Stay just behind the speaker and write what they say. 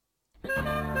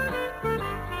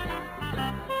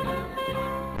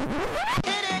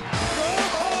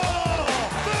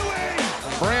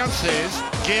Brown says,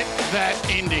 get that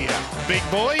India. Big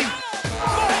boy.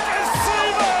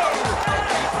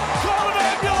 Call an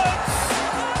ambulance!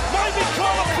 Maybe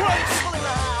call a priest!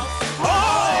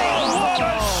 Oh, what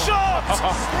a shot!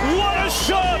 What a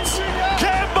shot!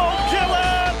 Campbell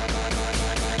Gillard!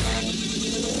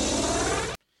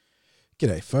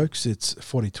 G'day folks, it's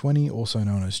 4020, also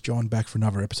known as John, back for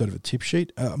another episode of a Tip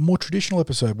Sheet. A more traditional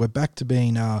episode. We're back to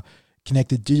being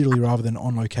connected digitally rather than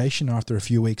on location after a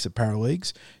few weeks at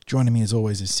Paraleagues. Joining me as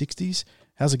always is 60s.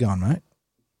 How's it going, mate?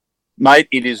 Mate,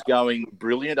 it is going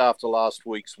brilliant after last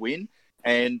week's win.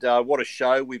 And what a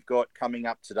show we've got coming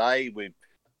up today. We're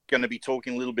going to be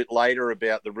talking a little bit later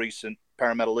about the recent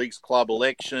Parramatta Leagues club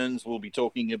elections. We'll be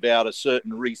talking about a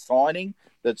certain re-signing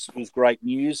that was great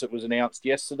news that was announced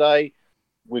yesterday.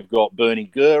 We've got Bernie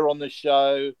Gurr on the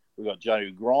show. We've got Joe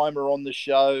Grimer on the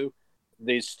show.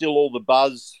 There's still all the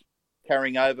buzz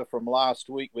carrying over from last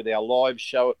week with our live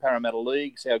show at Parramatta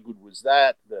Leagues. How good was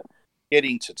that?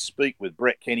 Getting to speak with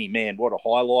Brett Kenny, man, what a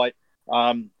highlight.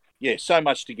 So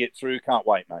much to get through. Can't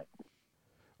wait, mate.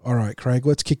 All right, Craig,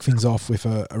 let's kick things off with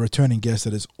a returning guest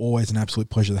that is always an absolute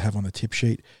pleasure to have on the Tip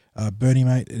Sheet. Bernie,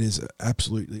 mate, it is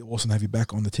absolutely awesome to have you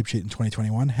back on the Tip Sheet in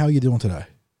 2021. How are you doing today?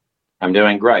 I'm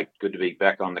doing great. Good to be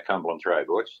back on the Cumberland Throw,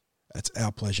 boys. That's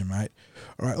our pleasure, mate.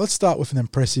 All right, let's start with an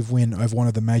impressive win over one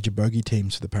of the major bogey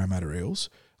teams for the Parramatta Eels.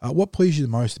 What pleased you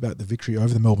the most about the victory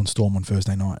over the Melbourne Storm on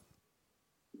Thursday night?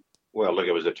 Well, look,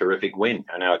 it was a terrific win.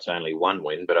 I know it's only one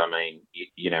win, but I mean,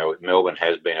 Melbourne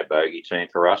has been a bogey team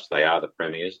for us. They are the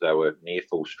premiers. They were near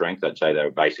full strength. I'd say they were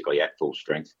basically at full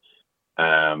strength.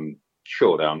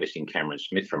 Sure, they were missing Cameron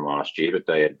Smith from last year, but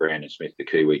they had Brandon Smith, the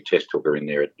Kiwi test hooker, in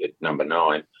there at number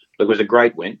 9. Look, it was a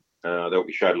great win.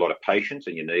 We showed a lot of patience,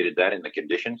 and you needed that in the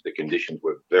conditions. The conditions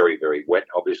were very, very wet,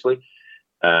 obviously.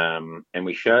 And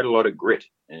we showed a lot of grit.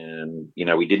 And,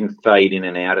 we didn't fade in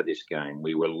and out of this game.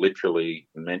 We were literally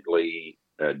mentally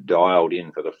dialed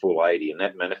in for the full 80, and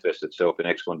that manifests itself in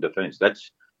excellent defence.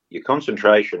 That's your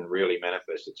concentration really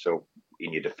manifests itself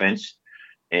in your defence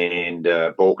and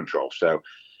ball control. So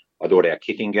I thought our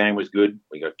kicking game was good.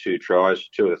 We got 2 tries.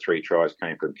 2 of the 3 tries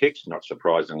came from kicks, not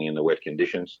surprisingly in the wet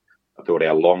conditions. I thought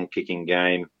our long kicking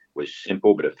game was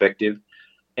simple but effective,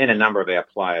 and a number of our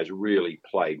players really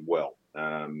played well.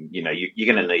 You're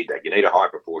going to need that. You need a high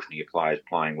proportion of your players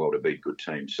playing well to beat good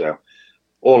teams. So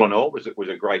all in all, it was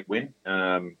a great win.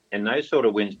 And those sort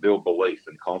of wins build belief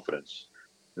and confidence.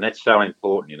 And that's so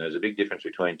important. There's a big difference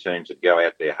between teams that go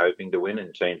out there hoping to win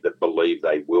and teams that believe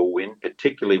they will win,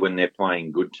 particularly when they're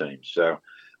playing good teams. So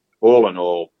all in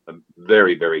all, a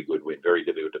very, very good win. Very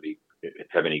difficult to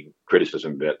have any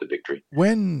criticism about the victory.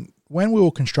 When we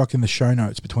were constructing the show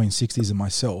notes between 60s and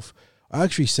myself, I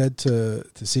actually said to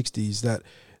 60s that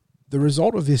the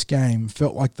result of this game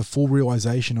felt like the full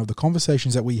realisation of the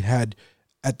conversations that we had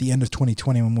at the end of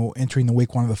 2020 when we were entering the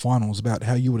week 1 of the finals about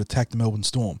how you would attack the Melbourne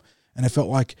Storm. And it felt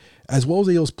like, as well as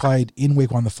the Eels played in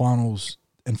week 1 of the finals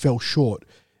and fell short,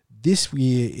 this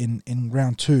year in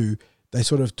round 2, they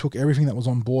sort of took everything that was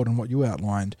on board and what you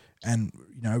outlined and,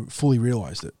 fully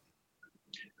realised it.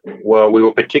 Well, we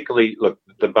were particularly,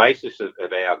 the basis of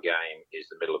our game is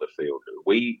the middle of the field.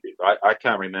 I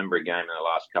can't remember a game in the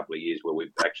last couple of years where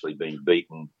we've actually been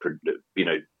beaten,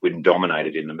 been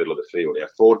dominated in the middle of the field. Our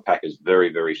forward pack is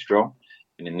very, very strong.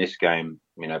 And in this game,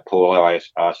 Paul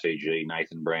RCG,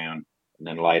 Nathan Brown, and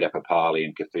then later Papali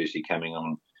and Kafusi coming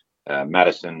on.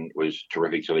 Madison was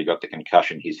terrific till he got the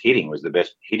concussion. His hitting was the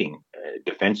best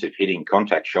defensive hitting,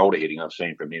 contact shoulder hitting I've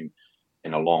seen from him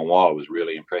in a long while. It was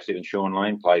really impressive. And Sean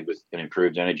Lane played with an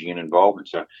improved energy and involvement.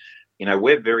 So,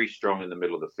 we're very strong in the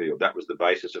middle of the field. That was the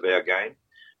basis of our game.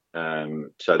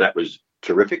 So that was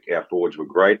terrific. Our forwards were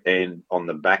great. And on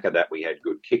the back of that, we had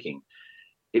good kicking.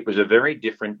 It was a very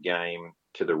different game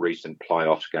to the recent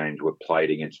playoffs games we've played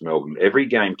against Melbourne. Every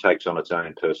game takes on its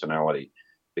own personality.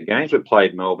 The games we've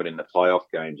played Melbourne in the playoff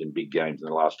games and big games in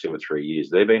the last 2 or 3 years,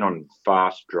 they've been on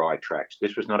fast, dry tracks.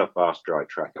 This was not a fast, dry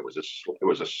track. It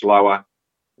was a slower,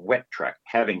 wet track.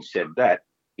 Having said that,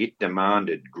 it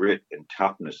demanded grit and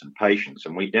toughness and patience,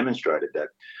 and we demonstrated that.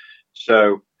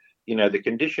 So, the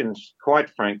conditions, quite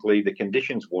frankly, the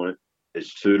conditions weren't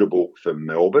as suitable for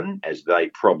Melbourne as they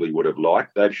probably would have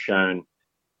liked. They've shown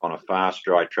on a fast,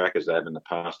 dry track as they have in the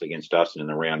past against us and in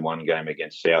the round 1 game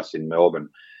against Souths in Melbourne.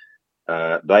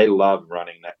 They love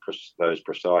running those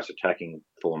precise attacking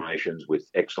formations with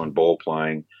excellent ball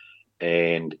playing,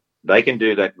 and they can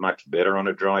do that much better on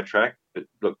a dry track. But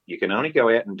look, you can only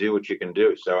go out and do what you can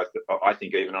do. So I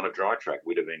think even on a dry track,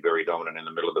 we'd have been very dominant in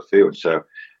the middle of the field. So,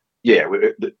 yeah,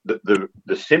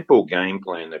 the simple game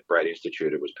plan that Brad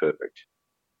instituted was perfect.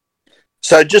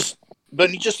 So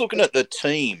Bernie, just looking at the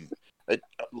team,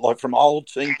 like from old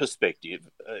team perspective,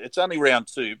 it's only round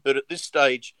 2, but at this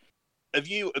stage, have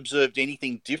you observed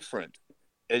anything different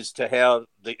as to how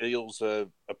the Eels are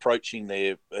approaching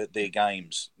their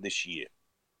games this year?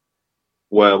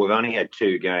 Well, we've only had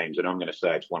 2 games, and I'm going to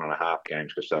say it's 1.5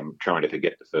 games because I'm trying to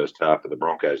forget the first half of the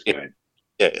Broncos game.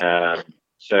 Yeah.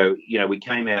 So, we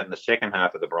came out in the second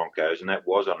half of the Broncos, and that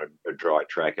was on a dry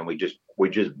track, and we just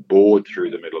bored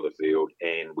through the middle of the field,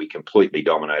 and we completely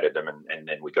dominated them, and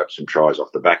then we got some tries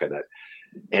off the back of that.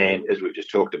 And as we've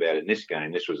just talked about in this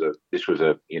game, this was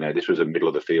a middle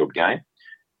of the field game.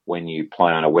 When you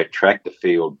play on a wet track, the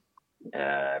field,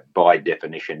 by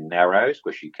definition, narrows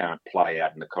because you can't play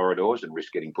out in the corridors and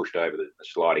risk getting pushed over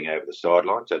sliding over the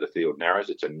sideline. So the field narrows.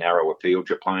 It's a narrower field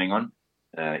you're playing on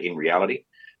in reality.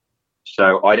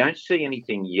 So I don't see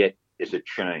anything yet as a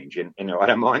change. And I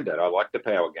don't mind that. I like the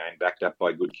power game backed up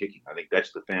by good kicking. I think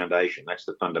that's the foundation. That's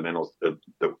the fundamentals that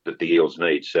the Eels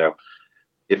need. So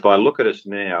if I look at us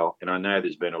now, and I know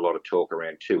there's been a lot of talk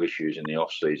around 2 issues in the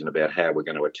off-season about how we're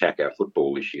going to attack our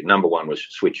football this year. Number one was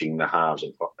switching the halves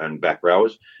and back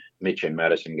rowers, Mitch and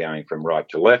Madison going from right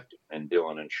to left, and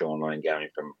Dylan and Sean Lane going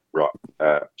from right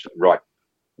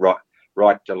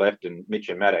to left, and Mitch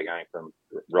and Maddo going from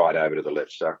right over to the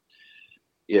left. So,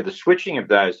 yeah, the switching of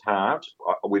those halves,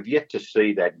 we've yet to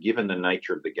see that given the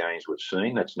nature of the games we've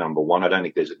seen. That's number one. I don't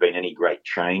think there's been any great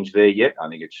change there yet. I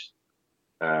think it's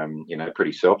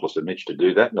pretty selfless of Mitch to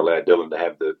do that and allow Dylan to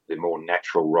have the more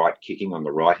natural right kicking on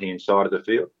the right-hand side of the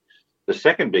field. The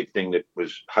second big thing that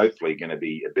was hopefully going to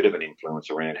be a bit of an influence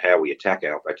around how we attack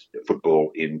our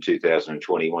football in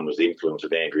 2021 was the influence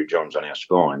of Andrew Johns on our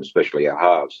spine, especially our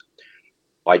halves.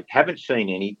 I haven't seen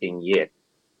anything yet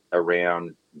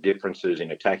around differences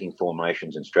in attacking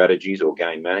formations and strategies or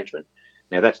game management.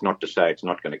 Now, that's not to say it's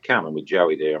not going to come, and with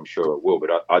Joey there, I'm sure it will.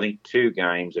 But I think 2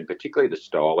 games, and particularly the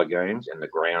style of games and the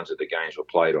grounds that the games were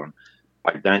played on,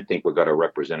 I don't think we've got a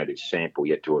representative sample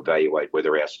yet to evaluate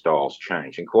whether our styles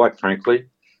change. And quite frankly,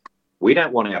 we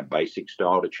don't want our basic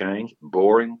style to change.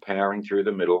 Boring, powering through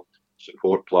the middle,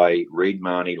 support play, Reed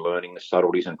Marnie learning the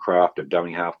subtleties and craft of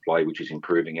dummy half play, which is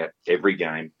improving at every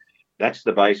game. That's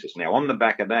the basis. Now, on the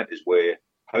back of that is where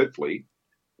hopefully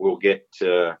we'll get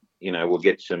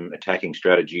some attacking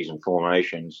strategies and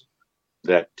formations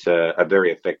that are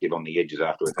very effective on the edges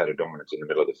after we've had a dominance in the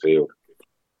middle of the field.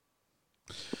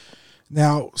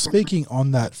 Now, speaking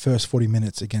on that first 40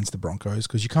 minutes against the Broncos,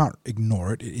 because you can't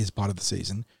ignore it, it is part of the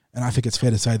season, and I think it's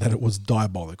fair to say that it was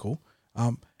diabolical.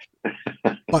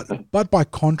 But by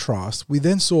contrast, we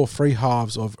then saw 3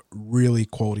 halves of really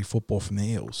quality football from the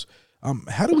Eels.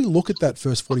 How do we look at that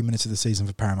first 40 minutes of the season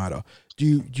for Parramatta?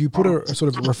 Do you put a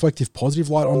sort of reflective positive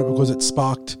light on it because it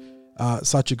sparked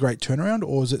such a great turnaround,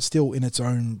 or is it still in its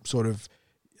own sort of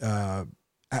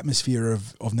atmosphere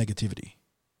of negativity?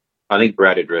 I think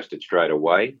Brad addressed it straight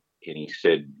away, and he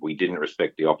said we didn't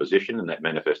respect the opposition, and that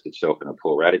manifested itself in a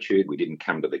poor attitude. We didn't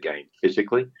come to the game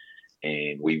physically,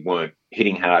 and we weren't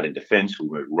hitting hard in defence. We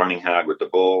weren't running hard with the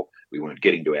ball. We weren't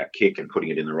getting to our kick and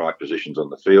putting it in the right positions on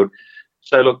the field.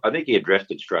 So, look, I think he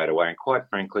addressed it straight away, and quite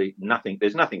frankly,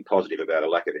 there's nothing positive about a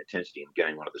lack of intensity in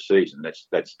game 1 of the season.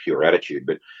 That's pure attitude.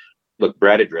 But, look,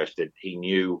 Brad addressed it. He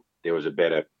knew there was a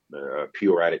better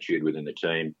pure attitude within the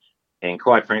team, and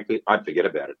quite frankly, I'd forget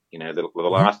about it. The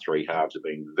last 3 halves have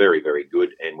been very, very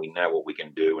good, and we know what we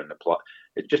can do. And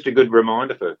it's just a good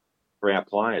reminder for our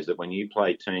players that when you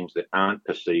play teams that aren't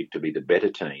perceived to be the better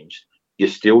teams, you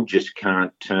still just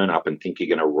can't turn up and think you're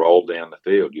going to roll down the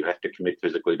field. You have to commit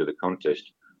physically to the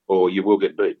contest or you will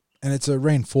get beat. And it's a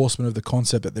reinforcement of the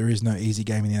concept that there is no easy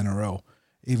game in the NRL.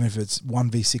 Even if it's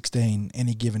 1v16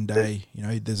 any given day,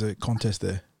 there's a contest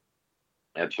there.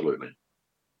 Absolutely.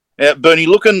 Bernie,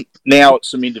 looking now at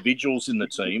some individuals in the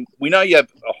team, we know you have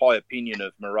a high opinion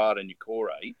of Marata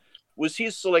Niukore. Was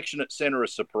his selection at centre a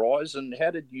surprise, and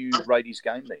how did you rate his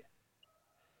game there?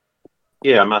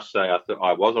 Yeah, I must say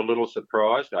I was a little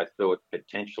surprised. I thought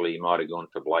potentially he might have gone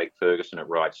for Blake Ferguson at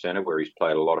right centre, where he's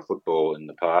played a lot of football in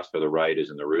the past for the Raiders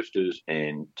and the Roosters,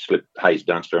 and slipped Hayes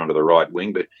Dunster onto the right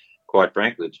wing. But quite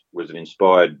frankly, it was an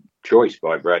inspired choice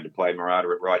by Brad to play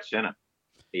Marata at right centre.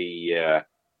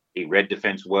 He read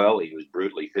defence well. He was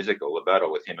brutally physical. The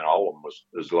battle with him and Olam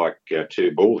was like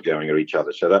 2 bulls going at each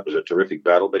other. So that was a terrific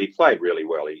battle. But he played really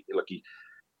well.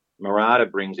 Marata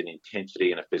brings an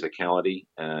intensity and a physicality,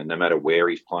 no matter where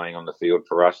he's playing on the field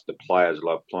for us. The players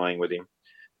love playing with him.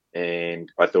 And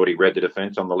I thought he read the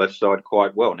defence on the left side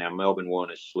quite well. Now, Melbourne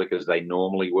weren't as slick as they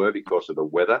normally were because of the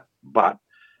weather. But,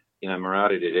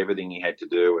 Marata did everything he had to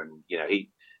do. And,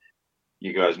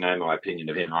 you guys know my opinion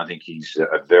of him. I think he's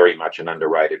a very much an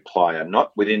underrated player,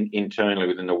 not internally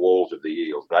within the walls of the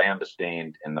Eels. They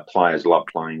understand, and the players love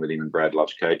playing with him, and Brad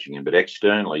loves coaching him. But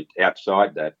externally,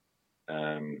 outside that,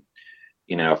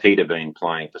 if he'd have been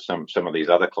playing for some of these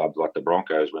other clubs like the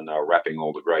Broncos when they were wrapping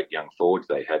all the great young forwards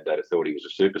they had, they'd have thought he was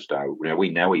a superstar. We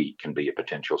know he can be a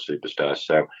potential superstar.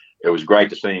 So it was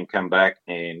great to see him come back.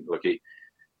 And look,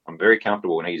 I'm very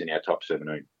comfortable when he's in our top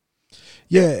 17.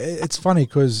 Yeah, it's funny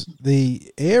because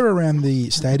the air around the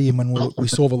stadium when we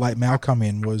saw the late Mal come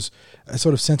in was a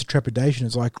sort of sense of trepidation.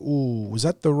 It's like, ooh, was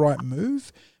that the right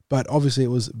move? But obviously it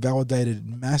was validated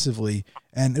massively.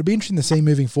 And it'd be interesting to see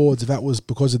moving forwards if that was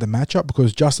because of the matchup,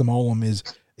 because Justin Olam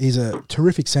is a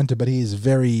terrific centre, but he is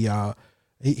very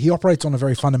he operates on a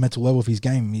very fundamental level of his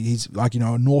game. He's like,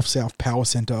 a north-south power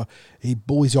centre. He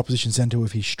bullies the opposition centre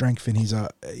with his strength and his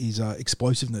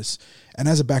explosiveness. And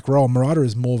as a back row, Murata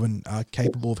is more than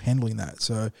capable of handling that.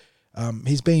 So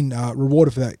he's been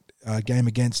rewarded for that game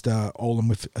against Olam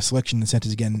with a selection in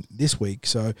centres again this week.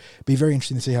 So it'd be very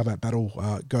interesting to see how that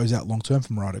battle goes out long-term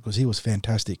for Murata, because he was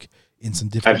fantastic in some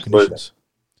difficult conditions.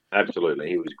 Absolutely,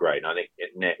 he was great. And I think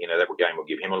that game will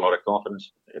give him a lot of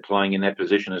confidence playing in that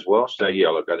position as well. So yeah,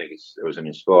 look, I think it was an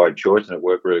inspired choice, and it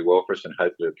worked really well for us, and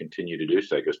hopefully it'll continue to do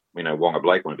so, because Wonga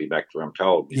Blake won't be back for, I'm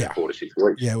told, 4 to 6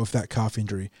 weeks. Yeah, with that calf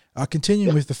injury.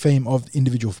 Continuing with the theme of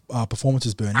individual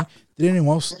performances, Bernie, did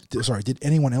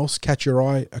anyone else catch your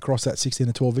eye across that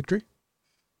 16-12 victory?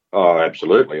 Oh,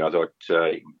 absolutely. I thought,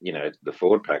 the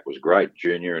forward pack was great.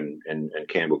 Junior and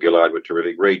Campbell Gillard were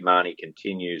terrific. Reed Marnie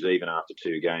continues even after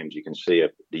 2 games. You can see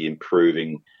the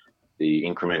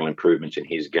incremental improvements in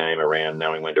his game around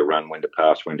knowing when to run, when to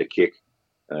pass, when to kick.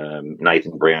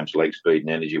 Nathan Brown's leg speed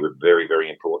and energy were very, very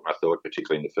important, I thought,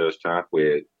 particularly in the first half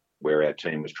where our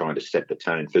team was trying to set the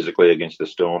tone physically against the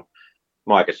Storm.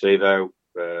 Mike Acevo,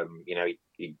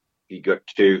 he got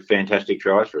 2 fantastic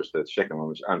tries for us. The second one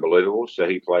was unbelievable, so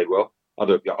he played well.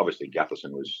 Obviously,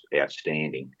 Gutherson was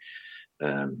outstanding.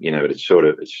 But it's sort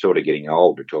of getting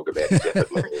old to talk about his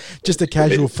effort level. Just a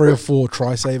casual 3 or 4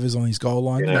 try savers on his goal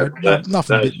line.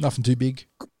 Nothing too big.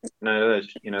 No,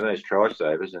 those try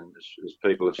savers, and as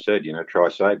people have said, try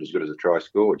saved as good as a try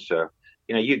scored. So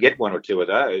you get 1 or 2 of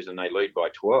those, and they lead by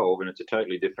 12, and puts a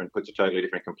totally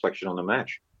different complexion on the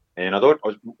match. And I thought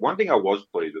one thing I was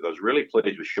pleased with. I was really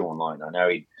pleased with Sean Lane. I know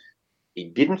he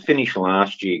didn't finish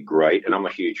last year great, and I'm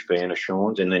a huge fan of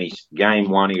Sean's. And then game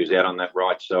 1, he was out on that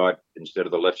right side instead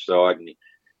of the left side, and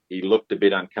he looked a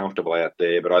bit uncomfortable out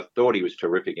there. But I thought he was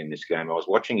terrific in this game. I was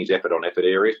watching his effort on effort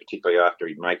areas, particularly after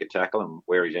he'd make a tackle and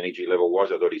where his energy level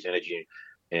was. I thought his energy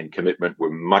and commitment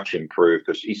were much improved,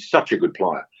 because he's such a good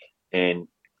player. And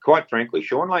quite frankly,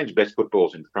 Sean Lane's best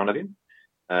football's in front of him.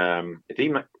 If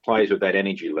he plays with that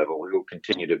energy level, he'll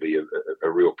continue to be a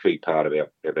real key part of our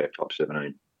top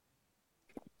 17.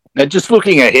 Now, just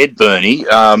looking ahead, Bernie,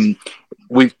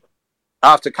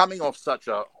 after coming off such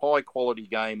a high-quality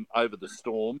game over the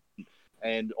Storm,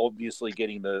 and obviously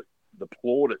getting the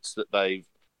plaudits that they've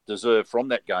deserved from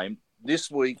that game, this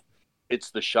week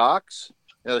it's the Sharks.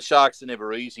 Now, the Sharks are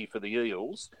never easy for the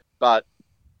Eels, but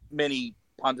many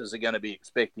punters are going to be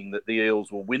expecting that the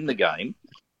Eels will win the game.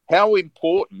 How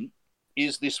important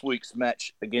is this week's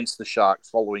match against the Sharks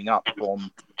following up from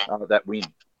that win?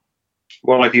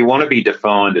 Well, if you want to be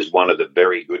defined as one of the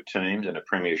very good teams and a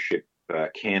premiership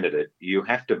candidate, you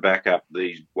have to back up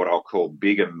these, what I'll call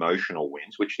big emotional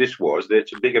wins, which this was.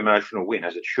 It's a big emotional win,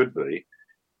 as it should be.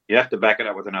 You have to back it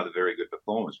up with another very good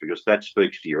performance, because that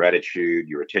speaks to your attitude,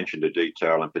 your attention to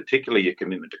detail, and particularly your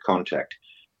commitment to contact.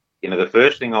 The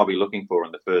first thing I'll be looking for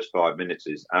in the first 5 minutes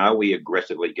is, are we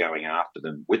aggressively going after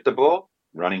them with the ball,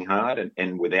 running hard,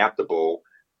 and without the ball,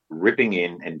 ripping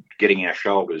in and getting our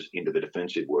shoulders into the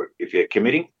defensive work? If you're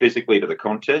committing physically to the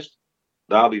contest,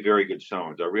 they'll be very good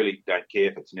signs. I really don't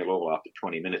care if it's 0-0 after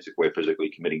 20 minutes if we're physically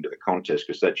committing to the contest,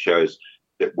 because that shows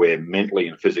that we're mentally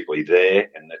and physically there,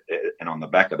 and on the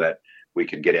back of that, we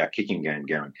can get our kicking game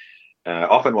going.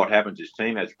 Often what happens is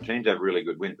teams have really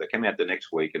good wins. They come out the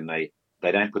next week and they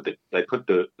put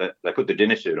the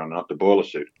dinner suit on, not the boiler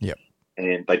suit. Yep.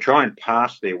 And they try and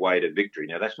pass their way to victory.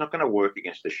 Now, that's not going to work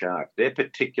against the Sharks. They're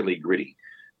particularly gritty.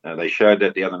 They showed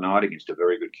that the other night against a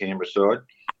very good Canberra side.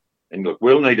 And look,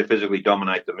 we'll need to physically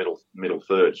dominate the middle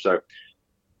third. So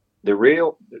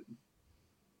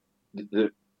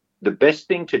the best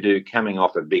thing to do coming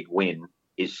off a big win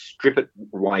is strip it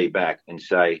way back and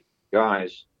say,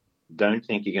 guys, don't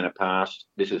think you're going to pass.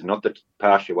 This is not the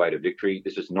pass your way to victory.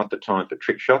 This is not the time for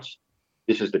trick shots.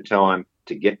 This is the time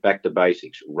to get back to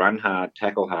basics. Run hard,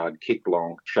 tackle hard, kick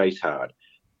long, chase hard.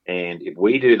 And if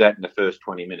we do that in the first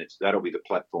 20 minutes, that'll be the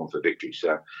platform for victory.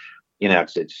 So,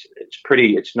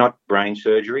 it's not brain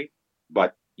surgery,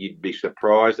 but you'd be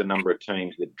surprised the number of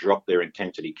teams that drop their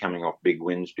intensity coming off big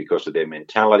wins because of their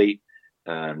mentality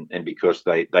and because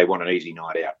they want an easy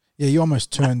night out. Yeah, you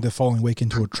almost turned the following week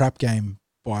into a trap game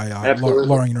by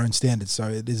lowering your own standards. So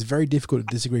it is very difficult to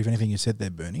disagree with anything you said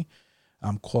there, Bernie.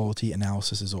 Quality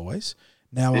analysis as always.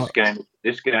 Now,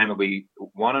 this game will be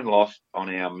won and lost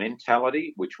on our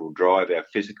mentality, which will drive our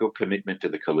physical commitment to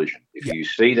the collision. If you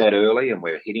see that early and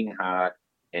we're hitting hard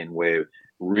and we're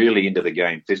really into the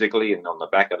game physically, and on the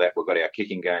back of that we've got our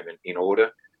kicking game in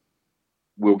order,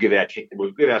 we'll give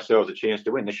ourselves a chance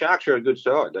to win. The Sharks are a good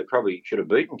side. They probably should have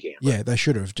beaten Canberra. Yeah, they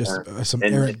should have. Just some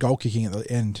errant goal kicking at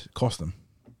the end cost them.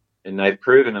 And they've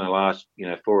proven in the last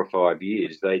 4 or 5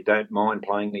 years they don't mind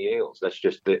playing the Eels. That's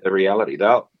just the reality.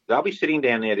 They'll be sitting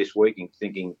down there this week and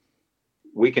thinking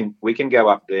we can go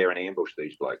up there and ambush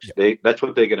these blokes. Yep. That's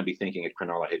what they're going to be thinking at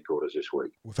Cronulla headquarters this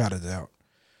week. Without a doubt.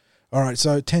 All right,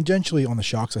 so tangentially on the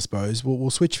Sharks, I suppose,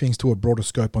 we'll switch things to a broader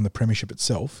scope on the premiership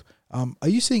itself. Are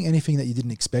you seeing anything that you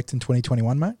didn't expect in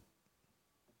 2021, mate?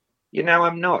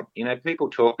 I'm not.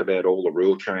 People talk about all the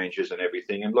rule changes and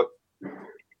everything, and look,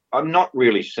 I'm not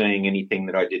really seeing anything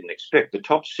that I didn't expect. The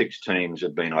top 6 teams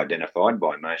have been identified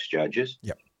by most judges.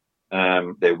 Yep.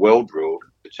 They're well drilled.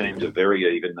 The teams are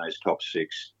very even, those top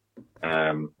 6.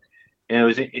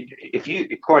 If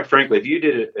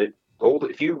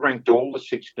you ranked all the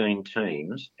 16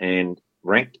 teams and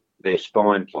ranked their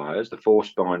spine players, the 4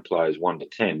 spine players 1 to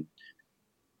 10,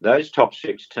 those top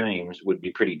 6 teams would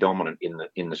be pretty dominant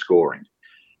in the scoring.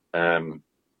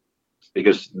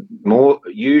 Because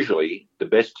usually the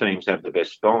best teams have the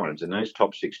best spines, and those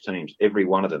top 6 teams, every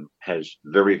one of them has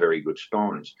very, very good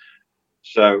spines.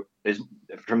 So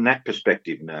from that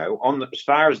perspective, no. As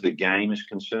far as the game is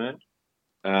concerned,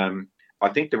 I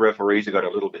think the referees have got a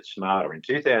little bit smarter. In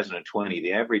 2020,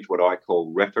 the average what I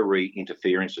call referee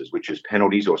interferences, which is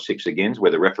penalties or 6 agains,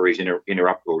 where the referees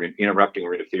interrupting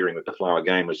or interfering with the flow of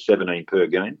game, was 17 per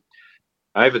game.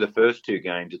 Over the first 2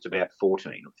 games, it's about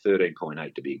 14, or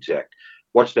 13.8 to be exact.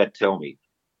 What's that tell me?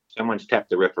 Someone's tapped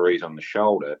the referees on the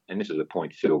shoulder, and this is a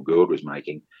point Phil Gould was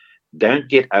making. Don't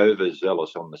get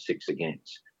overzealous on the 6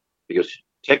 against, because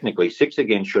technically 6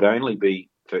 against should only be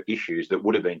for issues that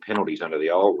would have been penalties under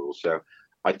the old rules. So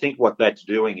I think what that's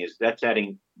doing is that's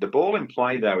adding – the ball in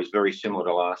play, though, is very similar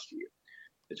to last year.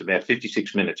 It's about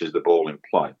 56 minutes is the ball in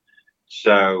play.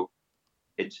 So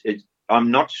it's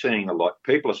I'm not seeing a lot.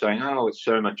 People are saying, oh, it's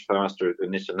so much faster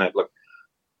than this and that. Look,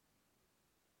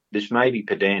 this may be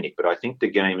pedantic, but I think the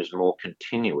game is more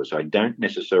continuous. I don't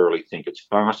necessarily think it's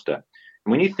faster.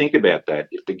 And when you think about that,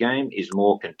 if the game is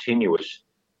more continuous,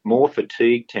 more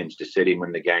fatigue tends to set in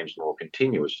when the game's more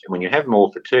continuous. And when you have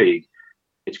more fatigue,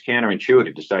 it's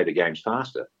counterintuitive to say the game's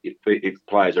faster if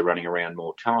players are running around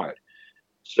more tired.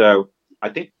 So I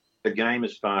think the game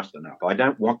is fast enough. I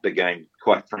don't want the game,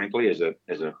 quite frankly, as a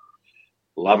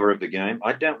lover of the game,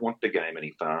 I don't want the game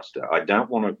any faster. I don't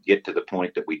want to get to the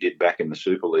point that we did back in the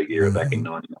Super League era, back in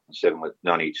 97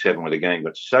 with the game.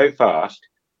 But so fast,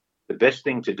 the best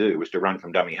thing to do was to run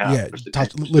from dummy half. Yeah,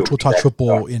 literal touch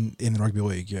football in the rugby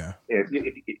league, yeah.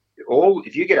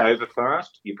 If you get over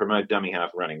fast, you promote dummy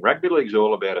half running. Rugby league's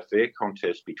all about a fair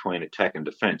contest between attack and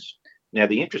defence. Now,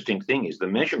 the interesting thing is the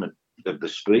measurement of the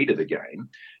speed of the game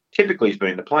typically has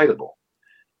been to play the ball.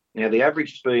 Now, the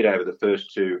average speed over the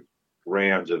first 2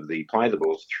 rounds of the play the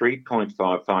ball is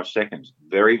 3.55 seconds.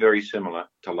 Very, very similar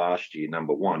to last year,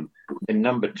 number 1. And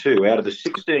number 2, out of the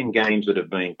 16 games that have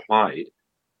been played,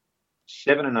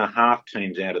 7.5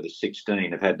 teams out of the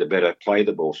 16 have had the better play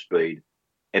the ball speed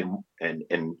and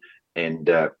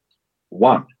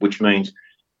 1, which means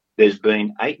there's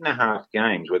been 8.5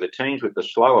 games where the teams with the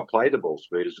slower play the ball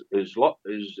speed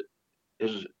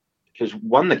has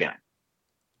won the game.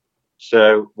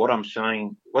 So what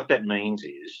that means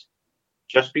is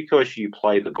just because you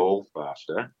play the ball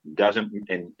faster doesn't,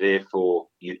 and therefore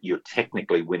you're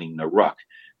technically winning the ruck.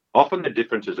 Often the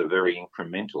differences are very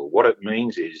incremental. What it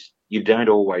means is you don't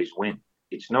always win.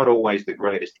 It's not always the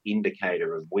greatest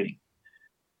indicator of winning,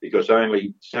 because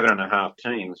only 7.5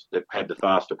 teams that had the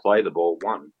faster play the ball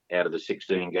won out of the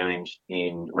 16 games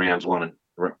in rounds 1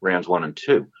 and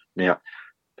 2. Now,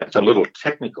 that's a little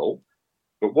technical,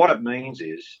 but what it means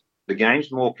is the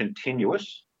game's more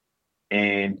continuous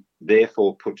and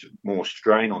therefore puts more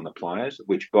strain on the players,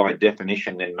 which by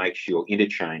definition then makes your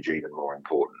interchange even more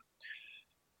important.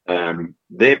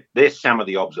 There's some of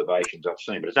the observations I've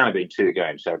seen, but it's only been 2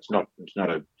 games, so it's not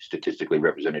a statistically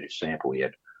representative sample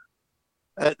yet.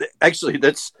 Actually,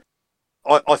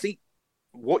 I think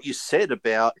what you said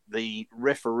about the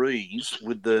referees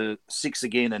with the 6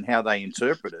 again and how they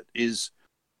interpret it is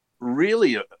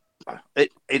really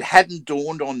it hadn't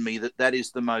dawned on me that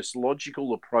is the most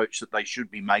logical approach that they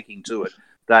should be making to it.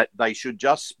 That they should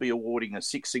just be awarding a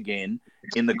 6 again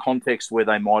in the context where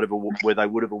they would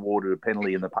have awarded a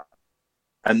penalty in the past.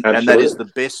 And that is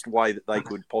the best way that they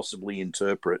could possibly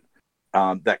interpret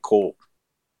that call.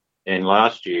 And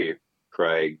last year,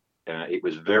 Craig, it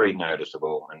was very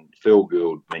noticeable, and Phil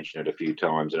Gould mentioned it a few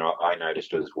times, and I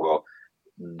noticed it as well.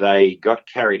 They got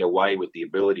carried away with the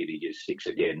ability to use 6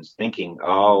 agains, thinking,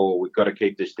 we've got to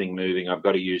keep this thing moving. I've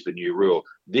got to use the new rule.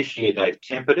 This year, they've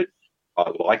tempered it.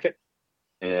 I like it.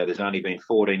 There's only been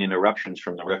 14 interruptions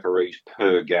from the referees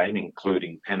per game,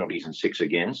 including penalties and 6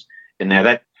 agains. And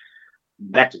now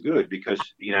that's good because,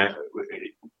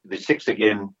 the 6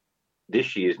 again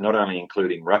this year is not only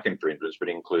including ruck infringements, but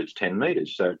includes 10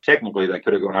 metres. So technically they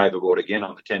could have gone overboard again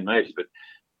on the 10 metres, but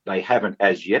they haven't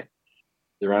as yet.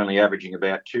 They're only averaging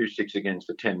about 2 6 agains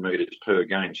for 10 metres per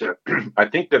game. So I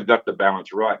think they've got the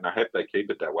balance right, and I hope they keep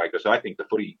it that way because I think the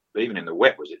footy, even in the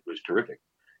wet, was terrific.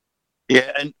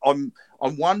 Yeah, and I'm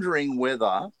wondering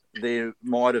whether there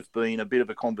might have been a bit of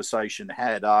a conversation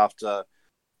had after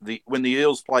when the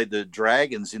Eels played the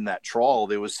Dragons in that trial.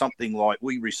 There was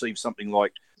we received something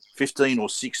like 15 or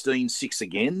 16 6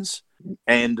 agains,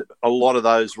 and a lot of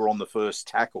those were on the first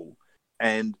tackle.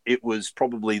 And it was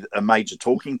probably a major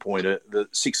talking point, the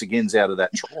 6 agains out of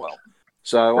that trial.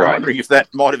 So I'm wondering if that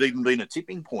might have even been a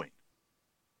tipping point.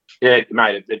 Yeah,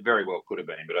 mate, it very well could have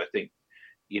been. But I think,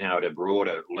 at a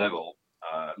broader level,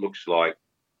 it looks like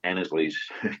Annesley's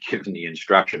given the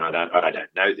instruction. I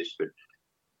don't know this, but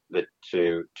that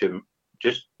to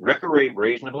just referee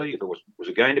reasonably. If it was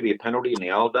it going to be a penalty in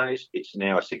the old days, it's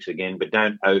now a 6 again, but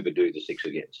don't overdo the 6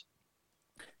 agains.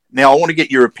 Now, I want to get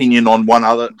your opinion on one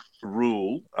other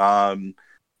rule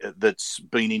that's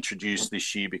been introduced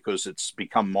this year because it's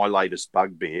become my latest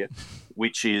bugbear,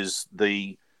 which is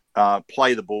the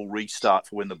play the ball restart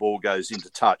for when the ball goes into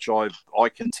touch. I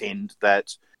contend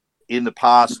that in the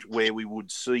past where we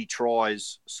would see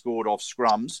tries scored off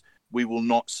scrums, we will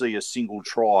not see a single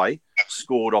try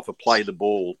scored off a play the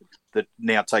ball that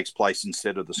now takes place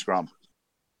instead of the scrum.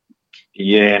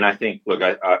 Yeah, and I think, look,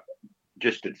 I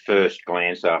just at first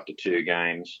glance after 2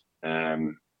 games,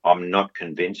 I'm not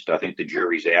convinced. I think the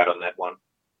jury's out on that one.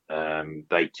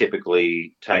 They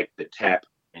typically take the tap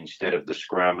instead of the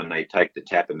scrum, and they take the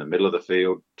tap in the middle of the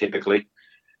field, typically.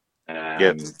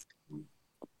 That,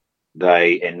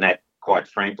 quite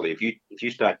frankly, if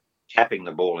you start tapping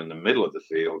the ball in the middle of the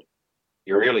field,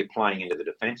 you're really playing into the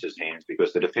defence's hands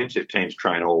because the defensive teams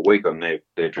train all week on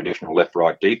their traditional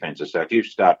left-right defenses. So if you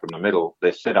start from the middle,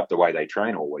 they're set up the way they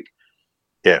train all week.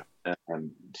 Yeah.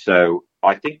 So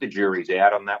I think the jury's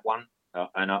out on that one.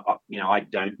 And I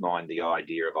don't mind the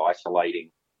idea of isolating,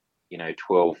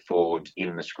 12 forwards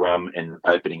in the scrum and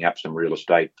opening up some real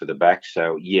estate for the back.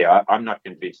 So, yeah, I'm not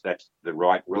convinced that's the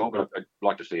right rule, but I'd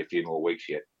like to see a few more weeks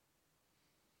yet.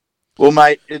 Well,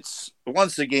 mate, it's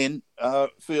once again,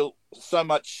 feel so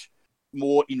much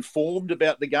more informed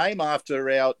about the game after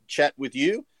our chat with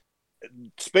you,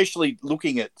 especially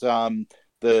looking at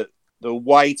the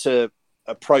way to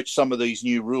approach some of these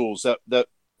new rules. That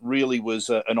really was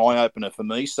an eye-opener for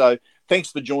me. So thanks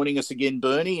for joining us again,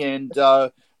 Bernie, and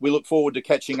we look forward to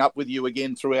catching up with you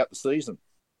again throughout the season.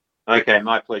 Okay,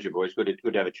 my pleasure, boys. Good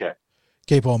to have a chat.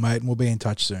 Keep on, mate, and we'll be in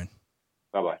touch soon.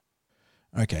 Bye-bye.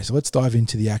 Okay, so let's dive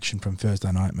into the action from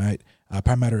Thursday night, mate.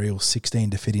 Parramatta Eels 16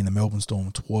 defeating the Melbourne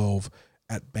Storm 12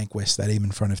 at Bankwest Stadium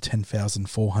in front of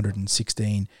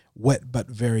 10,416 wet but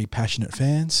very passionate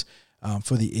fans.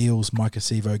 For the Eels, Mike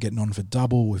Acevo getting on for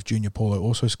double with Junior Paulo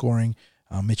also scoring.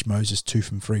 Mitch Moses 2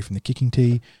 from 3 from the kicking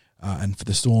tee. And for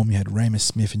the Storm, you had Ramus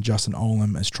Smith and Justin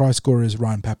Olam as try scorers.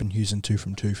 Ryan Pappenhuisen 2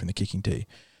 from 2 from the kicking tee.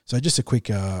 So just a quick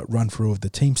run through of the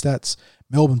team stats.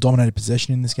 Melbourne dominated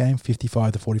possession in this game,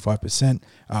 55 to 45%.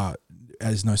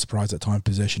 As no surprise, that time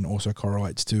possession also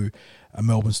correlates to a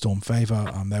Melbourne Storm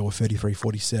favour. They were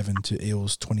 33-47 to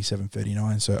Eels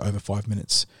 27-39, so over 5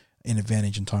 minutes in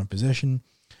advantage in time possession.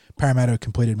 Parramatta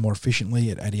completed more efficiently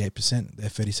at 88%. They're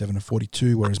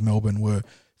 37-42, whereas Melbourne were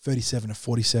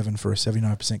 37-47 for a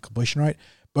 79% completion rate.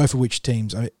 Both of which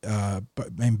teams,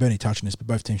 Bernie touched on this, but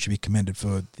both teams should be commended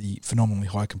for the phenomenally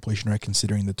high completion rate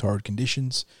considering the torrid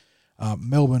conditions.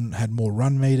 Melbourne had more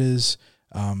run meters.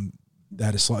 They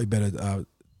had a slightly better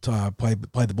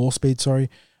play the ball speed,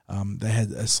 They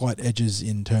had a slight edges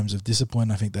in terms of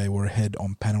discipline. I think they were ahead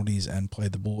on penalties and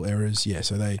played the ball errors. Yeah,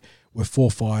 so they were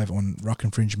 4-5 on ruck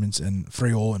infringements and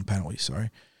 3-all in penalties,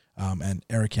 and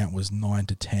error count was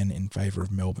 9-10 in favour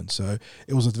of Melbourne. So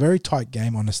it was a very tight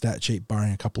game on the stat sheet,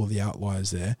 barring a couple of the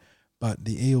outliers there. But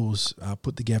the Eels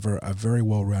put together a very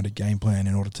well-rounded game plan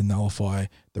in order to nullify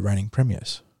the reigning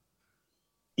premiers.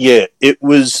 Yeah, it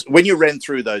was when you ran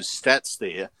through those stats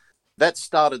there, that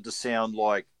started to sound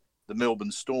like the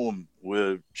Melbourne Storm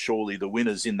were surely the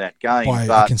winners in that game. By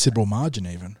a considerable margin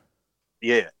even.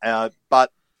 Yeah,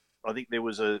 but I think there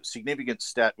was a significant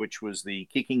stat which was the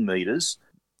kicking meters.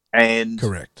 And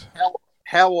correct.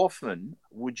 How often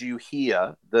would you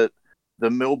hear that the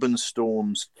Melbourne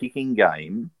Storm's kicking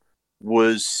game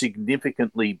was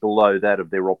significantly below that of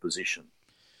their opposition?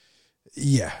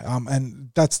 Yeah, and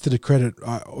that's to the credit,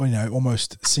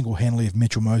 almost single-handedly of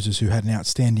Mitchell Moses, who had an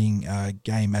outstanding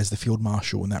game as the field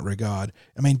marshal in that regard.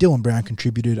 I mean, Dylan Brown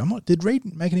contributed. Did Reid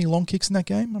make any long kicks in that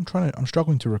game? I'm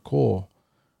struggling to recall.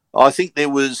 I think there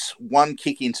was one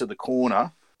kick into the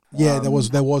corner. Yeah, there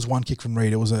was one kick from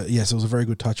Reid. It was a very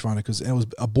good touch finder because it was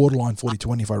a borderline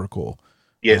 40-20 if I recall.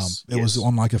 Yes, it was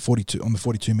on like the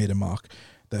 42-meter mark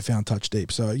that found touch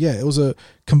deep. So yeah, it was a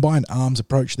combined arms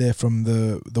approach there from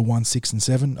the 1, 6, and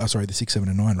 7. The 6, 7,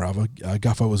 and 9 rather.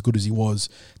 Gutho, as good as he was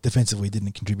defensively,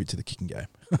 didn't contribute to the kicking game.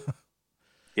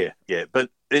 yeah, but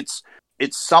it's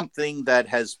something that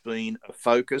has been a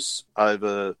focus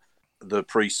over the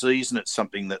pre-season. It's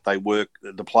something that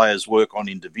the players work on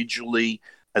individually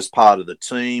as part of the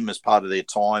team, as part of their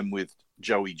time with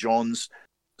Joey Johns.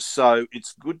 So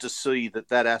it's good to see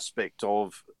that aspect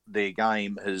of their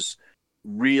game has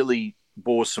really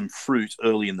bore some fruit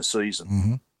early in the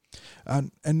season. Mm-hmm.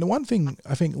 And the one thing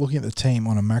I think, looking at the team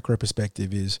on a macro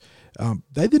perspective, is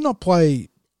they did not play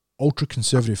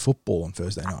ultra-conservative football on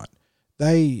Thursday night.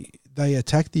 They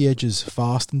attacked the edges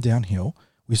fast and downhill.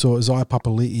 We saw Isaiah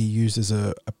Papali'i used as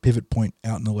a pivot point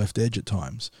out in the left edge at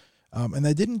times. And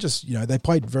they didn't just, they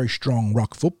played very strong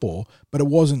ruck football, but it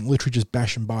wasn't literally just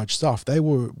bash and barge stuff. They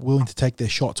were willing to take their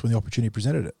shots when the opportunity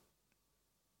presented it.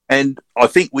 And I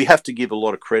think we have to give a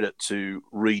lot of credit to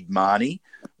Reid Marnie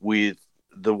with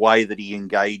the way that he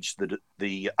engaged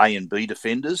the A and B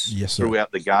defenders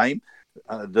throughout the game,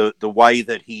 the way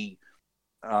that he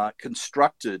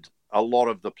constructed a lot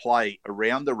of the play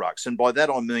around the rucks. And by that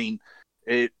I mean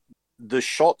the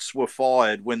shots were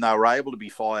fired when they were able to be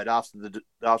fired after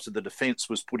the defence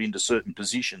was put into certain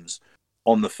positions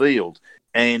on the field.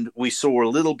 And we saw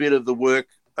a little bit of the work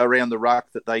around the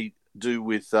ruck that they do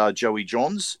with Joey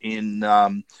Johns in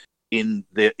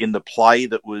the play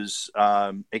that was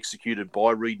executed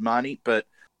by Reid Marnie, but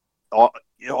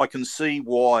I can see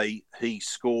why he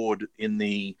scored in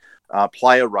the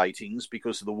player ratings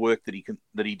because of the work that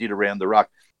he did around the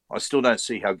ruck. I still don't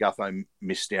see how Gutho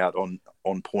missed out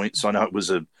on points. I know it was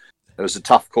a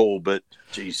tough call, but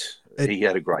geez, he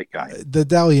had a great game. The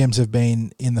Dally M's have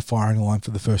been in the firing line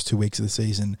for the first 2 weeks of the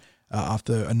season.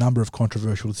 After a number of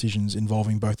controversial decisions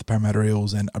involving both the Parramatta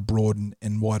Eels and a broad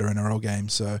and wider NRL game.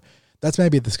 So that's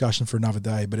maybe a discussion for another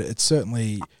day, but it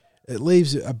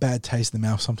leaves a bad taste in the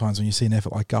mouth sometimes when you see an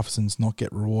effort like Gutterson's not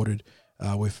get rewarded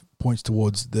with points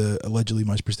towards the allegedly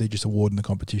most prestigious award in the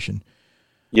competition.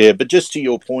 Yeah, but just to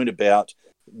your point about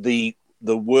the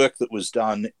work that was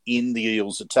done in the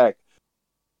Eels attack,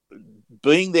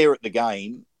 being there at the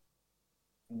game,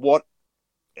 what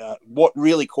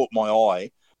really caught my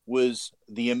eye was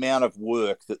the amount of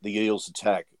work that the Eels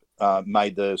attack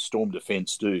made the Storm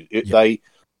defence do. They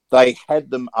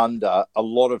had them under a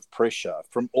lot of pressure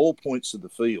from all points of the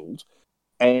field,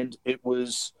 and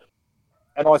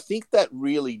I think that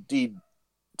really did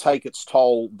take its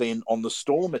toll then on the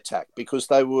Storm attack because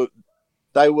they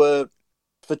were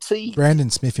fatigued. Brandon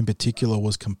Smith in particular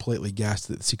was completely gassed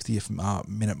at the 60th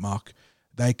minute mark.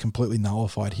 They completely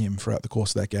nullified him throughout the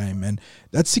course of that game. And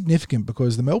that's significant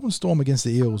because the Melbourne Storm against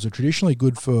the Eels are traditionally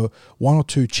good for one or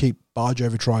two cheap barge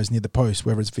over tries near the post,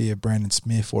 whether it's via Brandon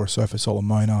Smith or Sofa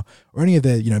Solomona or any of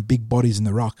their big bodies in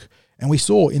the ruck. And we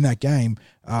saw in that game,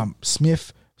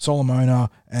 Smith, Solomona,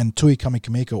 and Tui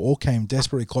Kamikamica all came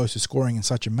desperately close to scoring in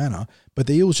such a manner, but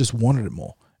the Eels just wanted it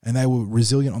more. And they were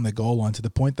resilient on their goal line to the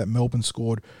point that Melbourne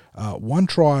scored one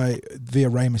try via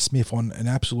Raymond Smith on an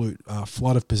absolute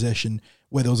flood of possession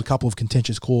where there was a couple of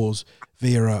contentious calls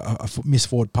via a missed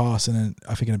forward pass and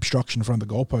I think an obstruction in front of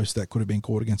the goalpost that could have been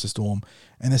caught against the Storm.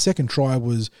 And the second try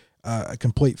was a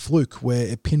complete fluke where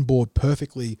it pinboarded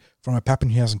perfectly from a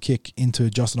Pappenhausen kick into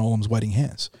Justin Olam's waiting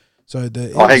hands. So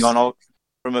hang on.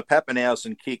 From a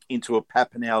Pappenhausen kick into a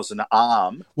Pappenhausen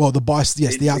arm. Well,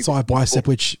 the outside bicep,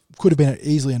 which could have been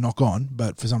easily a knock on,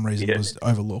 but for some reason was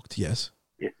overlooked, yes.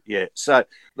 Yeah. So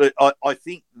look, I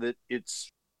think that it's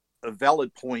a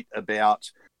valid point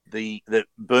about that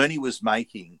Bernie was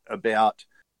making about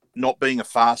not being a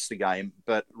faster game,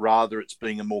 but rather it's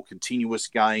being a more continuous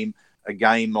game, a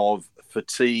game of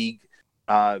fatigue,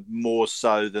 more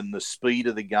so than the speed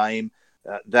of the game.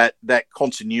 That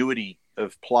continuity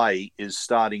of play is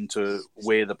starting to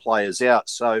wear the players out.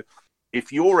 So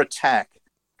if your attack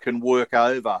can work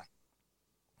over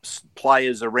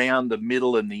players around the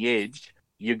middle and the edge,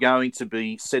 you're going to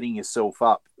be setting yourself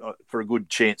up for a good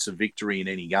chance of victory in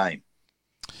any game.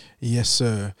 Yes,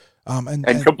 sir.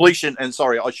 And completion. And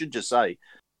sorry, I should just say,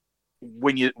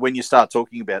 when you start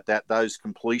talking about that, those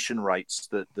completion rates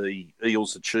that the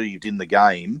Eels achieved in the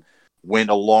game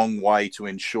went a long way to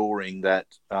ensuring that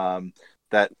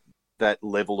that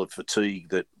level of fatigue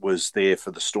that was there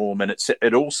for the Storm. And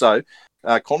it also,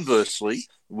 conversely,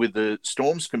 with the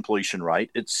Storm's completion rate,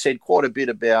 it said quite a bit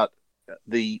about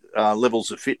the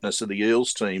levels of fitness of the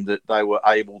Eels team, that they were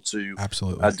able to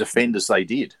defend as they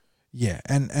did. Yeah,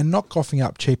 and not coughing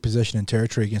up cheap possession and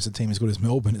territory against a team as good as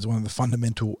Melbourne is one of the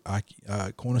fundamental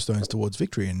cornerstones towards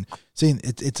victory. And seeing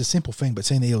it's a simple thing, but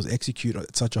seeing the Eels execute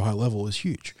at such a high level is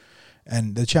huge.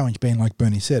 And the challenge being, like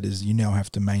Bernie said, is you now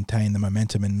have to maintain the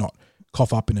momentum and not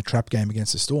cough up in a trap game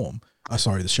against the Storm.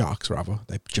 The Sharks, rather.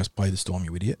 They just play the Storm,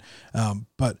 you idiot.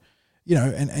 But, you know,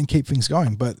 and keep things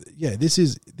going. But, yeah, this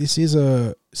is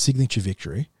a signature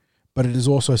victory, but it is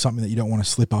also something that you don't want to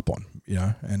slip up on, you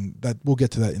know, and that we'll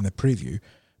get to that in the preview.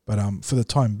 But for the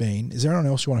time being, is there anyone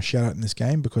else you want to shout out in this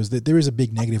game? Because there is a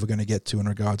big negative we're going to get to in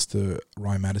regards to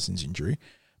Ryan Madison's injury.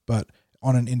 But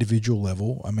on an individual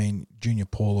level, I mean, Junior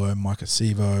Paulo, Micah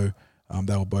Sevo,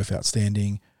 they were both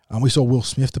outstanding. We saw Will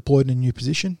Smith deployed in a new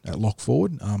position at lock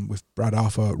forward, with Brad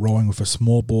Arthur rowing with a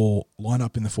small ball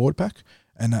lineup in the forward pack,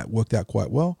 and that worked out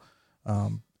quite well.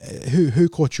 Who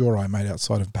caught your eye, mate,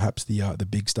 outside of perhaps the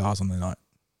big stars on the night?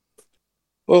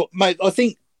 Well, mate, I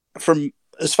think from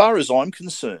as far as I'm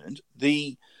concerned,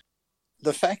 the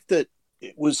fact that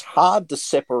it was hard to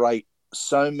separate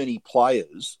so many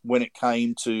players when it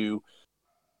came to,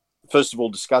 first of all,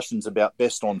 discussions about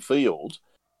best on field,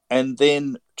 and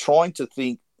then trying to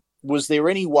think, was there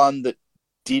anyone that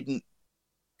didn't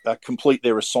complete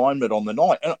their assignment on the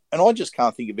night? And I just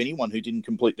can't think of anyone who didn't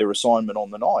complete their assignment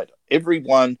on the night.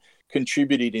 Everyone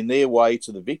contributed in their way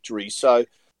to the victory. So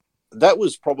that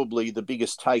was probably the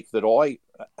biggest take that I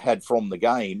had from the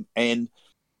game. And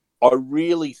I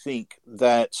really think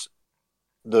that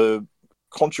the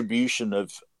contribution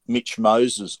of Mitch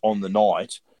Moses on the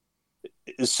night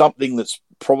is something that's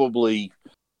probably,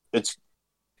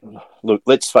 look,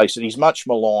 let's face it, he's much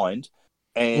maligned,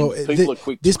 and people are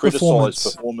quick to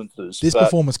criticise performances. This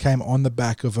performance came on the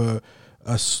back of a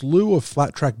slew of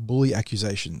flat track bully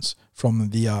accusations from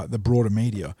the broader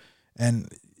media. And,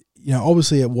 you know,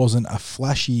 obviously it wasn't a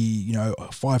flashy, you know,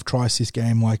 5 try assist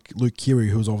game like Luke Keary,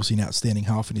 who was obviously an outstanding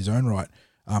half in his own right,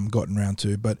 gotten round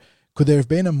to. But could there have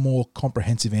been a more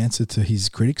comprehensive answer to his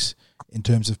critics in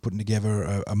terms of putting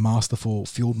together a masterful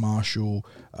field marshal,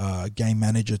 game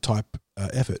manager type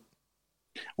effort?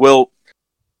 Well,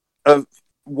 a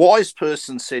wise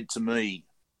person said to me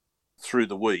through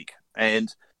the week,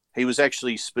 and he was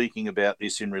actually speaking about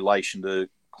this in relation to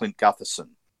Clint Gutherson,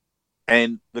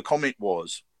 and the comment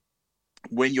was,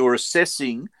 when you're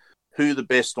assessing who the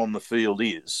best on the field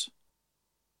is,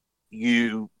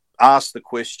 you ask the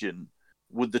question,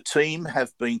 would the team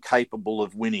have been capable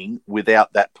of winning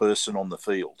without that person on the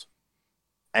field?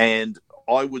 And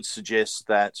I would suggest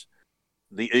that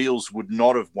the Eels would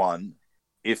not have won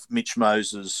if Mitch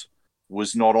Moses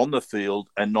was not on the field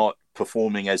and not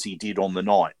performing as he did on the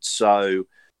night. So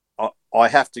I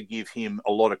have to give him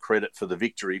a lot of credit for the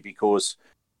victory, because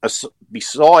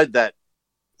beside that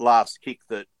last kick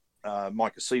that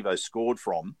Micah Sevo scored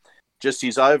from, just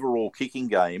his overall kicking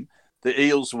game, the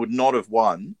Eels would not have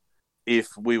won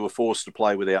if we were forced to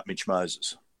play without Mitch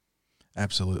Moses.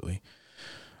 Absolutely.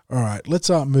 All right, let's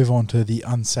move on to the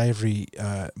unsavoury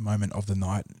moment of the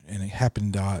night, and it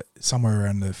happened somewhere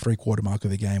around the three-quarter mark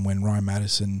of the game when Ryan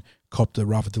Madison copped a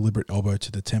rather deliberate elbow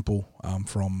to the temple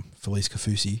from Felice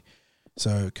Kaufusi.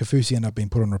 So Kaufusi ended up being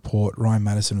put on report. Ryan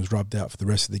Madison was rubbed out for the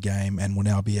rest of the game and will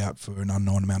now be out for an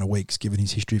unknown amount of weeks, given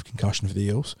his history of concussion for the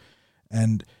Eels.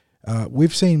 And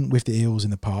we've seen with the Eels in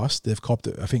the past, they've copped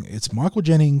it. I think it's Michael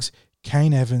Jennings,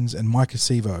 Kane Evans and Micah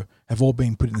Sevo have all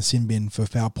been put in the sin bin for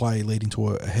foul play leading to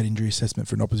a head injury assessment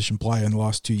for an opposition player in the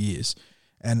last 2 years,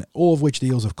 and all of which the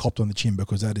Eels have copped on the chin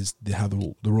because that is how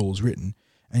the rule is written.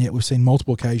 And yet we've seen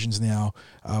multiple occasions now,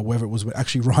 whether it was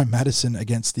actually Ryan Madison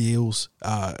against the Eels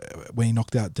when he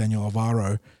knocked out Daniel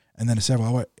Alvaro, and then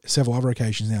several other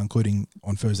occasions now, including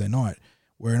on Thursday night,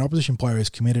 where an opposition player has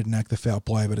committed an act of foul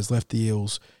play but has left the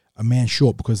Eels a man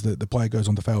short because the player goes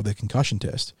on to fail their concussion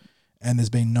test, and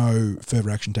there's been no further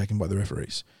action taken by the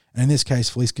referees. And in this case,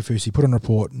 Felice Kaufusi put on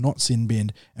report, not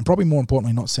sin-binned, and probably more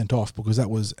importantly, not sent off, because that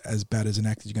was as bad as an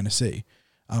act as you're going to see.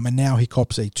 And now he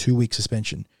cops a 2-week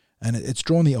suspension. And it's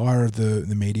drawn the ire of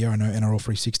the media. I know NRL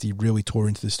 360 really tore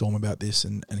into the storm about this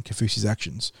and Kaufusi's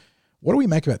actions, What do we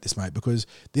make about this, mate? Because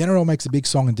the NRL makes a big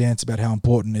song and dance about how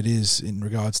important it is in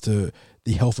regards to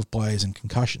the health of players and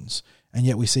concussions, and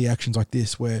yet we see actions like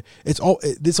this where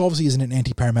this obviously isn't an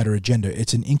anti-Parramatta agenda.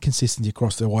 It's an inconsistency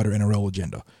across the wider NRL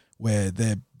agenda where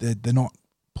they're not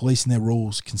policing their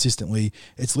rules consistently.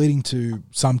 It's leading to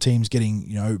some teams getting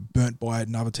burnt by it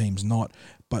and other teams not,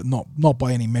 but not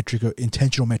by any metric, or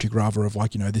intentional metric rather of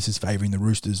this is favouring the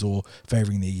Roosters or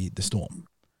favouring the Storm.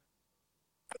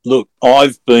 Look,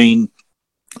 I've been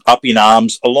up in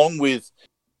arms along with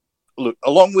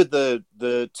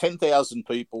the 10,000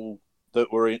 people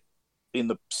that were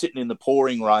sitting in the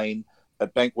pouring rain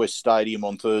at Bankwest Stadium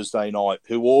on Thursday night,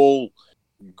 who all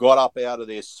got up out of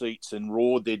their seats and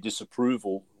roared their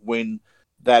disapproval when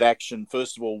that action,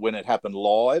 first of all, when it happened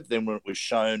live, then when it was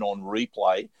shown on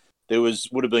replay, there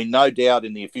would have been no doubt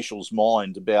in the official's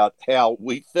mind about how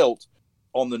we felt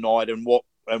on the night and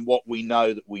what we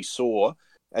know that we saw.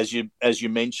 As you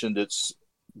mentioned, it's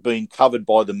been covered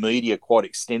by the media quite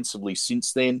extensively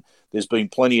since then. There's been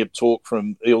plenty of talk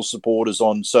from Eel supporters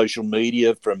on social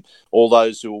media, from all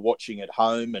those who were watching at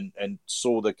home and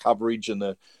saw the coverage and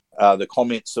the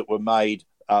comments that were made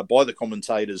by the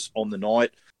commentators on the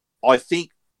night. I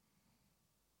think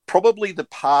probably the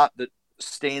part that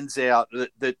stands out,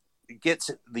 that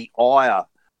gets the ire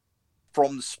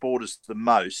from the supporters the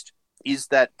most, is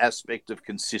that aspect of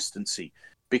consistency.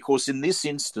 Because in this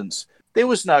instance, there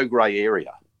was no grey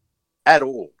area at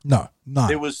all. No.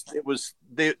 It was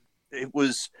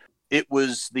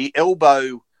the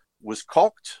elbow was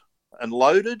cocked and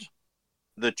loaded.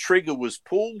 The trigger was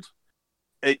pulled.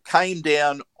 It came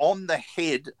down on the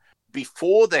head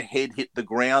before the head hit the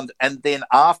ground, and then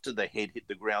after the head hit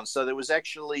the ground. So there was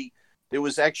actually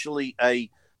a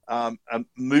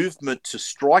movement to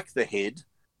strike the head,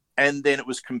 and then it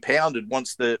was compounded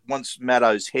once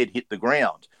Maddo's head hit the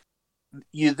ground.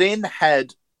 You then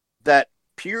had that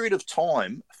period of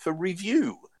time for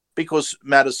review because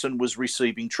Madison was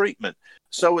receiving treatment.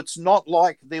 So it's not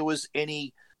like there was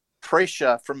any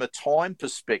pressure from a time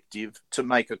perspective to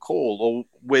make a call, or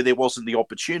where there wasn't the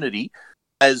opportunity,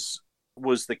 as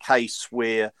was the case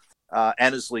where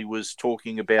Annesley was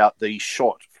talking about the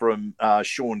shot from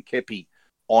Sean Kepi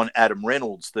on Adam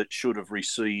Reynolds that should have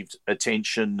received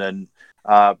attention and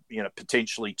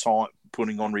potentially time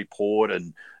putting on report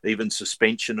and even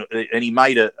suspension. And he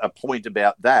made a point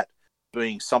about that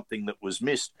being something that was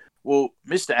missed. Well,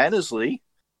 Mr. Annesley,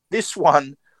 this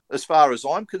one, as far as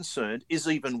I'm concerned, is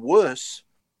even worse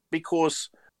because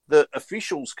the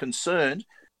officials concerned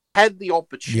had the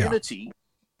opportunity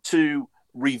to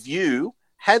review,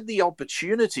 had the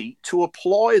opportunity to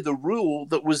apply the rule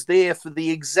that was there for the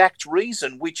exact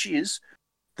reason, which is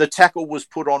the tackle was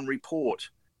put on report.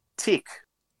 Tick.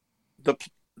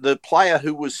 The player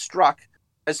who was struck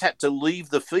has had to leave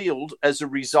the field as a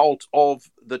result of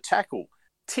the tackle.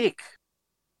 Tick.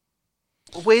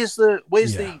 Where's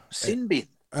the sin bin?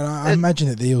 And I imagine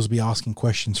that the Eels will be asking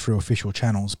questions through official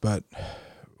channels, but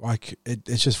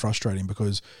it's just frustrating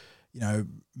because,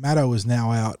 Maddo is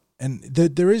now out, and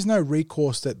there is no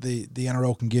recourse that the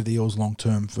NRL can give the Eels long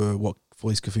term for what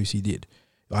Felise Kaufusi did.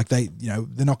 Like they're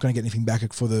not going to get anything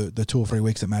back for the 2 or 3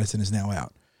 weeks that Madison is now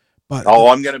out. But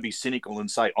I'm going to be cynical and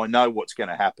say I know what's going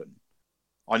to happen.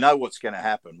 I know what's going to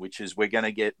happen, which is we're going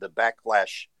to get the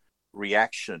backlash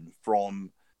reaction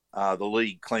from the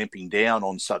league clamping down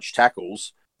on such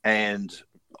tackles. And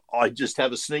I just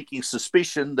have a sneaking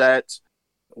suspicion that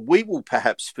we will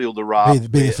perhaps feel the wrath.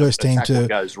 Be the first team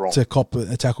to cop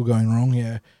a tackle going wrong,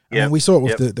 yeah. I mean, we saw it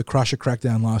with the Crusher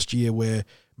crackdown last year where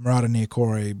Murata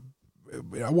Niokore,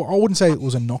 I wouldn't say it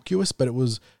was innocuous, but it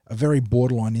was a very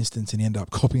borderline instance, and he ended up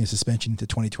copying a suspension into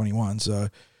 2021. So,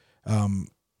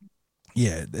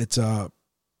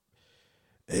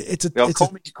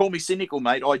 call me cynical,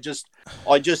 mate. I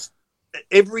just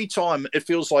every time it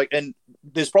feels like, and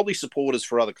there's probably supporters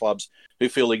for other clubs who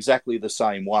feel exactly the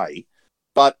same way,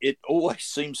 but it always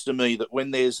seems to me that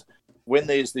when there's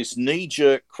this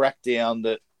knee-jerk crackdown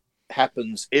that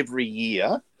happens every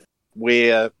year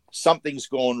where something's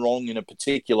gone wrong in a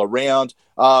particular round,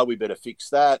 we better fix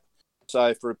that.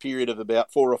 So for a period of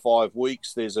about 4 or 5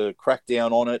 weeks, there's a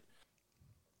crackdown on it.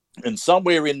 And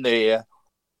somewhere in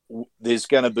there's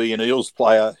going to be an Eels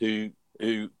player who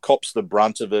cops the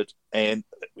brunt of it. And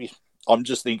I'm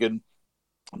just thinking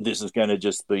this is going to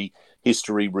just be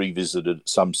history revisited at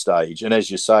some stage. And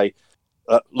as you say,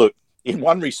 look, in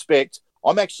one respect,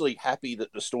 I'm actually happy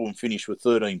that the Storm finished with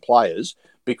 13 players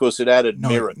because it added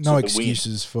merit to the win. No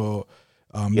excuses for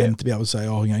them to be able to say,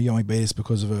 you only beat us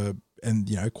because of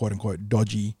quote-unquote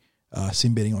dodgy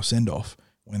sin betting or send-off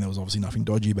when there was obviously nothing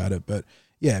dodgy about it. But,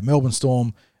 yeah, Melbourne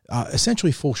Storm,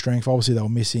 essentially full strength. Obviously, they were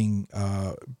missing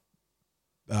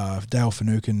Dale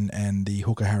Finucane and the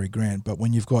hooker Harry Grant, but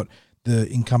when you've got the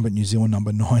incumbent New Zealand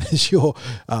number 9 as your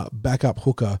backup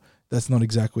hooker, that's not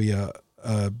exactly a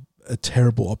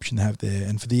terrible option to have there.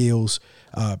 And for the Eels,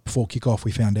 before kickoff,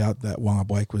 we found out that Wanga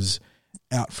Blake was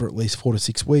out for at least 4 to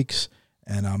 6 weeks,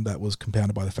 and that was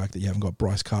compounded by the fact that you haven't got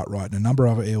Bryce Cartwright and a number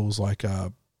of other Eels like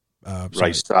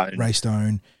Ray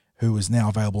Stone, who is now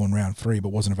available in round 3 but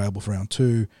wasn't available for round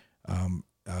 2.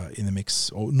 In the mix,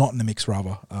 or not in the mix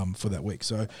rather, for that week.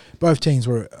 So both teams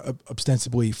were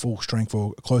ostensibly full strength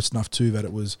or close enough to that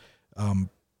it was,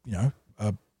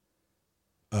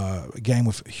 a game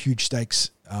with huge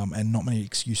stakes and not many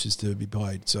excuses to be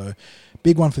played. So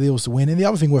big one for the Eels to win. And the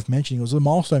other thing worth mentioning was a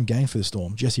milestone game for the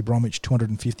Storm. Jesse Bromwich,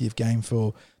 250th game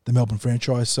for the Melbourne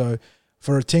franchise. So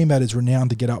for a team that is renowned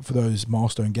to get up for those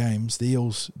milestone games, the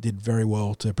Eels did very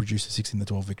well to produce a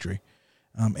 16-12 victory.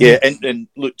 And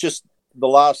look, just the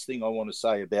last thing I want to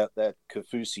say about that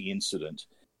Kaufusi incident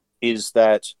is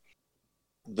that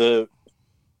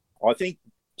I think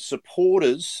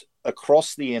supporters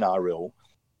across the NRL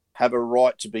have a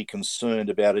right to be concerned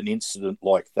about an incident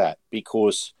like that,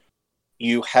 because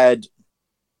you had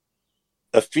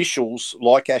officials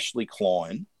like Ashley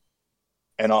Klein,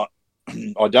 and I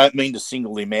don't mean to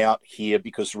single him out here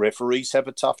because referees have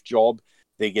a tough job.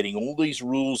 They're getting all these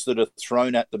rules that are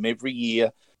thrown at them every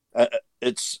year.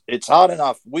 It's hard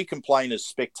enough. We complain as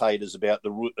spectators about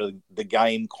the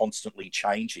game constantly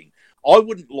changing. I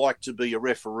wouldn't like to be a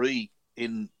referee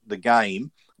in the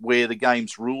game where the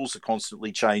game's rules are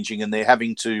constantly changing and they're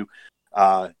having to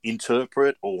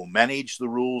interpret or manage the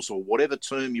rules or whatever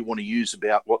term you want to use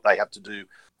about what they have to do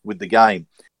with the game.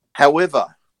 However,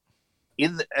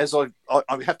 I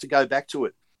have to go back to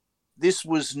it. This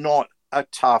was not a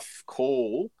tough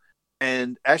call.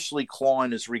 And Ashley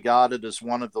Klein is regarded as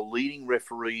one of the leading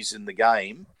referees in the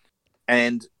game.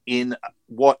 And in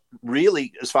what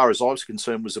really, as far as I was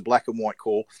concerned, was a black and white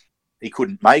call, he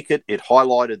couldn't make it. It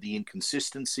highlighted the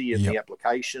inconsistency in the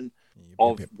application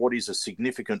of what is a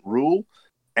significant rule.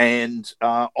 And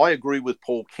I agree with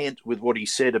Paul Kent with what he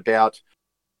said about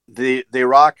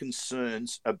there are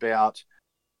concerns about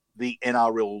the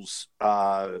NRL's,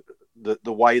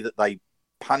 the way that they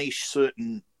punish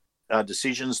certain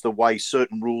decisions, the way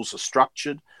certain rules are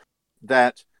structured,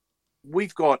 that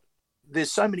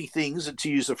there's so many things, to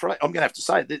use a phrase, I'm going to have to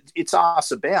say that it's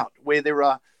arse about, where there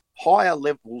are higher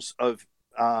levels of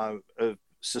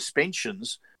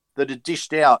suspensions that are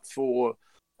dished out for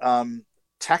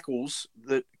tackles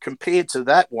that, compared to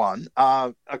that one,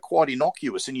 are quite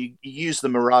innocuous. And you use the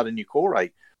Murata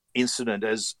Nukore incident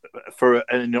as for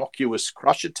an innocuous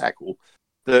crusher tackle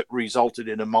that resulted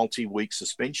in a multi-week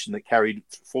suspension that carried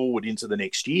forward into the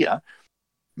next year.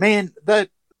 Man,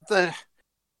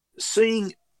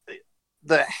 seeing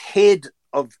the head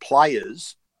of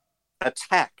players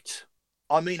attacked,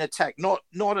 not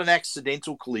an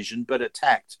accidental collision, but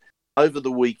attacked over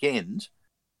the weekend,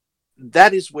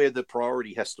 that is where the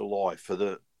priority has to lie for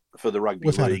the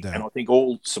rugby league. And I think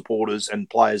all supporters and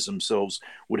players themselves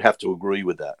would have to agree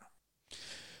with that.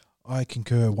 I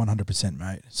concur 100%,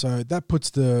 mate. So that puts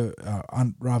the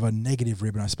rather negative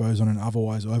ribbon, I suppose, on an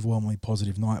otherwise overwhelmingly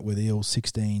positive night where the Eels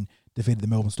 16 defeated the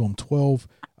Melbourne Storm 12.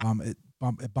 It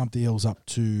bumped the Eels up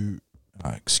to,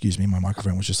 excuse me, my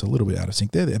microphone was just a little bit out of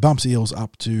sync there. It bumps the Eels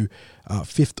up to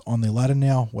 5th on the ladder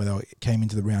now, where they came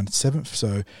into the round 7th.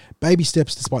 So baby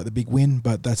steps despite the big win,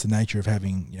 but that's the nature of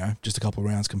having, just a couple of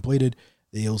rounds completed.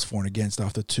 The Eels for and against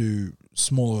after 2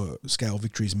 smaller scale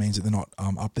victories means that they're not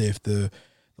up there if the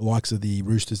likes of the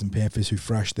Roosters and Panthers, who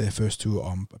thrashed their first 2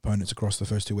 opponents across the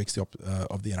first 2 weeks of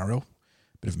the NRL.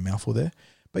 Bit of a mouthful there.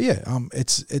 But yeah,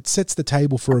 it sets the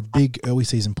table for a big early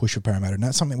season push for Parramatta, and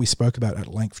that's something we spoke about at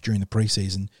length during the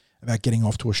preseason about getting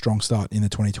off to a strong start in the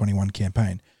 2021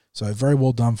 campaign. So very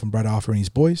well done from Brad Arthur and his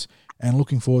boys, and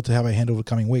looking forward to how they handle the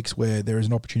coming weeks where there is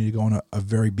an opportunity to go on a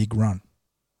very big run.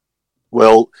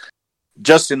 Well,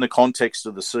 just in the context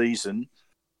of the season,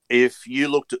 if you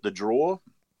looked at the draw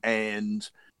and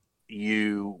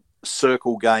you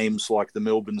circle games like the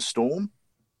Melbourne Storm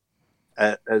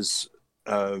as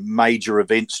major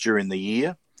events during the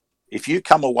year, if you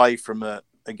come away from a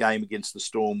game against the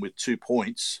Storm with 2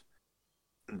 points,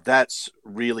 that's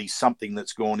really something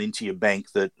that's gone into your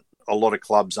bank that a lot of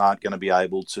clubs aren't going to be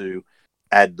able to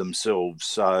add themselves.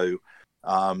 So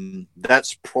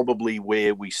that's probably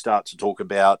where we start to talk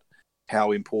about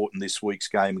how important this week's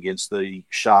game against the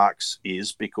Sharks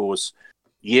is, because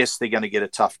yes, they're going to get a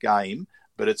tough game,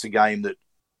 but it's a game that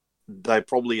they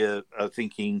probably are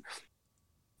thinking,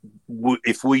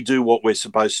 if we do what we're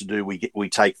supposed to do, we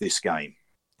take this game.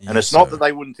 And it's not that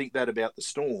they wouldn't think that about the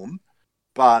Storm,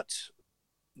 but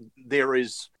there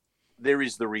is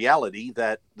the reality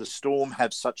that the Storm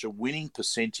have such a winning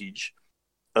percentage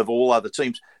of all other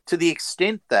teams, to the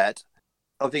extent that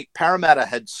I think Parramatta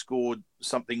had scored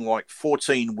something like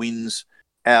 14 wins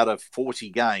out of 40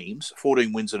 games,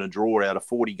 14 wins and a draw out of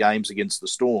 40 games against the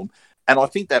Storm. And I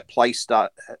think that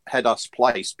had us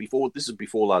placed before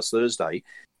last Thursday,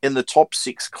 in the top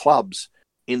 6 clubs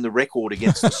in the record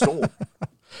against the Storm.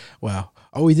 Wow.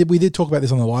 Oh, we did talk about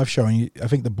this on the live show, and I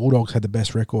think the Bulldogs had the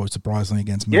best record, surprisingly,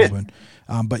 against Melbourne.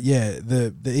 Yeah. But yeah,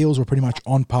 the Eels were pretty much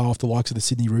on par with the likes of the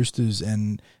Sydney Roosters,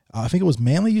 and I think it was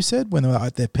Manly, you said, when they were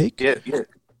at their peak? Yeah.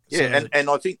 So, and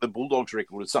I think the Bulldogs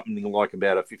record was something like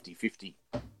about a 50-50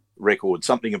 record,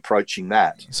 something approaching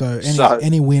that. So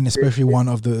any win, especially one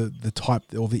of the type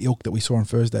or the ilk that we saw on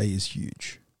Thursday, is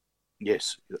huge.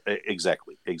 Yes,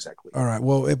 exactly. All right.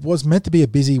 Well, it was meant to be a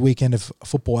busy weekend of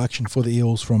football action for the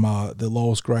Eels from the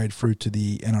lowest grade through to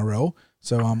the NRL.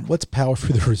 So let's power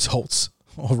through the results,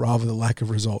 or rather the lack of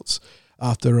results.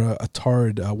 After a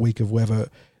torrid week of weather,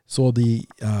 saw the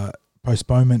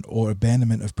postponement or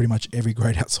abandonment of pretty much every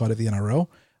grade outside of the NRL.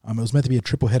 It was meant to be a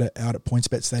triple header out at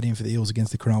PointsBet Stadium for the Eels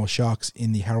against the Cronulla Sharks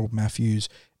in the Harold Matthews,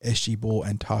 SG Ball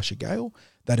and Tarsha Gale.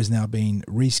 That has now been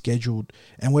rescheduled,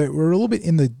 and we're a little bit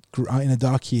in the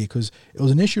dark here, because it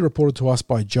was initially reported to us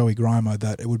by Joey Grimer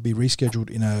that it would be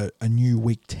rescheduled in a new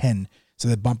week 10. So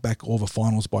they bumped back all the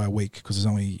finals by a week, because there's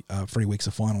only 3 weeks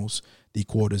of finals, the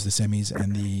quarters, the semis,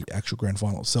 and the actual grand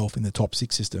final itself in the top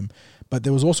 6 system. But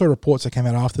there was also reports that came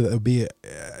out after that it would be,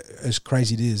 as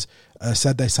crazy it is, a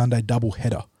Saturday-Sunday double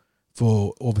header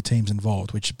for all the teams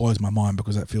involved, which blows my mind,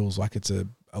 because that feels like it's a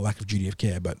lack of duty of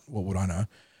care, but what would I know?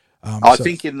 I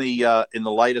think in the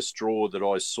latest draw that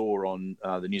I saw on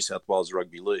the New South Wales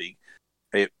Rugby League,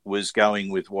 it was going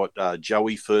with what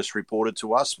Joey first reported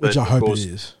to us. But which I hope it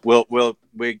is. Well,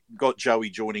 we got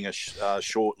Joey joining us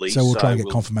shortly, so we'll try to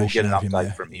get confirmation. We'll get an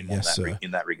update from him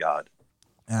in that regard.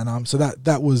 And so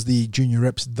that was the junior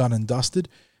reps done and dusted.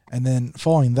 And then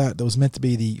following that, there was meant to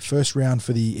be the first round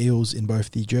for the Eels in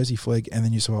both the Jersey Flegg and the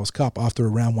New South Wales Cup after a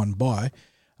round 1 bye.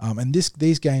 And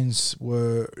these games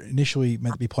were initially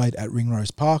meant to be played at Ringrose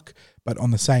Park, but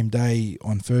on the same day,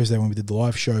 on Thursday, when we did the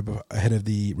live show ahead of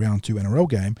the round 2 NRL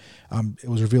game, it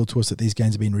was revealed to us that these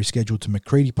games have been rescheduled to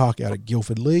Macready Park out at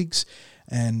Guildford Leagues,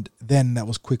 and then that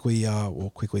was quickly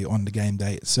on the game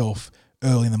day itself.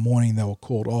 Early in the morning, they were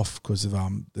called off because of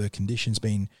the conditions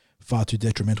being far too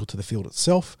detrimental to the field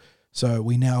itself. So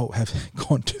we now have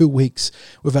gone 2 weeks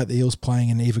without the Eels playing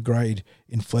in either grade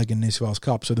in Flegg and New South Wales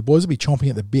Cup. So the boys will be chomping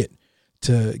at the bit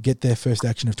to get their first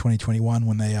action of 2021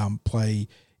 when they play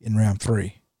in round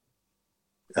 3.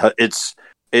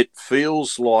 It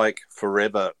feels like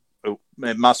forever.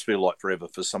 It must feel like forever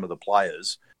for some of the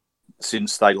players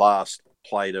since they last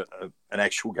played an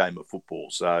actual game of football.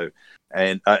 So,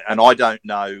 and I don't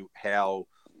know how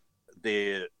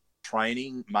their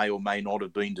training may or may not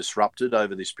have been disrupted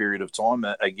over this period of time.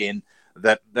 Again,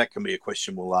 that can be a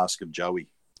question we'll ask of Joey.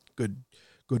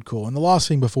 Good call. And the last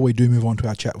thing before we do move on to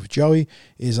our chat with Joey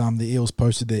is the Eels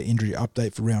posted their injury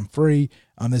update for round 3.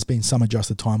 There's been some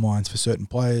adjusted timelines for certain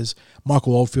players.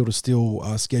 Michael Oldfield is still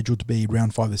scheduled to be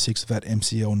round 5 to 6 of that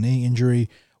MCL knee injury.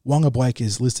 Wonga Blake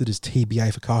is listed as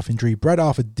TBA for calf injury. Brad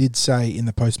Arthur did say in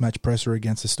the post-match presser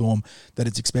against the Storm that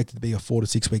it's expected to be a 4 to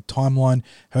 6 week timeline.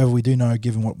 However, we do know,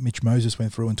 given what Mitch Moses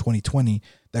went through in 2020,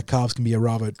 that calves can be a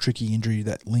rather tricky injury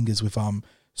that lingers with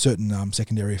certain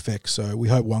secondary effects. So we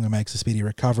hope Wonga makes a speedy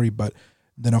recovery, but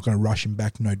they're not going to rush him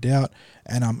back, no doubt.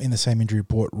 And in the same injury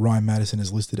report, Ryan Madison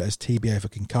is listed as TBA for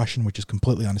concussion, which is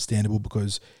completely understandable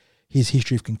because his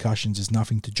history of concussions is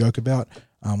nothing to joke about.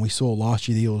 We saw last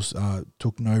year the Eels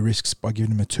took no risks by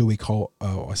giving him a 2-week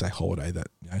holiday. That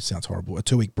sounds horrible. A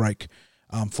 2-week break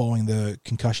following the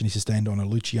concussion he sustained on a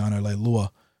Luciano Leilua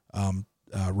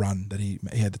run that he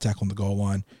had the tackle on the goal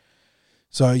line.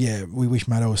 So yeah, we wish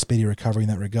Maddo a speedy recovery in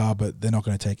that regard, but they're not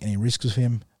going to take any risks with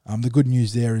him. The good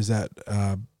news there is that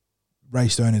Ray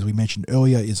Stone, as we mentioned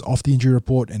earlier, is off the injury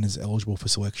report and is eligible for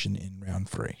selection in round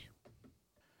 3.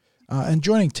 And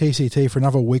joining TCT for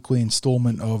another weekly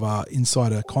installment of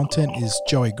Insider content is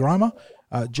Joey Grimer.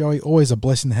 Joey, always a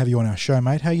blessing to have you on our show,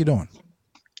 mate. How you doing?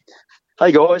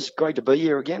 Hey, guys. Great to be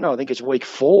here again. I think it's week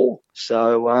 4.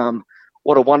 So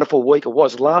what a wonderful week it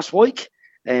was last week.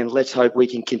 And let's hope we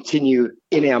can continue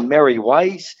in our merry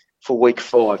ways for week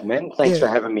 5, man. Thanks for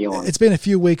having me on. It's been a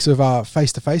few weeks of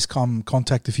face-to-face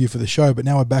contact with you for the show, but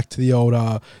now we're back to the old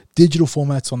digital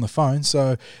formats on the phone.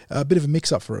 So a bit of a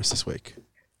mix-up for us this week.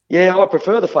 Yeah, I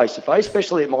prefer the face-to-face,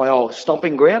 especially at my old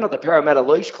stomping ground at the Parramatta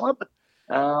Leagues Club.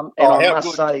 And I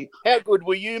must say, how good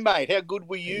were you, mate? How good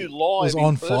were you live? It was on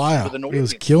in person fire. with the He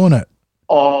was killing it.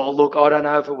 oh, look, I don't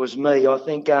know if it was me. I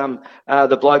think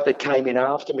the bloke that came in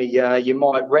after me, you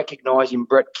might recognise him,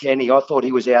 Brett Kenny. I thought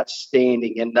he was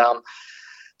outstanding. And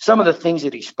some of the things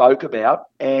that he spoke about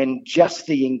and just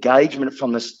the engagement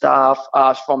from the staff,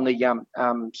 from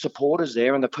the supporters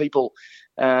there and the people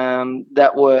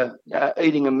that were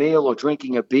eating a meal or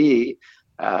drinking a beer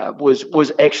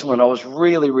was excellent. I was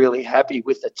really, really happy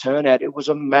with the turnout. It was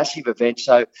a massive event.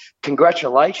 So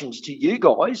congratulations to you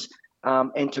guys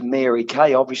and to Mary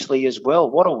Kay, obviously, as well.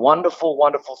 What a wonderful,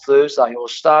 wonderful Thursday, or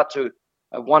start to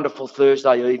a wonderful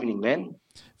Thursday evening, man.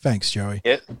 Thanks, Joey.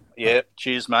 Yeah.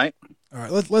 Cheers, mate. All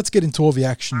right, let's get into all the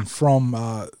action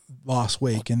from last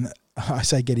week. And I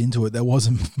say get into it, there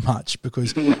wasn't much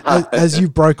because as you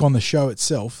broke on the show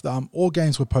itself, all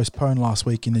games were postponed last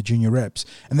week in the junior reps,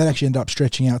 and that actually ended up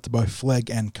stretching out to both Flegg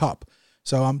and Cup.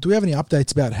 So do we have any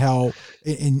updates about how,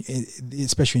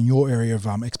 especially in your area of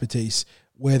expertise,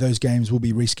 where those games will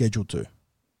be rescheduled to?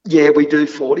 Yeah, we do,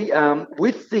 40.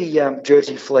 With the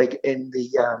Jersey Flegg and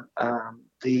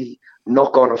the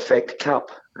knock-on effect Cup,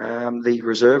 the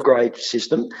reserve grade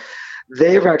system,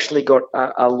 they've actually got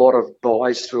a lot of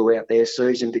buys throughout their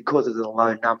season because of the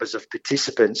low numbers of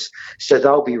participants. So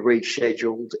they'll be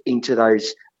rescheduled into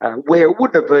those where it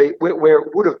would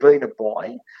have been a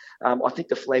buy. I think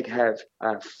the Flegg have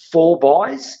 4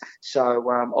 buys,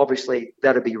 so obviously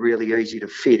that'll be really easy to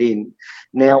fit in.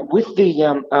 Now with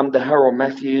the Harold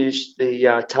Matthews, the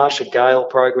Tasha Gale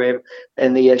program,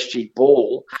 and the SG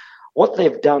Ball, what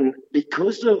they've done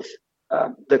because of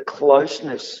the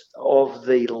closeness of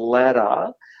the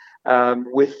ladder,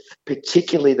 with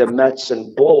particularly the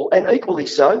Matson Ball, and equally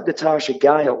so the Tasha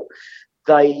Gale,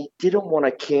 they didn't want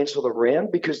to cancel the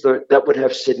round because that would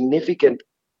have significant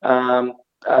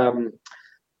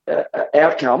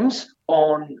outcomes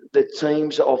on the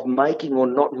teams of making or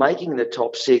not making the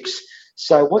top 6.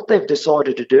 So what they've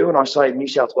decided to do, and I say New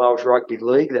South Wales Rugby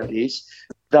League, that is,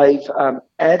 they've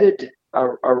added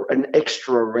an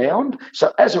extra round.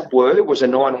 So as it were, it was a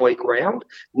 9-week round.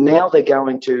 Now they're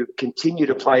going to continue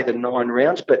to play the 9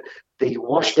 rounds, but the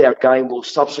washed out game will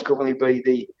subsequently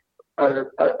be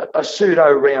a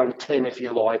pseudo round 10, if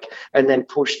you like, and then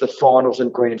push the finals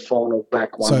and grand final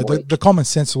back one week. So the common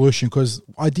sense solution, because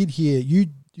I did hear you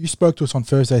spoke to us on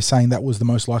Thursday saying that was the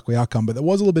most likely outcome, but there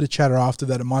was a little bit of chatter after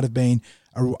that it might have been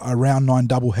a round 9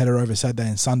 doubleheader over Saturday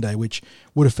and Sunday, which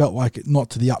would have felt like not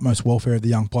to the utmost welfare of the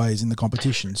young players in the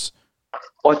competitions.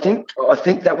 I think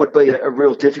that would be a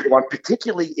real difficult one,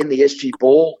 particularly in the SG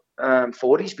Ball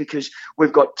 40s, because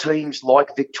we've got teams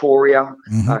like Victoria,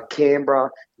 Canberra,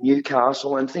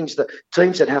 Newcastle, and teams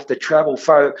that have to travel.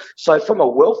 So from a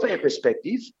welfare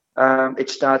perspective, it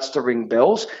starts to ring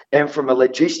bells, and from a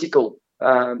logistical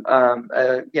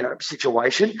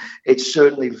situation, it's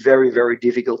certainly very, very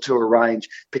difficult to arrange,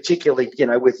 particularly,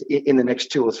 in the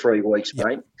next 2 or 3 weeks,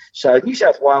 mate. So New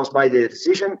South Wales made their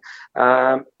decision.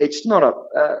 It's not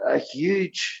a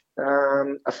huge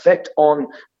effect on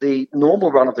the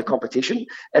normal run of the competition,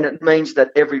 and it means that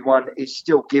everyone is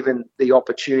still given the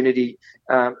opportunity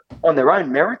on their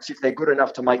own merits if they're good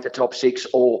enough to make the top 6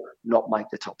 or not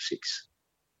make the top 6.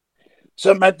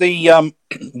 So, Matt, the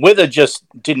weather just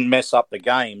didn't mess up the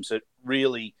games.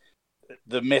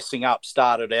 The messing up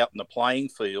started out in the playing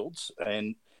fields,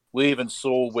 and we even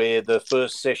saw where the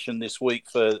first session this week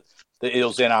for the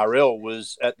Eels NRL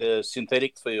was at the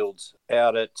synthetic fields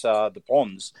out at the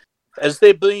ponds. Has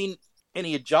there been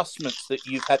any adjustments that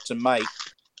you've had to make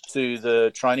to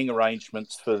the training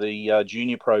arrangements for the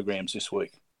junior programs this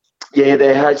week? Yeah,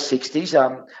 they had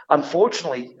 60s.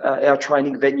 Unfortunately, our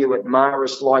training venue at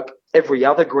Marist, like every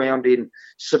other ground in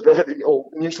suburban or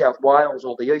New South Wales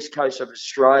or the east coast of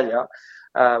Australia,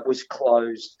 was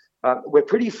closed. We're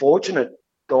pretty fortunate,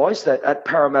 guys, that at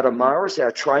Parramatta Marist,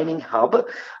 our training hub,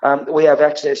 we have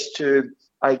access to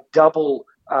a double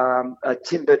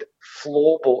timbered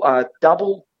floorball,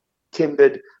 double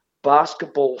timbered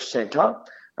basketball centre,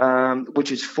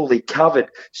 which is fully covered.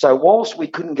 So whilst we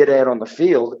couldn't get out on the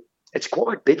field, it's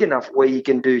quite big enough where you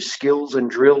can do skills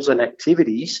and drills and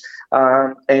activities,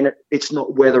 and it's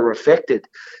not weather affected.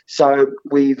 So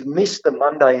we've missed the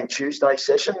Monday and Tuesday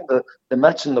session. The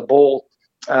Mats and the Ball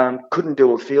couldn't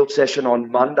do a field session on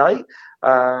Monday.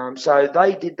 So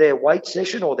they did their weight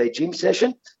session or their gym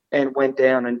session and went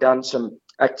down and done some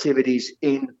activities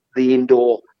in the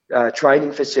indoor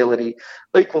training facility.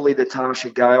 Equally, the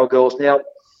Tasha Gale girls. Now,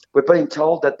 we're being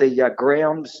told that the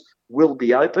grounds will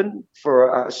be open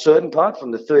for a certain part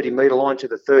from the 30-metre line to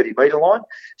the 30-metre line.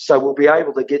 So we'll be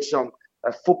able to get some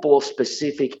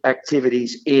football-specific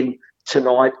activities in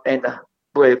tonight and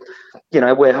we're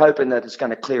hoping that it's going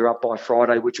to clear up by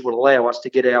Friday, which will allow us to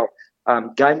get our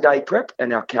game day prep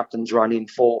and our captain's run in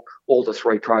for all the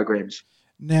 3 programs.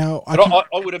 Now, I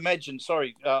would imagine.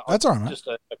 Sorry, that's all right. Just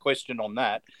a question on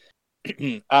that.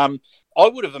 I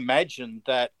would have imagined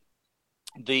that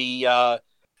the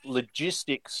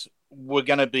logistics were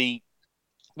going to be,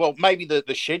 well, maybe the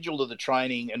schedule of the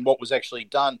training and what was actually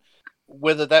done,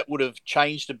 whether that would have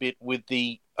changed a bit with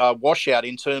the washout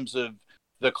in terms of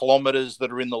the kilometres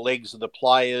that are in the legs of the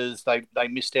players. They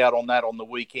missed out on that on the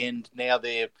weekend. Now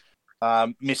they're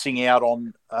missing out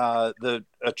on a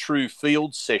true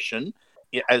field session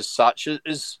as such.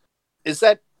 Is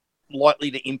that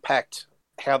likely to impact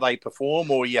how they perform,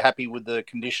 or are you happy with the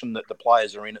condition that the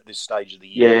players are in at this stage of the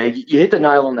year? Yeah, you hit the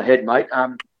nail on the head, mate.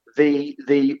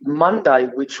 The Monday,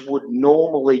 which would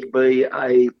normally be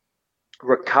a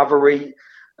recovery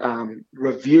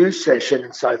review session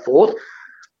and so forth,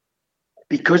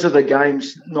 because of the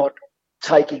games not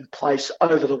taking place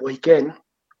over the weekend,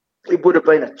 it would have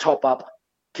been a top-up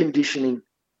conditioning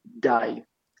day.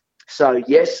 So,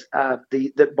 yes,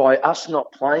 by us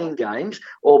not playing games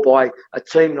or by a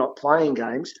team not playing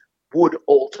games would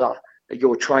alter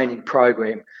your training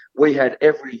program. We had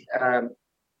every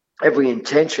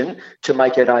intention to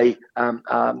make it a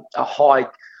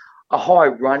high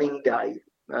running day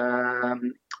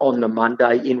on the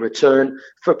Monday in return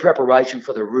for preparation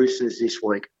for the Roosters this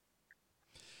week.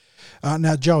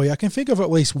 Now, Joey, I can think of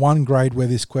at least one grade where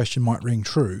this question might ring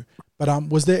true, but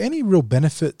was there any real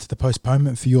benefit to the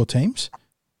postponement for your teams?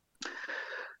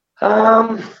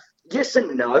 Yes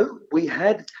and no. We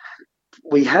have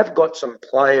got some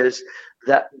players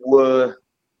that were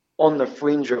on the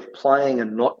fringe of playing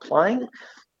and not playing,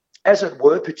 as it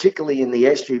were, particularly in the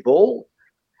SG Ball.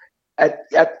 At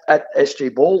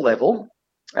SG Ball level,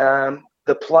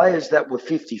 the players that were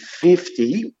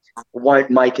 50-50 won't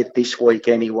make it this week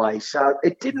anyway. So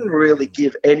it didn't really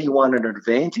give anyone an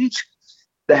advantage.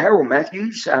 The Harold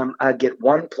Matthews get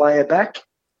one player back,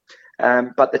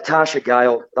 but the Tarsha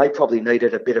Gale, they probably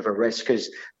needed a bit of a rest because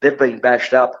they've been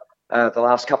bashed up the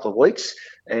last couple of weeks,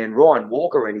 and Ryan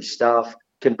Walker and his staff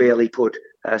can barely put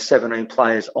 17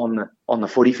 players on the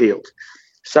footy field.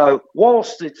 So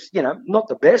whilst it's not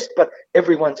the best, but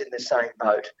everyone's in the same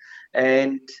boat,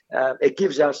 and it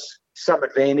gives us some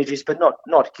advantages, but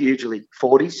not hugely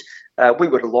 40s. We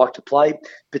would have liked to play,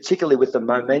 particularly with the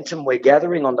momentum we're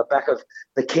gathering on the back of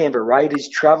the Canberra Raiders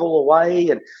travel away.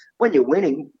 And when you're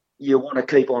winning, you want to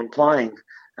keep on playing.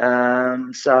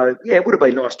 So, yeah, it would have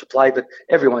been nice to play, but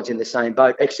everyone's in the same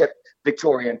boat, except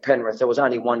Victoria and Penrith. There was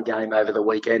only one game over the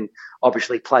weekend,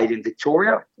 obviously played in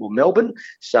Victoria or Melbourne.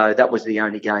 So that was the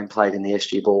only game played in the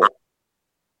SG Ball.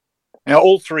 Now,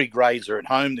 all 3 grades are at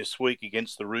home this week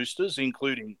against the Roosters,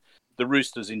 including the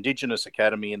Roosters Indigenous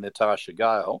Academy and the Tarsha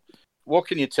Gale. What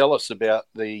can you tell us about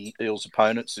the Eels'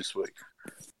 opponents this week?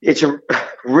 It's a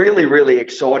really, really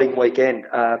exciting weekend.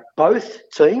 Both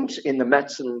teams in the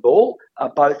Matson Ball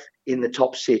are both in the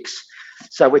top 6.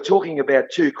 So we're talking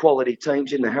about 2 quality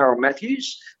teams in the Harold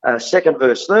Matthews, second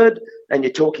versus third, and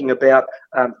you're talking about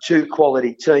 2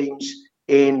 quality teams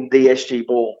in the SG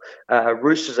Ball.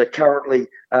 Roosters are currently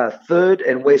third,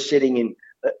 and we're sitting in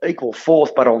equal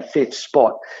 4th, but on 5th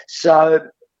spot. So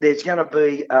there's going to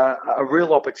be a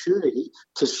real opportunity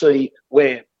to see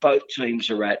where both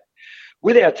teams are at.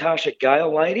 With our Tarsha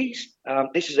Gale ladies,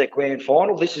 this is their grand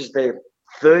final. This is their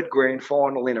 3rd grand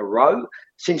final in a row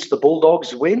since the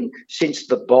Bulldogs win, since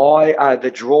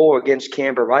the draw against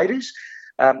Canberra Raiders.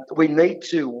 We need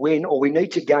to win, or we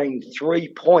need to gain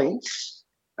 3 points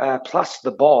plus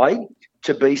the bye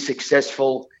to be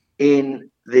successful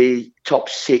in the top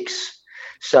 6.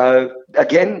 So,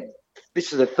 again,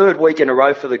 this is the 3rd week in a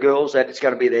row for the girls that it's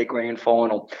going to be their grand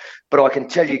final. But I can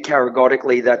tell you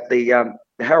categorically that the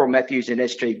Harold Matthews and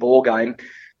SG Ball game,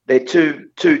 they're two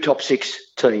top 6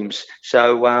 teams.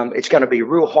 So it's going to be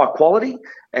real high quality,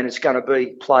 and it's going to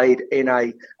be played in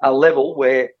a level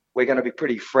where we're going to be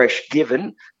pretty fresh,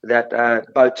 given that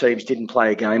both teams didn't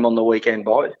play a game on the weekend,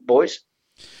 boys.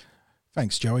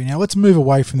 Thanks, Joey. Now let's move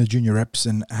away from the junior reps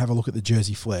and have a look at the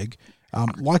Jersey Flegg.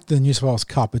 Like the New South Wales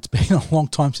Cup, it's been a long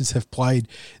time since they've played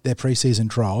their pre-season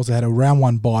trials. They had a round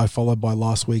 1 bye followed by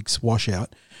last week's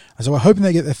washout. So we're hoping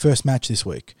they get their first match this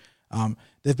week.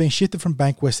 They've been shifted from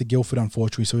Bankwest to Guildford,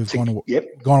 unfortunately, so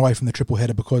we've gone away from the triple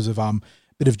header because of a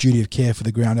bit of duty of care for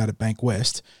the ground out at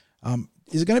Bankwest.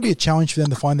 Is it going to be a challenge for them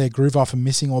to find their groove after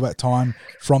missing all that time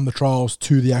from the trials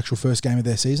to the actual first game of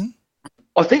their season?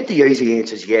 I think the easy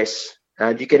answer is yes.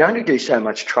 You can only do so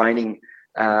much training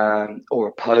or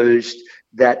opposed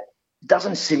that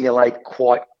doesn't simulate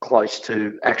quite close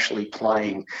to actually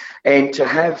playing. And to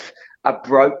have a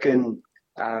broken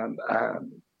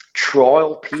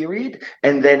trial period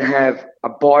and then have a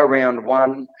bye round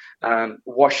one,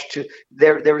 wash to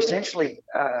they're essentially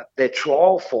their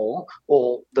trial form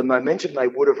or the momentum they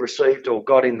would have received or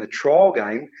got in the trial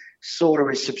game sort of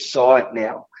is subside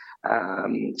now.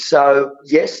 So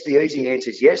yes, the easy answer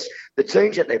is yes. The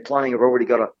teams that they're playing have already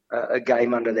got a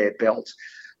game under their belt.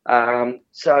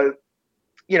 So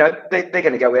you know, they're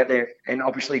going to go out there and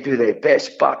obviously do their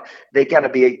best, but they're going to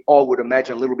be, I would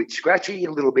imagine, a little bit scratchy,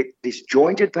 a little bit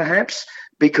disjointed perhaps,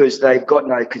 because they've got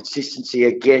no consistency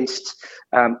against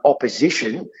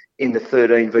opposition in the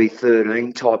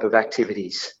 13v13 type of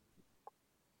activities.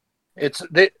 I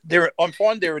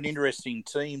find they're an interesting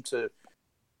team to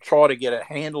try to get a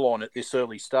handle on at this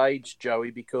early stage,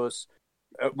 Joey, because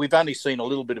we've only seen a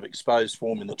little bit of exposed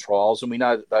form in the trials, and we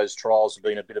know that those trials have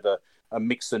been a bit of a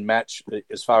mix and match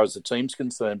as far as the team's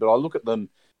concerned. But I look at them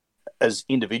as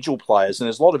individual players, and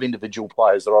there's a lot of individual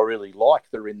players that I really like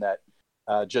that are in that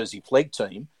Jersey Flegg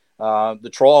team. The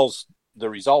trials, the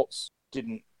results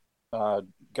didn't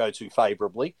go too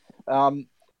favourably.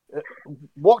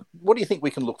 What do you think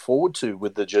we can look forward to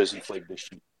with the Jersey Flegg this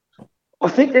year? I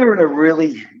think they're in a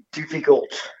really difficult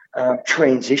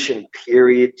transition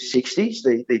period, 60s,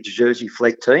 the Jersey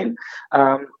Flegg team.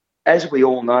 As we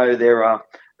all know, there are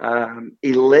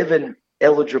 11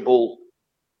 eligible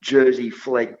Jersey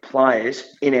Flegg players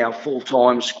in our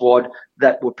full-time squad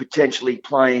that were potentially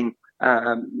playing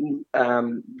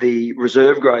the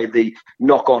reserve grade, the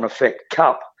knock-on effect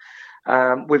cup.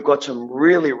 We've got some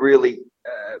really, really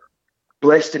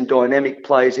blessed and dynamic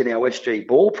players in our SG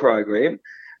Ball program,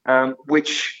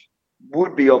 which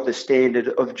would be of the standard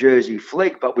of Jersey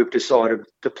Flegg, but we've decided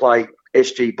to play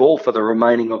SG Ball for the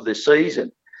remaining of the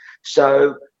season.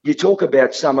 So you talk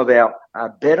about some of our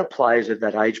better players of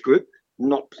that age group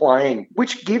not playing,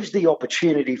 which gives the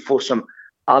opportunity for some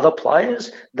other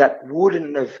players that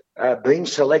wouldn't have been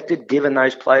selected given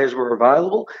those players were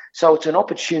available. So it's an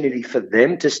opportunity for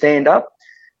them to stand up.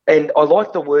 And I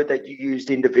like the word that you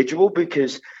used, individual,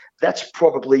 because that's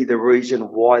probably the reason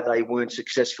why they weren't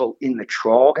successful in the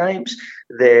trial games.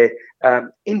 Their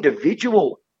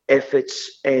individual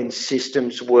efforts and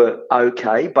systems were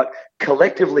okay, but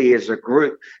collectively as a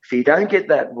group, if you don't get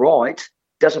that right,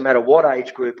 doesn't matter what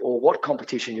age group or what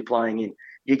competition you're playing in,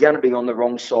 you're going to be on the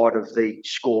wrong side of the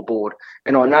scoreboard.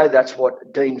 And I know that's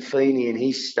what Dean Feeney and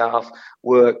his staff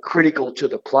were critical to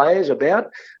the players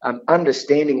about,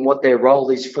 understanding what their role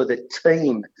is for the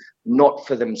team, not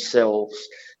for themselves.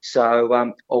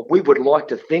 So we would like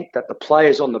to think that the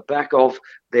players on the back of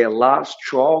their last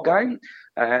trial game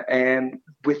and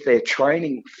with their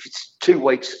training 2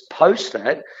 weeks post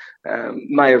that,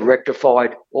 may have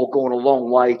rectified or gone a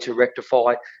long way to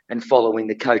rectify and following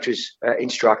the coach's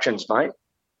instructions, mate.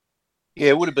 Yeah,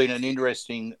 it would have been an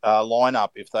interesting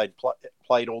lineup if they'd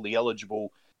played all the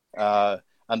eligible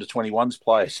under-21s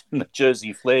players in the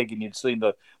Jersey Flegg, and you'd seen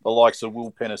the likes of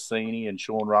Will Penasini and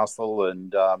Sean Russell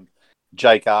and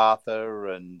Jake Arthur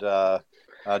and Dave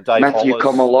Matthew Hollis.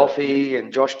 Komolofi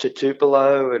and Josh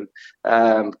Tutupolo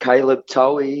and Caleb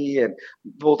Towie. And,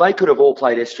 well, they could have all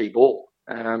played SG Ball.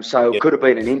 So it could have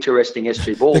been an interesting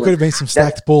SG Ball. There could have been some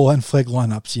stacked ball and Flegg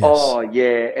lineups, yes. Oh,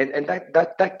 yeah. And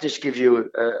that just gives you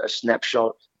a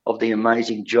snapshot of the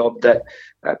amazing job that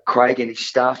Craig and his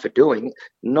staff are doing.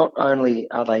 Not only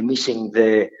are they missing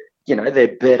their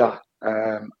better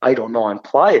 8 or 9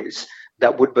 players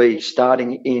that would be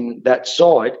starting in that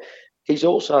side, he's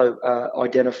also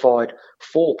identified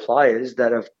 4 players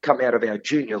that have come out of our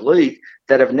junior league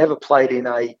that have never played in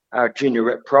a junior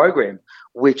rep program,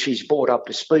 which he's brought up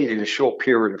to speed in a short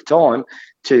period of time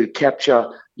to capture,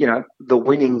 the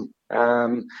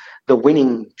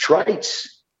winning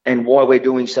traits and why we're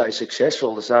doing so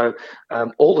successful. So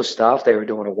all the staff there are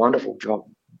doing a wonderful job.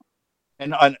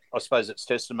 And I suppose it's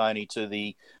testimony to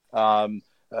the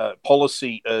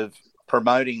policy of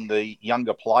promoting the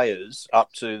younger players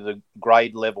up to the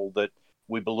grade level that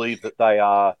we believe that they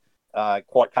are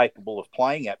quite capable of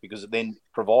playing at, because it then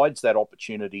provides that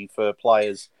opportunity for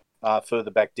players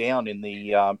further back down in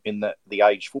the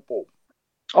age football.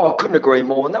 Oh, I couldn't agree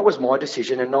more. And that was my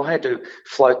decision. And I had to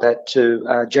float that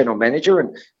to general manager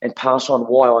and pass on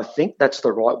why I think that's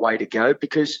the right way to go.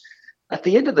 Because at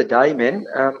the end of the day, man,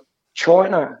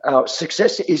 China,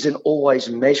 success isn't always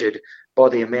measured by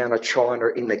the amount of China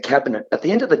in the cabinet. At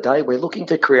the end of the day, we're looking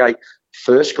to create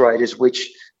first graders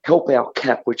which help our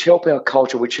cap, which help our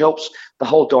culture, which helps the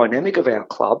whole dynamic of our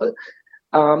club,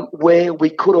 where we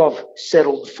could have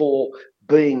settled for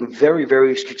being very,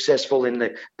 very successful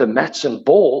in the mats and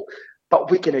ball. but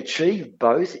we can achieve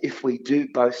both if we do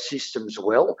both systems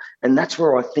well. And that's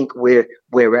where I think we're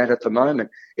at the moment.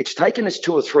 It's taken us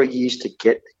 2 or 3 years to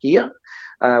get here.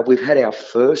 We've had our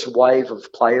first wave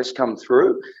of players come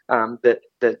through,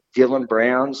 the Dylan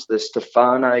Browns, the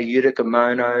Stefano Utica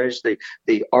Monos,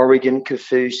 the Oregon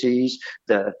Kafusis,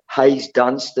 the Hayes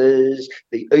Dunsters,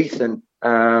 the Ethan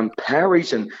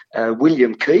Parrys and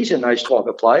William Keys and those type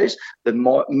of players, the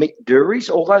Mick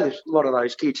Duries, although a lot of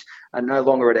those kids are no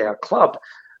longer at our club.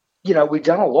 You know, we've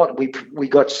done a lot. We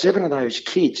got 7 of those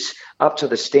kids up to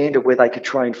the standard where they could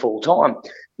train full time.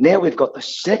 Now we've got the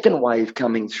second wave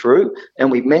coming through,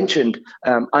 and we mentioned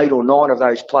 8 or 9 of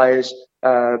those players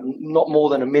not more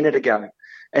than a minute ago.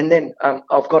 And then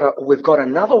we've got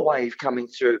another wave coming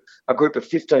through, a group of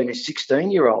 15 and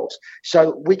 16-year-olds.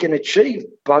 So we can achieve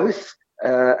both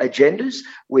agendas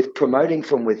with promoting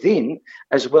from within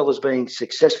as well as being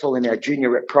successful in our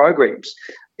junior rep programs.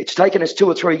 It's taken us 2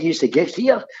 or 3 years to get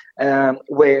here.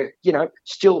 We're,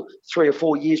 still 3 or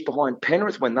 4 years behind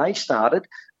Penrith when they started,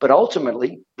 but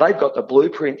ultimately they've got the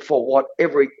blueprint for what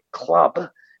every club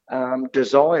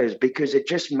desires, because it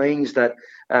just means that,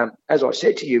 as I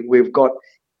said to you, we've got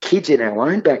kids in our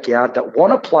own backyard that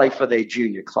want to play for their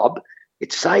junior club.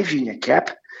 It saves you in your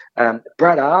cap.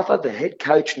 Brad Arthur, the head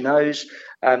coach, knows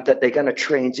that they're going to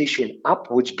transition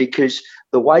upwards because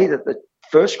the way that the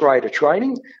first grade are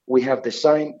training, we have the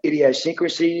same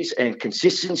idiosyncrasies and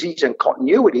consistencies and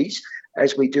continuities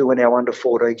as we do in our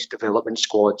under-14s development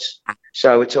squads.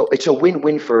 So it's a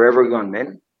win-win for everyone,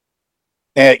 man.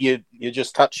 Now, you're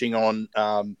just touching on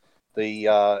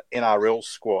the NRL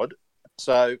squad.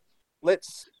 So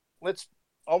let's.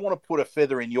 I want to put a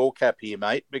feather in your cap here,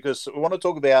 mate, because we want to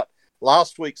talk about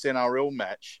last week's NRL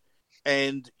match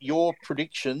and your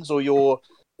predictions or your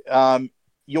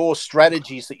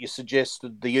strategies that you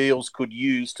suggested the Eels could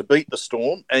use to beat the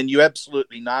Storm, and you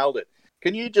absolutely nailed it.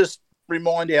 Can you just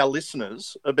remind our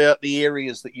listeners about the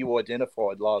areas that you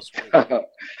identified last week?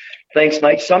 Thanks,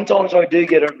 mate. Sometimes I do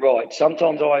get it right.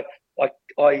 Sometimes I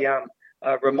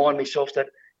remind myself that,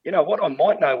 you know what, I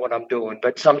might know what I'm doing,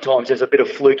 but sometimes there's a bit of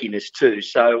flukiness too.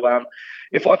 So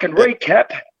if I can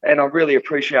recap, and I really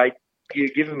appreciate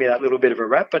you giving me that little bit of a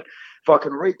wrap, but if I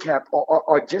can recap,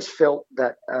 I just felt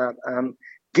that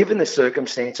given the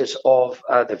circumstances of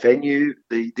the venue,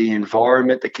 the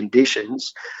environment, the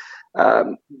conditions,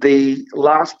 the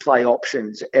last play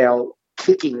options, our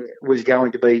kicking was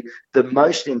going to be the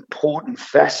most important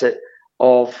facet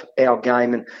of our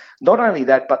game. And not only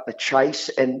that, but the chase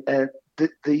and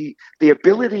the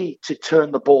ability to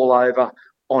turn the ball over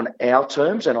on our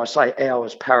terms, and I say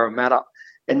ours, Parramatta.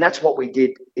 And that's what we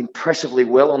did impressively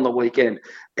well on the weekend.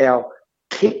 Our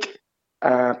kick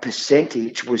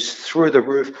percentage was through the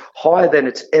roof, higher than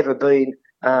it's ever been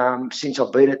since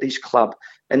I've been at this club.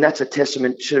 And that's a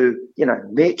testament to,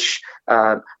 Mitch,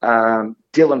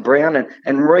 Dylan Brown,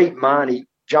 and Reid Marnie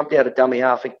jumped out of dummy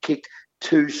half and kicked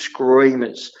 2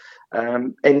 screamers.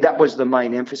 And that was the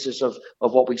main emphasis of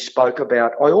what we spoke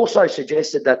about. I also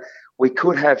suggested that we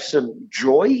could have some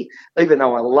joy, even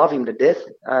though I love him to death,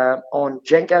 on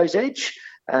Jenko's edge,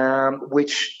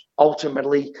 which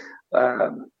ultimately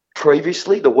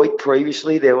the week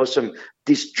previously, there was some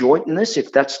disjointness,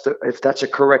 if that's a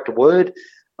correct word.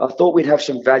 I thought we'd have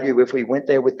some value if we went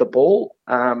there with the ball,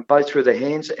 both through the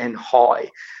hands and high.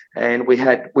 And we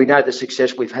know the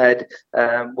success we've had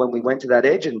when we went to that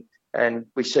edge, and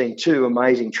we've seen 2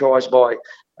 amazing tries by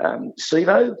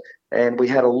Sivo, and we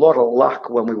had a lot of luck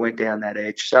when we went down that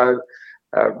edge. So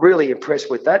really impressed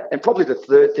with that. And probably the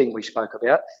third thing we spoke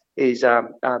about is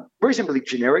reasonably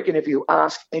generic. And if you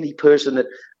ask any person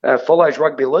that follows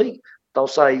rugby league, they'll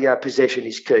say possession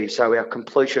is key. So our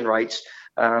completion rates,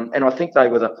 and I think they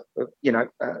were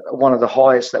one of the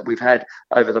highest that we've had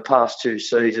over the past 2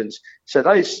 seasons. So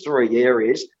those 3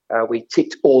 areas, we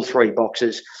ticked all 3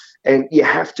 boxes. And you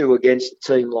have to against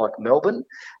a team like Melbourne,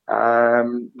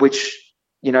 which,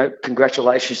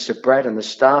 congratulations to Brad and the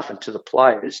staff and to the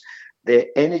players. Their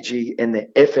energy and their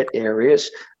effort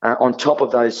areas on top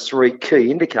of those 3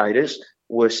 key indicators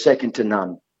were second to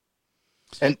none.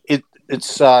 And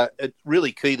it's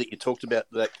really key that you talked about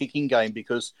that kicking game,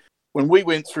 because when we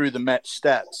went through the match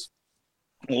stats,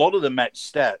 a lot of the match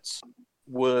stats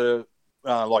were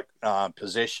like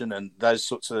possession and those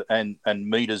sorts of and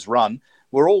meters run.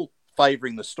 We're all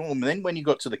favouring the Storm. And then when you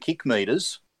got to the kick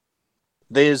meters,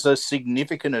 there's a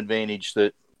significant advantage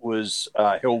that was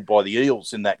held by the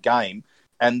Eels in that game,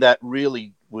 and that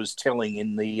really was telling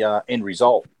in the end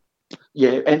result.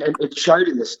 Yeah, and it showed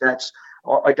in the stats.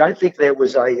 I don't think there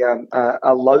was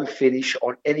a low finish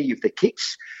on any of the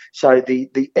kicks. So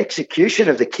the execution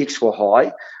of the kicks were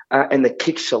high, and the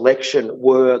kick selection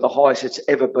were the highest it's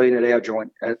ever been at our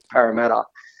joint at Parramatta.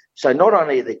 So not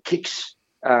only the kicks,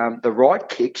 the right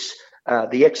kicks,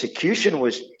 the execution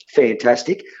was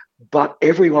fantastic, but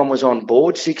everyone was on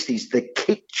board. 60s, the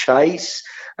kick chase,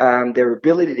 their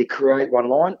ability to create one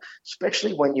line,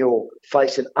 especially when you're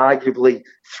facing arguably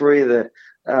three of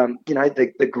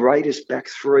the greatest back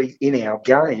three in our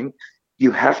game.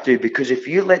 You have to, because if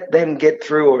you let them get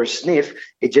through or a sniff,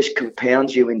 it just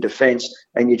compounds you in defence,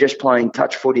 and you're just playing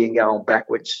touch footy and going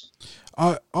backwards.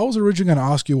 I was originally going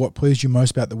to ask you what pleased you most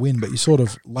about the win, but you sort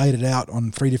of laid it out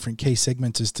on 3 different key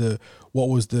segments as to what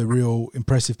was the real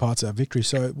impressive parts of our victory.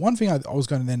 So one thing I was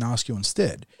going to then ask you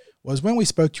instead was, when we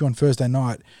spoke to you on Thursday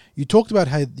night, you talked about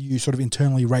how you sort of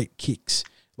internally rate kicks.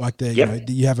 Like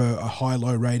you have a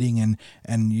high-low rating,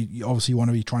 and you obviously want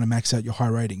to be trying to max out your high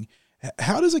rating.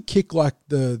 How does a kick like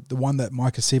the one that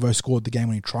Mike Acevo scored the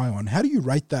game-winning try on, how do you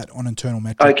rate that on internal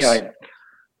metrics? Okay.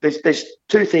 There's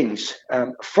 2 things.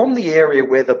 From the area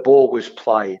where the ball was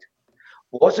played,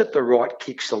 was it the right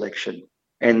kick selection?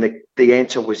 And the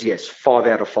answer was yes, 5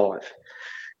 out of 5.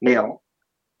 Now,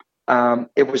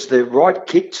 it was the right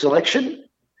kick selection,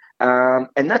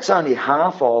 and that's only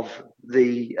half of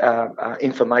the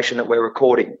information that we're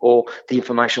recording, or the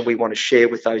information we want to share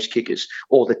with those kickers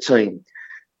or the team.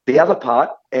 The other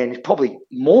part, and it's probably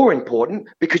more important,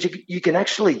 because you can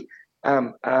actually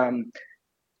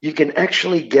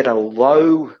get a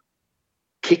low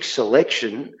kick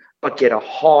selection but get a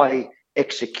high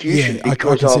execution. Yeah, I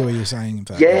can see what you're saying. In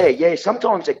fact. Yeah.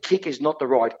 Sometimes a kick is not the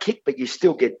right kick, but you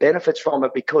still get benefits from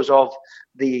it because of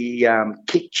the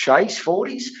kick chase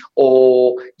 40s,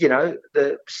 or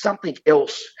the something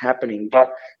else happening.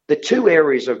 But the 2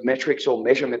 areas of metrics or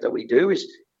measurement that we do is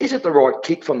it the right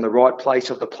kick from the right place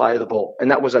of the play of the ball?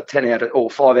 And that was a 5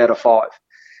 out of 5.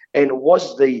 And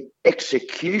was the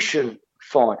execution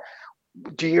fine?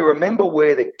 Do you remember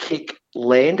where the kick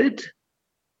landed?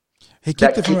 He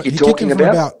kicked it from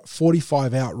about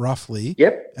 45 out roughly.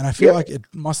 Yep. And I feel like it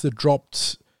must have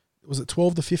dropped, was it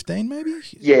 12 to 15 maybe?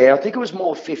 Yeah, I think it was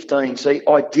more 15. See,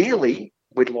 ideally,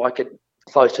 we'd like it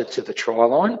closer to the try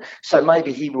line. So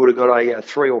maybe he would have got a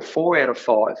 3 or 4 out of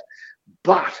 5.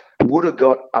 But would have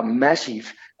got a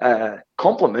massive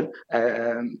compliment,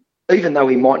 even though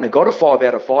he mightn't have got a 5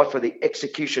 out of 5 for the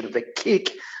execution of the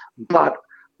kick. But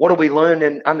what do we learn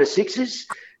in under 6s?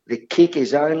 The kick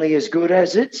is only as good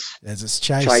as its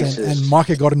chase. And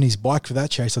Micah got in his bike for that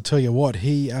chase. I'll tell you what,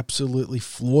 he absolutely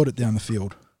floored it down the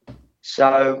field.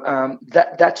 So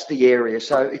that's the area.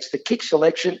 So it's the kick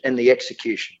selection and the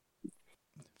execution.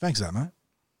 Thanks for that, mate.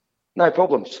 No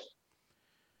problems.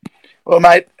 Well,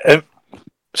 mate,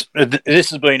 this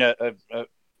has been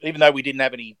even though we didn't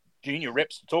have any junior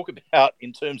reps to talk about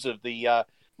in terms of the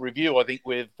review, I think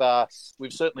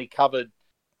we've certainly covered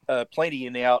plenty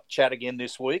in our chat again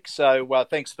this week. So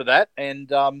thanks for that. And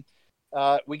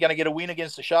we're going to get a win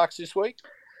against the Sharks this week?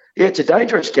 Yeah, it's a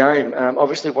dangerous game.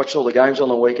 Obviously, watched all the games on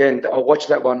the weekend. I watched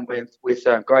that one with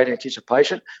great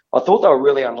anticipation. I thought they were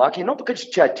really unlucky, not because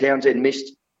Chad Townsend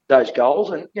missed those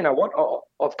goals. And you know what?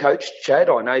 I've coached Chad.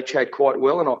 I know Chad quite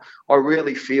well, and I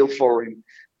really feel for him.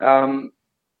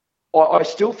 I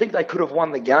still think they could have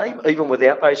won the game even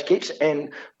without those kicks.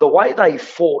 And the way they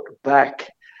fought back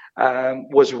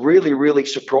was really, really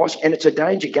surprising. And it's a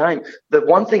danger game. The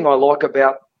one thing I like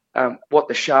about what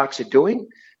the Sharks are doing,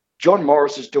 John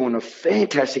Morris is doing a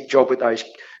fantastic job with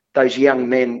those young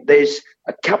men. There's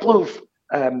a couple of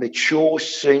mature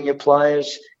senior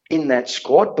players in that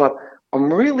squad, but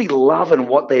I'm really loving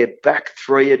what their back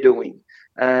three are doing.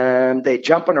 They're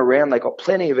jumping around. They've got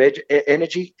plenty of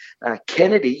energy.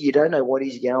 Kennedy, you don't know what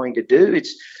he's going to do.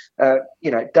 It's,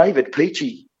 David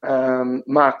Peachy,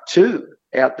 Mark II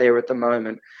out there at the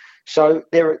moment. So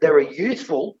they're a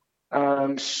youthful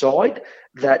side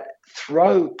that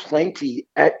throw plenty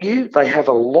at you. They have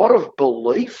a lot of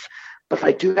belief, but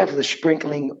they do have the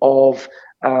sprinkling of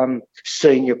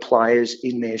senior players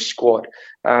in their squad.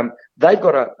 They've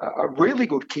got a really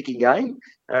good kicking game.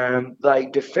 They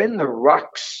defend the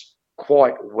rucks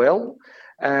quite well.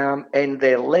 And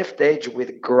their left edge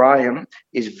with Graham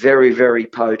is very, very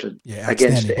potent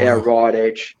against our right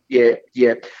edge. Yeah.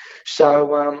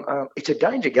 So it's a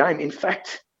danger game. In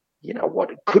fact, you know what?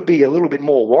 It could be a little bit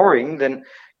more worrying than,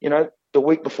 the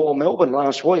week before Melbourne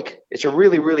last week. It's a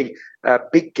really, really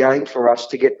big game for us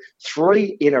to get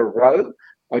 3 in a row.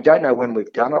 I don't know when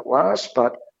we've done it last,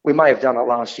 but we may have done it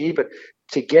last year. But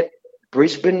to get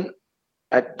Brisbane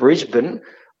at Brisbane,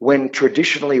 when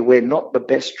traditionally we're not the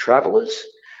best travellers,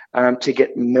 to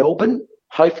get Melbourne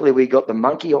hopefully we got the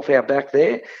monkey off our back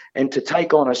there. And to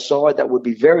take on a side that would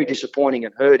be very disappointing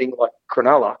and hurting like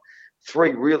Cronulla,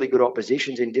 3 really good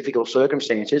oppositions in difficult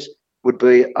circumstances, would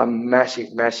be a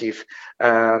massive, massive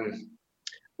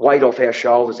weight off our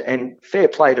shoulders. And fair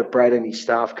play to Brad and his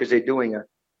staff, because they're doing a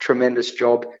tremendous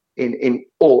job in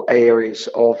all areas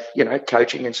of,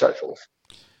 coaching and so forth.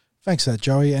 Thanks for that,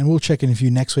 Joey. And we'll check in with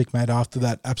you next week, mate, after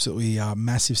that absolutely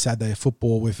massive Saturday of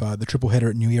football with the triple header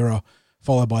at New Era,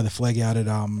 followed by the flag out at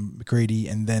McCready,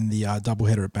 and then the double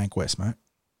header at Bankwest, mate.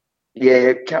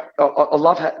 Yeah, I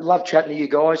love chatting to you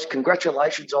guys.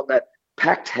 Congratulations on that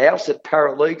packed house at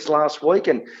Paraleagues last week.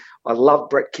 And I love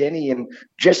Brett Kenny, and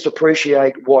just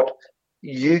appreciate what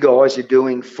you guys are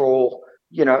doing for,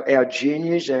 our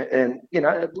juniors and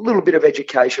a little bit of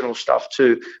educational stuff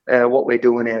too, what we're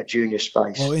doing in our junior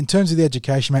space. Well, in terms of the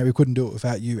education, mate, we couldn't do it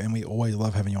without you, and we always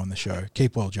love having you on the show.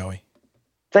 Keep well, Joey.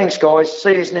 Thanks, guys.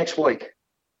 See you next week.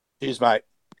 Cheers, mate.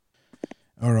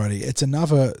 Alrighty, it's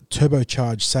another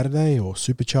turbocharged Saturday or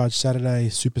supercharged Saturday,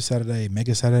 super Saturday,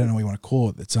 mega Saturday, I don't know what you want to call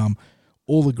it. It's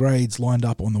all the grades lined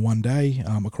up on the one day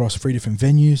across 3 different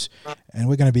venues, and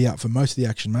we're going to be out for most of the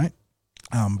action, mate.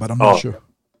 But I'm not sure.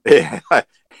 Yeah,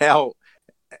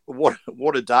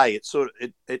 what a day!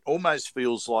 It almost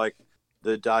feels like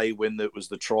the day when there was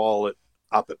the trial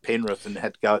up at Penrith and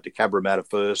had to go to Cabramatta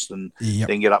first and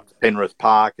then get up to Penrith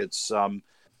Park. It's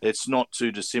not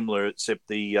too dissimilar, except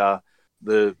the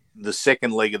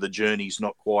second leg of the journey is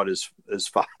not quite as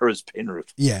far as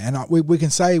Penrith. Yeah, and we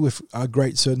can say with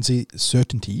great certainty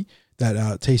that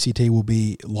TCT will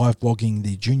be live blogging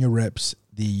the junior reps,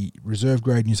 the reserve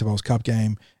grade New South Wales Cup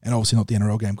game, and obviously not the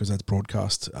NRL game because that's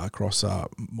broadcast across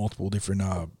multiple different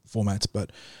formats.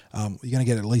 But you're going to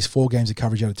get at least 4 games of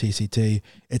coverage out of TCT.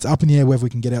 It's up in the air whether we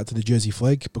can get out to the Jersey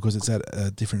Flegg because it's at a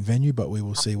different venue, but we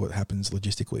will see what happens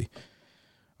logistically.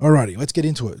 Alrighty, let's get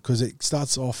into it because it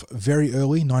starts off very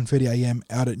early, 9:30 a.m.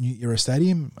 out at New Era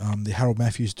Stadium. The Harold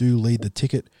Matthews do lead the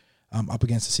ticket up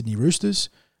against the Sydney Roosters.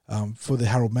 For the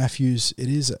Harold Matthews, it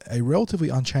is a relatively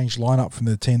unchanged lineup from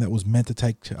the team that was meant to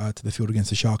take to the field against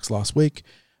the Sharks last week.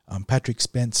 Patrick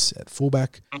Spence at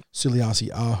fullback,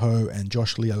 Suliasi Aho and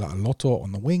Josh Lialaloto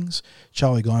on the wings.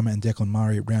 Charlie Guymer and Declan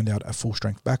Murray round out a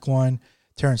full-strength backline.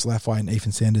 Terence Laffey and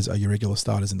Ethan Sanders are your regular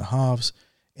starters in the halves.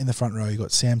 In the front row, you've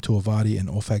got Sam Tuivasa and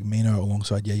Orfag Mino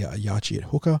alongside Yaya Ayachi at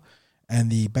hooker.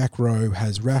 And the back row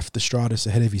has Raf Destratus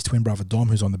ahead of his twin brother Dom,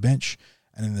 who's on the bench.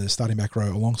 And in the starting back row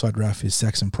alongside Raf is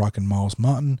Saxon Pryke and Miles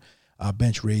Martin.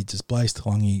 Bench reads as Blaze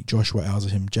Talangi, Joshua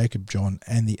Alzahim, Jacob John,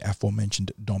 and the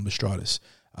aforementioned Dom Destratus.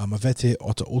 Mavete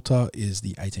Ota is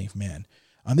the 18th man.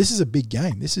 This is a big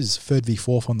game. This is 3rd v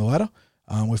 4th on the ladder,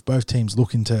 with both teams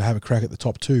looking to have a crack at the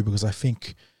top 2 because I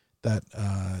think that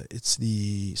it's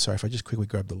the... Sorry, if I just quickly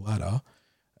grab the ladder.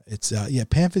 It's,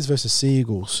 Panthers versus Sea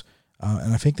Eagles.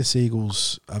 And I think the Sea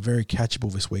Eagles are very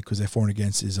catchable this week because their for and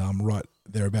against is right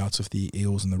thereabouts of the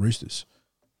Eels and the Roosters.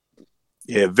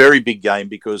 Yeah, very big game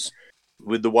because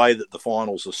with the way that the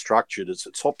finals are structured, it's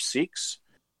a top 6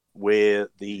 where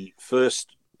the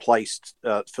first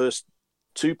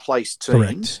 2 placed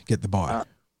teams get the bye.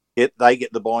 They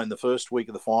get the bye in the first week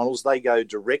of the finals. They go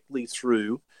directly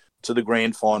through to the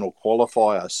grand final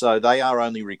qualifier. So they are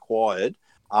only required,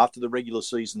 after the regular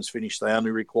season's finished, they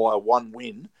only require 1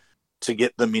 win to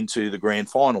get them into the grand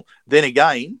final. Then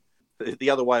again, the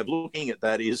other way of looking at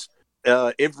that is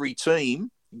every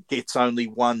team gets only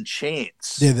 1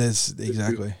 chance. Yeah, there's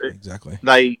exactly.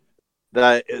 They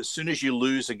as soon as you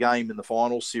lose a game in the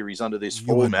final series under this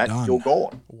format, you're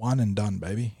gone. One and done,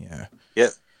 baby. Yeah. Yeah.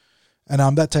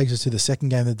 And that takes us to the second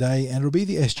game of the day, and it'll be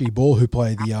the SG Ball who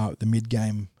play the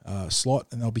mid-game slot,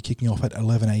 and they'll be kicking off at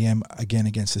 11 a.m. again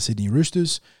against the Sydney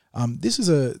Roosters. This is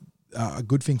a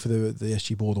good thing for the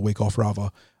SG Ball, the week off rather.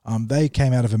 They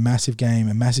came out of a massive game,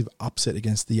 a massive upset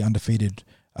against the undefeated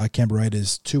Canberra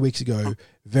Raiders 2 weeks ago,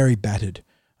 very battered.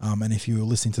 And if you were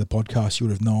listening to the podcast, you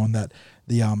would have known that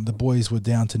the boys were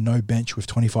down to no bench with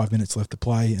 25 minutes left to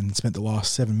play and spent the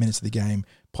last 7 minutes of the game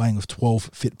playing with 12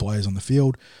 fit players on the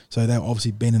field. So they've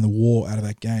obviously been in the war out of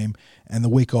that game. And the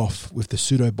week off with the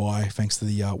pseudo-bye, thanks to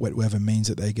the wet weather, means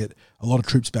that they get a lot of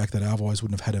troops back that otherwise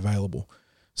wouldn't have had available.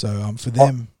 So for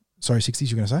them... Sorry, 60s,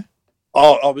 you were going to say?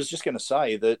 Oh, I was just going to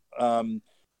say that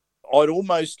I'd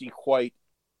almost equate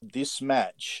this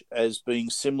match as being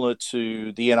similar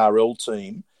to the NRL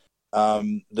team,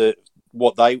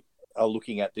 what they are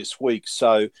looking at this week.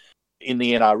 So in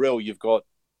the NRL, you've got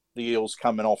the Eels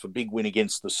coming off a big win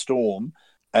against the Storm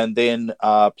and then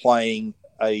playing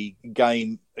a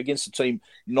game against a team,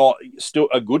 not still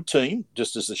a good team,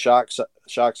 just as the Sharks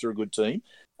are a good team.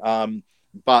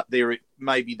 but they're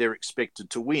expected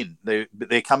to win. They're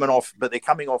coming off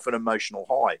an emotional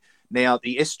high. Now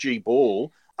the SG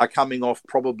Ball are coming off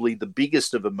probably the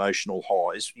biggest of emotional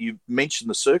highs. You mentioned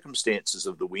the circumstances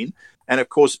of the win, and of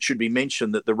course it should be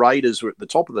mentioned that the Raiders were at the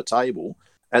top of the table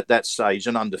at that stage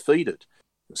and undefeated.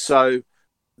 So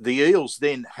the Eels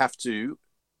then have to.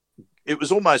 It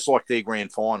was almost like their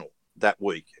grand final that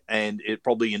week, and it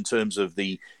probably in terms of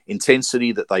the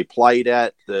intensity that they played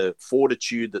at, the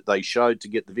fortitude that they showed to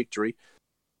get the victory.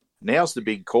 Now's the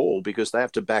big call because they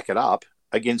have to back it up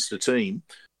against a team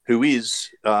who is,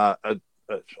 I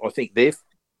think they're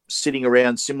sitting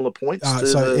around similar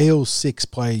points. So Eels 6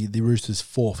 play the Roosters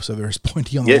 4th, so there is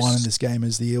plenty on the line in this game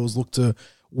as the Eels look to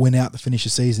win out the finish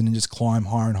of the season and just climb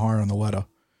higher and higher on the ladder.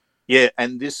 Yeah,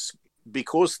 and this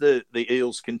because the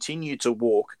Eels continue to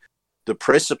walk the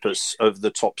precipice of the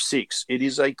top 6, it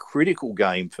is a critical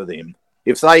game for them.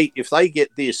 If they get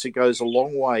this, it goes a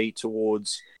long way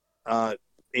towards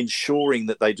ensuring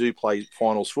that they do play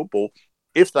finals football.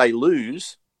 If they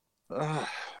lose,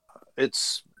 they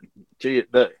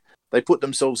put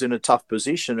themselves in a tough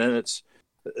position, and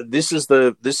this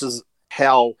is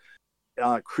how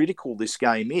critical this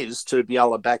game is to be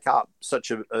able to back up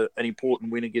such an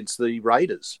important win against the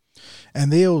Raiders.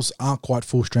 And the Eels aren't quite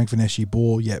full strength in SG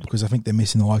Ball yet because I think they're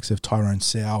missing the likes of Tyrone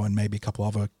Sow and maybe a couple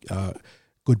other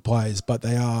good players, but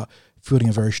they are fielding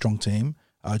a very strong team.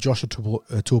 Joshua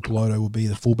Tuipulotu will be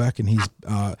the fullback in his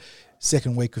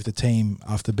second week with the team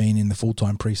after being in the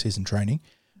full-time preseason training.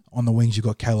 On the wings, you've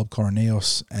got Caleb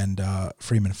Coroneos and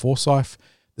Freeman Forsyth.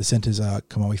 The centres are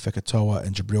Kamoi Fekatoa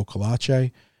and Jabril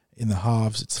Kalache. In the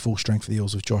halves, it's full strength for the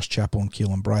Eels with Josh Chappell and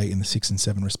Keelan Bray in the 6 and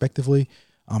 7 respectively.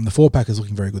 The 4-pack is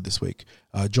looking very good this week.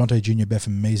 Jonte Jr.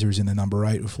 Betham Meza is in the number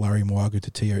 8 with Larry Moagu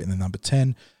Tatio in the number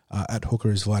 10. At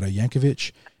hooker is Vlado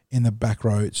Yankovic. In the back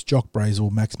row, it's Jock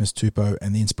Brazel, Maximus Tupou,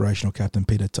 and the inspirational captain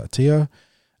Peter Tatio.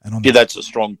 And that's a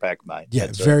strong pack, mate. Yeah,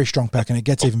 very strong pack, and it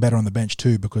gets even better on the bench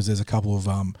too because there's a couple of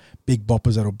big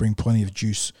boppers that'll bring plenty of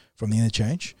juice from the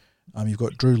interchange. You've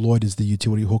got Drew Lloyd as the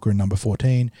utility hooker in number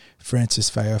 14, Francis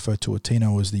Fayofo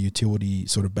Tuatino as the utility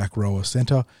sort of back rower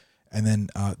centre, and then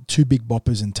 2 big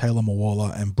boppers in Taylor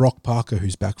Mawala and Brock Parker,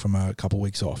 who's back from a couple of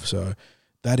weeks off. So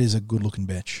that is a good-looking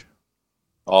bench.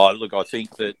 Oh, look, I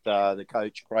think that the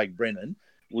coach, Craig Brennan,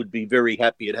 would be very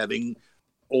happy at having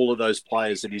all of those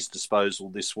players at his disposal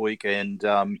this week. And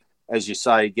as you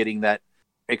say, getting that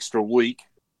extra week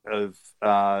of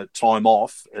time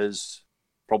off has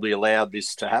probably allowed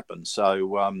this to happen.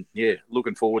 So,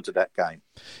 looking forward to that game.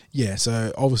 Yeah,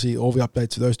 so obviously all the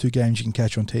updates for those 2 games you can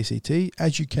catch on TCT,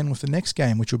 as you can with the next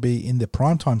game, which will be in the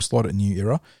primetime slot at New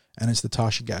Era, and it's the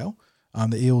Tarsha Gale.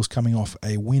 The Eels coming off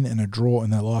a win and a draw in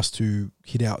their last 2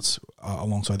 hit-outs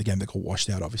alongside the game they got washed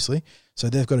out, obviously. So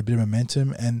they've got a bit of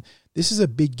momentum, and this is a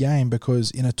big game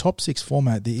because in a top 6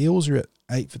 format, the Eels are at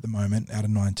 8th at the moment out of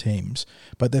 9 teams,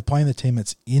 but they're playing the team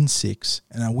that's in 6,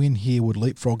 and a win here would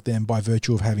leapfrog them by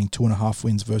virtue of having 2.5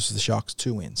 wins versus the Sharks'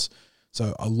 2 wins.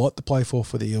 So a lot to play for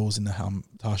the Eels in the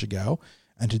Tarsha Gale,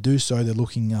 and to do so, they're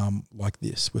looking like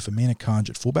this, with Amina Kanj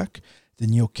at fullback,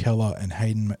 Danielle Keller and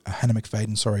Hannah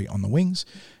McFadden on the wings,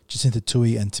 Jacinta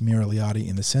Tui and Tamira Liardi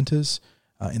in the centres.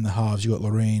 In the halves, you've got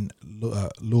Lorraine Lua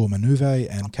Manuve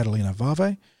and Catalina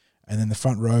Vave. And then the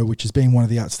front row, which has been one of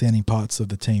the outstanding parts of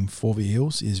the team for the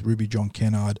Eels, is Ruby John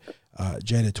Kennard,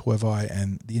 Jada Tuivai,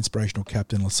 and the inspirational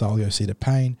captain Lasalio Cedar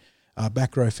Payne.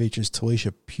 Back row features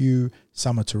Talisha Pugh,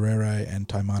 Summer Terere, and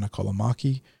Taimana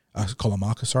Kolomaka.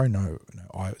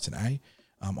 It's an A.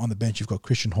 On the bench, you've got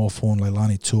Christian Hawthorne,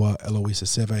 Leilani Tua, Eloisa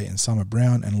Seve, and Summer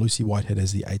Brown, and Lucy Whitehead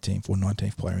as the 18th or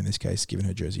 19th player in this case, given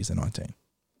her jersey is the 19.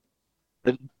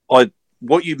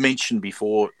 What you mentioned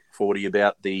before, 40,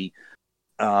 about the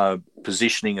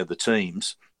positioning of the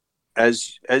teams,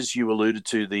 as you alluded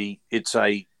to, it's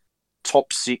a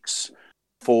top 6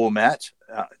 format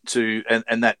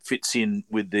and that fits in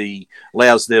with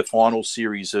allows their final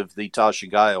series of the Tarsha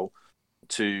Gale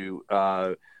to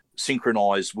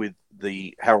synchronise with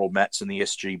the Harold Matts and the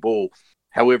SG Ball.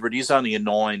 However, it is only a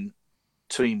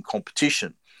 9-team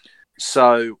competition.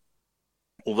 So,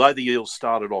 although the Eels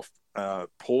started off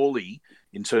poorly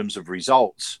in terms of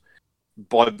results,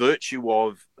 by virtue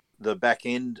of the back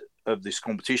end of this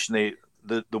competition,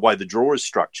 the way the draw is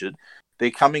structured,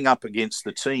 they're coming up against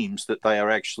the teams that they are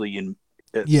actually in.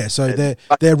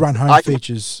 Their run home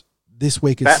features this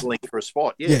week is battling for a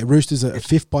spot. Yeah, Roosters are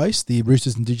 5th place, the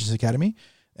Roosters Indigenous Academy,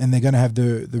 and they're going to have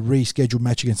the rescheduled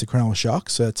match against the Cronulla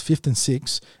Sharks. So it's 5th and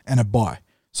 6th and a bye.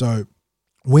 So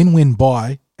win,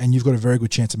 bye, and you've got a very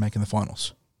good chance of making the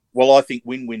finals. Well, I think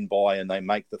win, bye, and they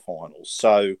make the finals.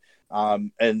 So,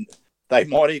 and they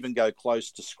might even go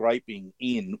close to scraping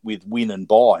in with win and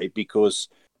bye, because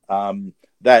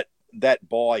that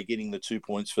bye, getting the 2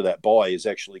 points for that bye, is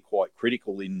actually quite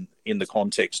critical in the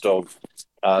context of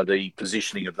the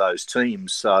positioning of those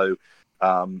teams. So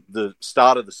the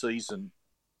start of the season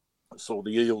saw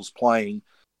the Eels playing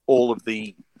all of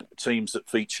the teams that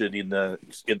featured in the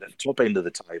top end of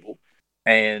the table,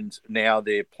 and now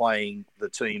they're playing the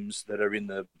teams that are in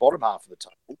the bottom half of the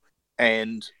table.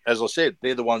 And as I said,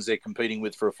 they're the ones they're competing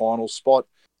with for a final spot.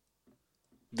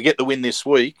 To get the win this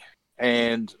week,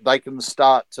 and they can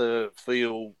start to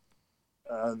feel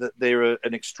that they're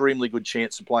an extremely good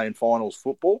chance of playing finals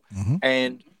football. Mm-hmm.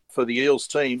 And for the Eels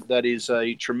team, that is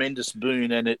a tremendous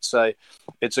boon, and it's a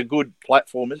good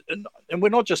platform. And we're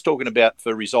not just talking about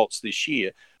for results this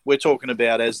year. We're talking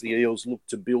about as the Eels look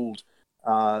to build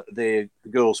their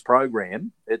girls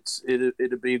program.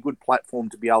 It'd be a good platform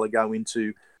to be able to go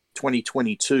into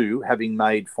 2022, having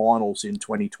made finals in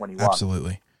 2021.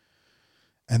 Absolutely.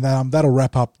 And that'll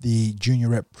wrap up the junior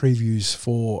rep previews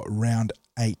for round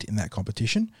 8 in that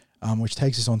competition, which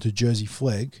takes us on to Jersey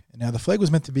Flegg. Now, the Flegg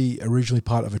was meant to be originally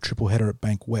part of a triple header at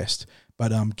Bank West,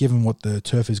 but given what the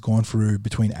turf has gone through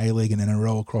between A-League and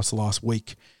NRL across the last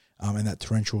week and that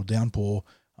torrential downpour,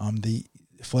 the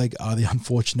Flegg are the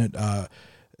unfortunate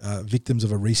victims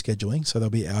of a rescheduling, so they'll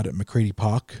be out at McCready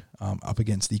Park up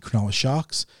against the Cronulla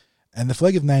Sharks. And the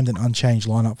Flegg have named an unchanged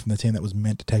lineup from the team that was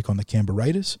meant to take on the Canberra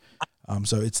Raiders.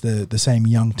 So it's the same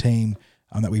young team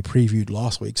that we previewed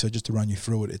last week. So just to run you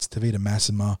through it, it's Tavita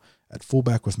Massima at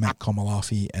fullback with Matt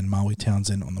Komalafi and Marley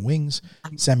Townsend on the wings,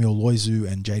 Samuel Loizu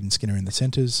and Jaden Skinner in the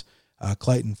centres,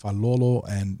 Clayton Falolo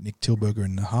and Nick Tilberger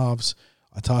in the halves,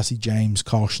 Atasi James,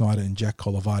 Kyle Schneider and Jack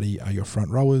Colavati are your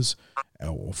front rowers,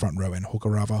 or front row and hooker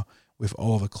rather, with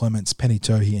Oliver Clements, Penny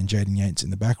Tohi and Jaden Yates in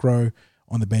the back row.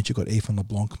 On the bench, you've got Ethan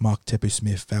LeBlanc, Mark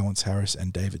Tepu-Smith, Valence Harris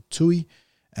and David Tui.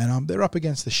 And they're up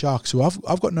against the Sharks, who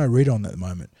I've got no read on at the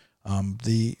moment.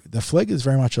 The Flegg is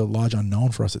very much a large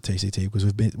unknown for us at TCT because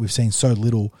we've seen so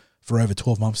little for over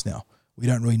 12 months now. We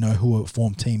don't really know who a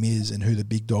formed team is and who the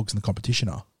big dogs in the competition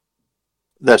are.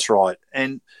 That's right.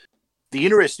 And the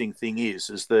interesting thing is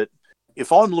that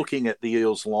if I'm looking at the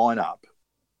Eels lineup,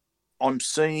 I'm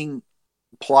seeing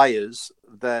players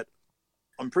that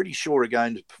I'm pretty sure are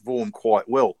going to perform quite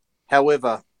well.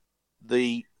 However,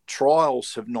 the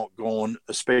trials have not gone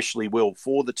especially well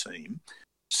for the team,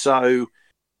 so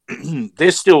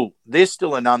they're still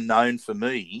an unknown for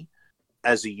me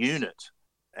as a unit,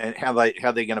 and how they're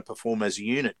going to perform as a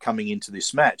unit coming into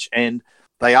this match. And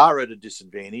they are at a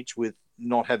disadvantage with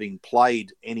not having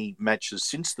played any matches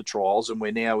since the trials, and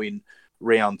we're now in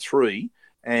round 3.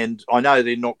 And I know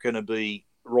they're not going to be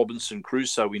Robinson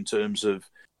Crusoe in terms of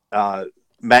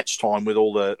match time with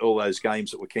all those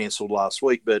games that were cancelled last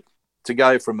week, but to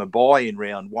go from a bye in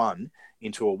round 1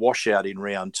 into a washout in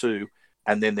round 2,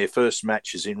 and then their first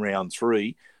match is in round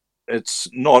 3, it's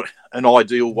not an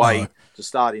ideal way to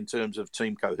start in terms of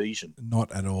team cohesion.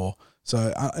 Not at all.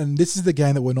 So, and this is the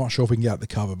game that we're not sure if we can get out the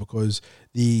cover, because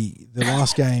the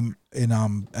last game in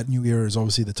at New Era is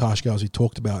obviously the Tash Girls we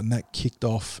talked about, and that kicked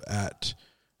off at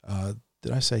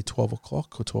did I say 12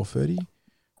 o'clock or 12:30?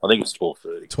 I think it's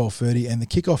 12:30. 12:30, and the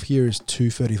kickoff here is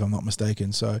 2:30 if I'm not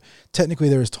mistaken. So technically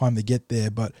there is time to get there,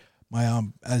 but my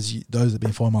those that have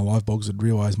been following my live blogs would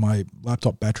realise my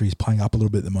laptop battery is playing up a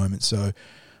little bit at the moment. So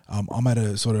I'm at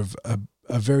a sort of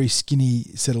a very skinny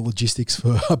set of logistics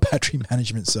for battery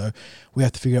management. So we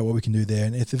have to figure out what we can do there.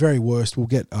 And at the very worst, we'll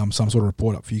get some sort of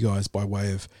report up for you guys by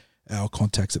way of our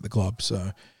contacts at the club.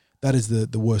 So that is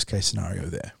the worst case scenario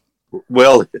there.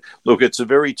 Well, look, it's a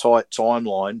very tight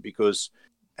timeline because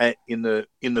in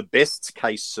the best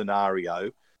case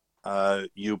scenario,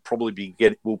 we'll probably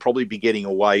be getting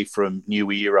away from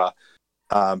New Era,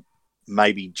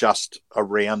 maybe just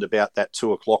around about that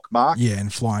 2 o'clock mark. Yeah,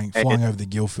 and flying over the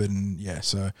Guildford, and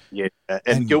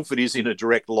and Guildford is in a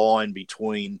direct line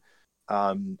between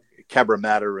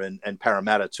Cabramatta and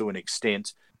Parramatta to an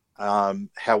extent.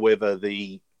 However,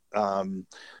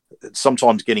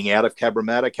 sometimes getting out of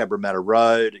Cabramatta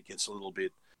Road, it gets a little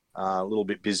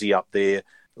bit busy up there.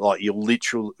 Like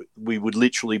we would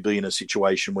literally be in a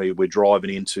situation where we're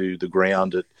driving into the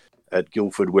ground at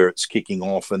Guildford where it's kicking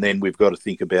off, and then we've got to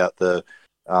think about the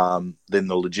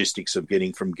logistics of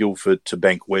getting from Guildford to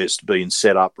Bank West, being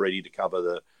set up ready to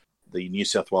cover the New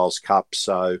South Wales Cup.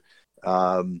 So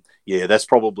that's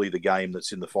probably the game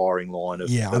that's in the firing line.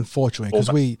 Unfortunately,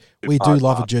 because we do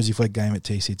love a Jersey Flegg game at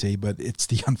TCT, but it's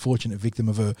the unfortunate victim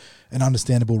of an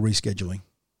understandable rescheduling.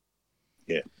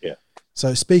 Yeah.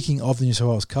 So speaking of the New South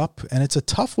Wales Cup, and it's a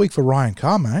tough week for Ryan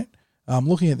Carr, mate.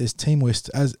 looking at this team list,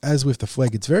 as with the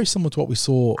flag, it's very similar to what we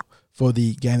saw for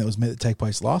the game that was meant to take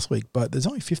place last week, but there's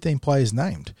only 15 players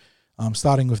named.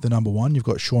 Starting with the number 1, you've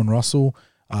got Sean Russell,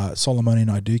 Solomone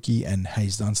Naiduki, and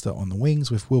Hayes Dunster on the wings,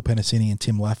 with Will Penasini and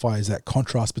Tim Laffey as that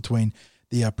contrast between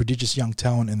the prodigious young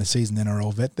talent and the seasoned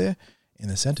NRL vet there in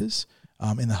the centres.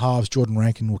 In the halves, Jordan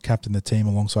Rankin will captain the team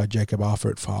alongside Jacob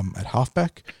Arthur at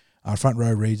halfback. Front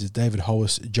row reads as David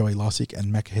Hollis, Joey Lussick,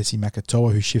 and Makahesi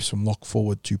Makatoa, who shifts from lock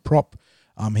forward to prop.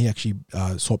 He actually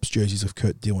swaps jerseys with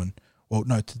Kurt Dillon. Well,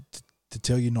 no, to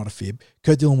tell you, not a fib.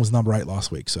 Kurt Dillon was number 8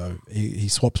 last week, so he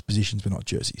swaps positions but not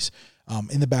jerseys.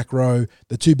 In the back row,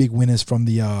 the 2 big winners from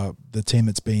the team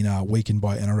that's been weakened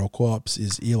by NRL call-ups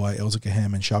is Eli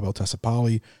Elzakaham and Charbel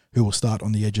Tassapali, who will start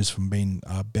on the edges from being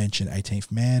bench and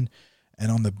 18th man.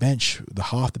 And on the bench,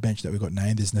 half the bench that we got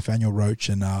named is Nathaniel Roach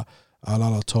and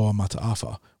Alalotoa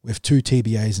Mataafa, with 2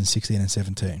 TBAs in 16 and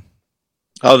 17.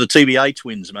 Oh, the TBA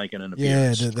twins making an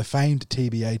appearance. Yeah, the famed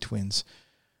TBA twins.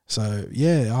 So,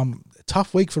 yeah,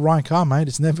 tough week for Ryan Carr, mate.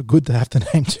 It's never good to have to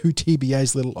name 2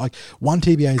 TBAs. 1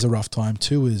 TBA is a rough time,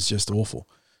 2 is just awful.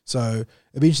 So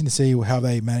it'll be interesting to see how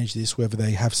they manage this, whether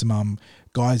they have some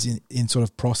guys in sort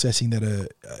of processing that are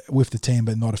with the team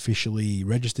but not officially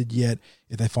registered yet.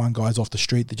 If they find guys off the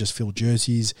street that just fill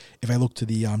jerseys. If they look to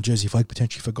the jersey flag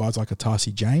potentially for guys like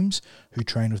Atasi James, who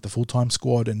train with the full-time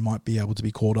squad and might be able to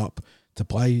be called up to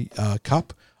play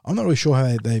Cup. I'm not really sure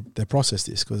how they process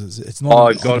this because it's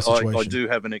not. I do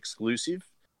have an exclusive.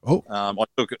 Oh,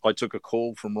 I took a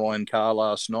call from Ryan Carr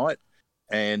last night,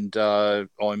 and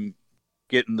I'm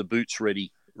getting the boots ready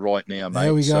right now, mate.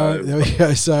 There we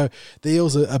go. So the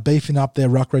Eels are beefing up their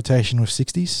ruck rotation with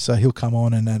 60s, so he'll come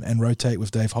on and rotate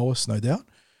with Dave Hollis, no doubt.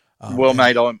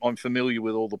 Mate, I'm familiar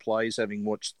with all the plays, having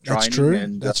watched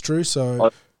training. That's true.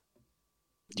 So.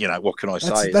 What can I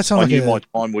say? I knew my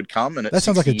time would come. And that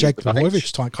sounds like a Jake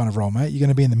Blagojevich type kind of role, mate. You're going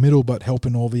to be in the middle but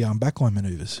helping all the backline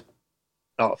manoeuvres.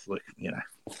 Oh, look,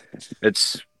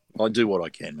 I do what I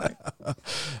can, mate.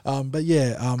 But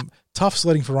yeah, tough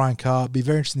sledding for Ryan Carr. Be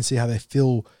very interesting to see how they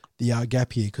fill the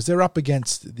gap here because they're up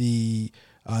against the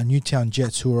Newtown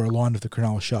Jets, who are aligned with the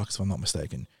Cronulla Sharks, if I'm not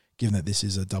mistaken, given that this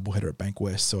is a doubleheader at Bank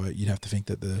West. So you'd have to think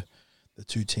that the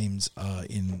 2 teams are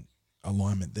in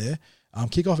alignment there.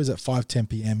 Kickoff is at 5:10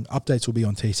 p.m. Updates will be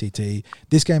on TCT.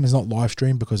 This game is not live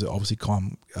streamed because it obviously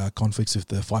conflicts with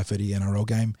the 5:30 NRL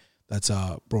game that's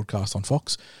broadcast on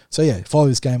Fox. So yeah, follow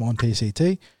this game on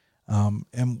TCT.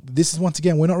 And this is, once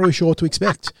again, we're not really sure what to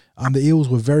expect. The Eels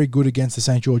were very good against the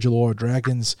St. George Illawarra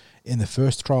Dragons in the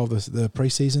first trial of the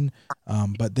preseason,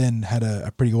 but then had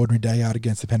a pretty ordinary day out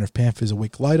against the Penrith Panthers a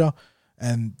week later.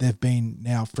 And they've been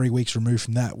now 3 weeks removed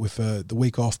from that with the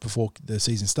week off before the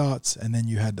season starts, and then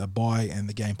you had a bye and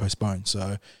the game postponed.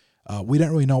 So we don't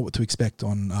really know what to expect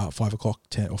on 5 o'clock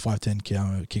 10 or 5:10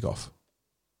 kickoff.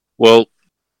 Well,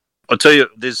 I'll tell you,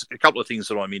 there's a couple of things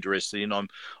that I'm interested in. I'm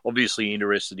obviously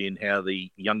interested in how the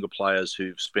younger players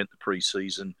who've spent the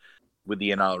pre-season with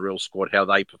the NRL squad, how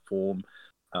they perform.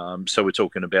 So we're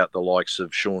talking about the likes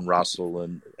of Sean Russell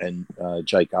and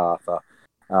Jake Arthur.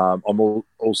 I'm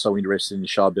also interested in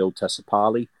Charbel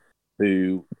Tassapali,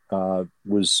 who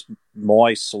was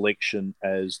my selection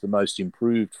as the most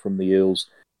improved from the Eels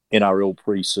NRL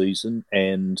pre-season,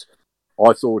 and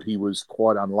I thought he was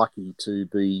quite unlucky to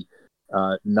be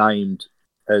named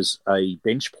as a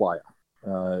bench player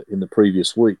in the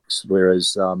previous weeks,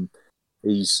 whereas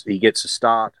he gets a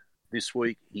start this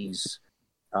week. He's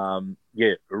a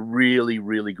really,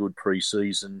 really good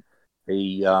pre-season.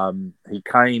 He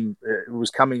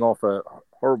was coming off a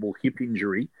horrible hip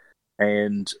injury,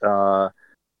 and I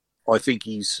think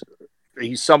he's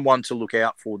someone to look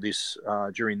out for this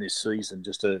during this season,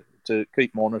 just to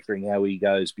keep monitoring how he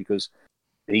goes, because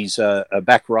he's a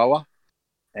back rower,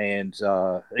 and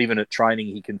even at training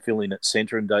he can fill in at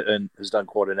centre and has done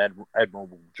quite an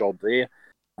admirable job there.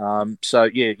 So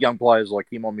yeah, young players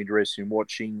like him I'm interested in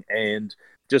watching, and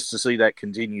just to see that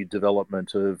continued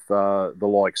development of the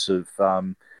likes of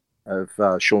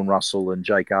Sean Russell and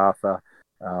Jake Arthur,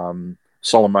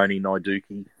 Solomone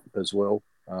Naiduki as well.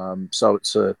 So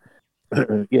it's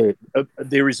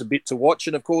there is a bit to watch,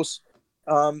 and of course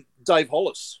Dave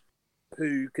Hollis,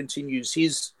 who continues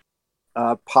his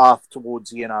path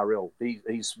towards the NRL.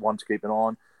 He's one to keep an eye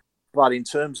on. But in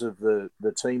terms of the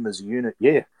team as a unit,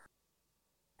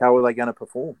 how are they going to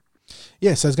perform?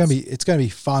 Yeah, so it's going to be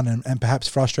fun and perhaps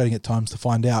frustrating at times to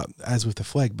find out, as with the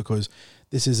flag, because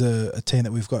this is a team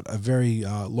that we've got a very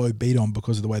low beat on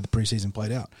because of the way the preseason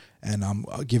played out, and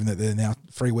given that they're now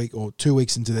 2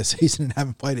 weeks into their season and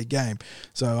haven't played a game.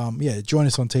 So join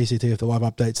us on TCT with the live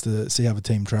updates to see how the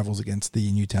team travels against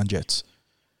the Newtown Jets.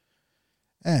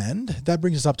 And that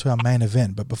brings us up to our main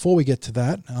event. But before we get to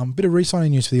that, a bit of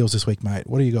re-signing news for the Eels this week, mate.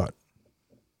 What do you got?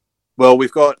 Well,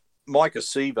 we've got Mike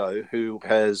Acevo, who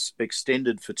has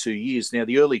extended for 2 years. Now,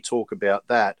 the early talk about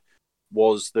that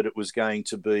was that it was going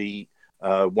to be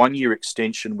a 1 year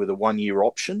extension with a 1 year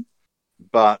option,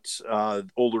 but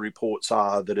all the reports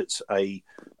are that it's a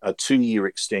 2 year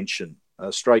extension,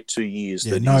 straight 2 years.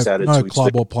 Yeah, that no, he's added no to his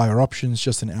club or player options,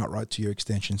 just an outright 2 year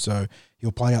extension. So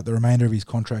he'll play out the remainder of his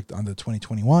contract under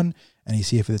 2021, and he's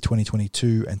here for the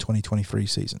 2022 and 2023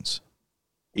 seasons.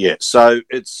 Yeah, so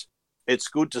it's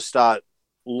good to start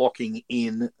locking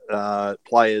in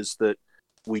players that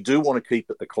we do want to keep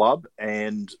at the club,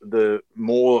 and the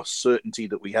more certainty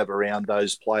that we have around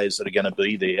those players that are going to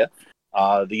be there,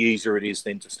 the easier it is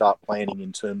then to start planning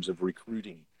in terms of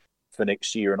recruiting for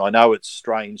next year. And I know it's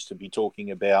strange to be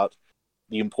talking about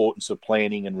the importance of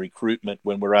planning and recruitment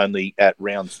when we're only at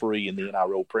round 3 in the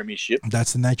NRL Premiership.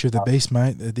 That's the nature of the beast,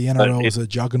 mate. The NRL is a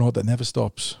juggernaut that never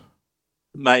stops.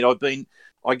 Mate,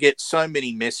 I get so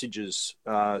many messages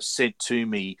sent to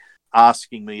me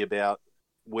asking me about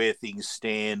where things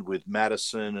stand with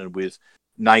Madison and with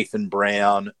Nathan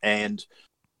Brown, and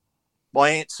my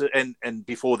answer, and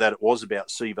before that it was about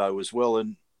Sevo as well,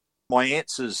 and my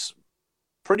answer's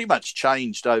pretty much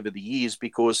changed over the years,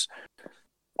 because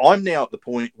I'm now at the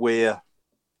point where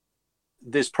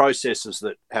there's processes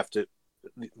that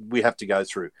we have to go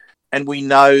through, and we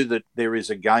know that there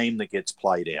is a game that gets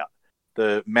played out.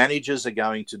 The managers are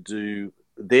going to do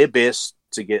their best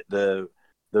to get the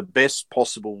best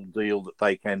possible deal that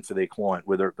they can for their client,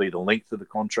 whether it be the length of the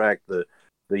contract,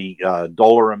 the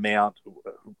dollar amount,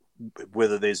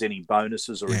 whether there's any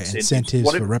bonuses or incentives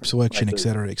for rep selection, et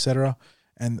cetera.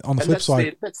 And on the flip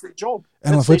side, that's their job.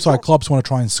 And on the flip side, clubs want to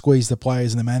try and squeeze the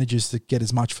players and the managers to get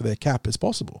as much for their cap as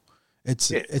possible. I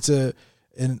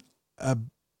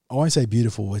won't say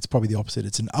beautiful. It's probably the opposite.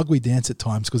 It's an ugly dance at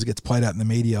times because it gets played out in the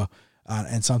media,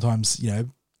 and sometimes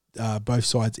both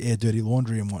sides air dirty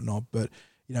laundry and whatnot. But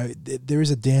there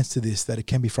is a dance to this that it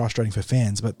can be frustrating for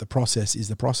fans, but the process is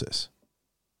the process.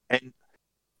 And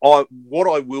what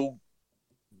I will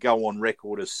go on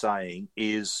record as saying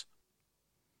is,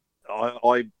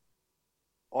 I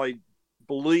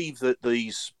believe that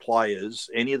these players,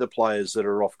 any of the players that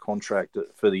are off contract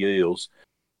for the Eels,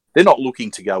 they're not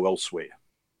looking to go elsewhere.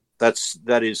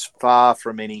 That is far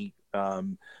from any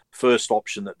first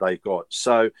option that they've got.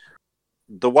 So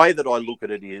the way that I look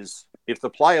at it is, if the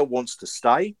player wants to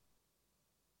stay,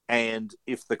 and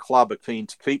if the club are keen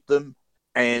to keep them,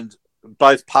 and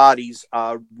both parties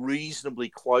are reasonably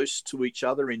close to each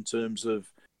other in terms of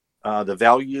the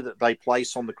value that they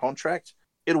place on the contract,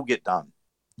 it'll get done.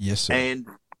 Yes, sir.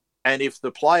 And if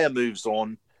the player moves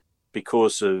on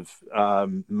because of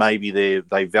maybe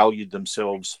they valued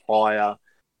themselves higher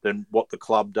than what the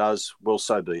club does, well,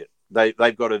 so be it.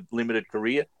 They've got a limited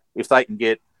career. If they can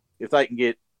get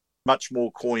much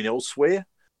more coin elsewhere,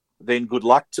 then good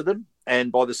luck to them.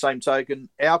 And by the same token,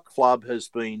 our club has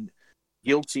been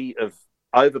guilty of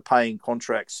overpaying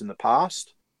contracts in the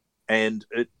past, and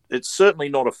it's certainly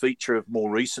not a feature of more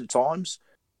recent times,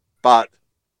 but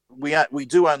we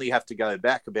do only have to go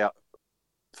back about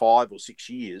 5 or 6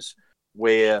 years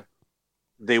where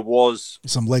there was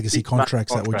some legacy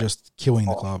contracts that were just killing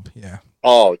the club. Yeah.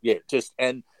 Oh yeah,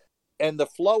 and the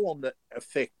flow on the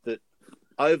effect that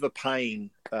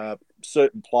overpaying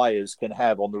certain players can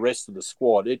have on the rest of the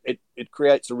squad, it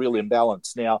creates a real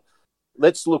imbalance. Now,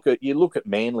 let's look at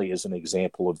Manly as an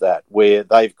example of that, where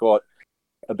they've got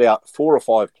about 4 or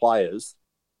 5 players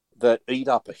that eat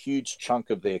up a huge chunk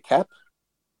of their cap,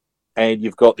 and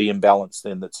you've got the imbalance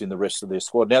then that's in the rest of their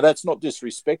squad. Now, that's not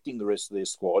disrespecting the rest of their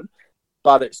squad,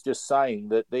 but it's just saying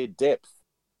that their depth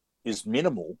is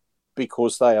minimal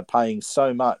because they are paying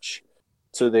so much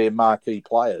to their marquee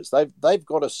players. They've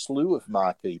got a slew of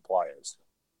marquee players,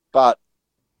 but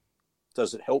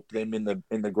does it help them in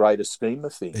the greater scheme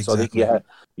of things? Exactly. I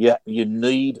think you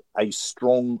need a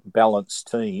strong, balanced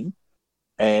team.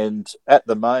 And at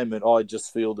the moment, I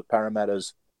just feel that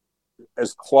Parramatta's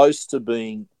as close to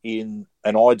being in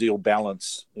an ideal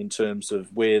balance in terms of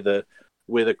where the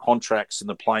contracts and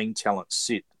the playing talent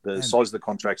sit, the size of the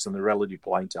contracts and the relative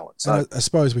playing talent. So I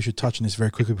suppose we should touch on this very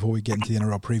quickly before we get into the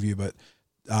NRL preview, but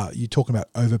you're talking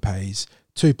about overpays.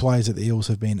 2 players that the Eels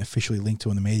have been officially linked to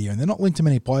in the media, and they're not linked to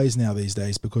many players now these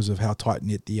days because of how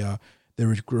tight-knit the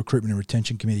recruitment and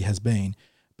retention committee has been.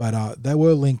 But they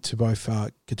were linked to both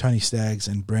Katoni Staggs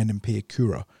and Brandon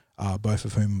Piakura, both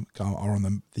of whom are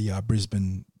on the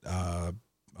Brisbane, I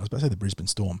was about to say the Brisbane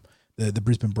Storm, the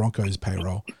Brisbane Broncos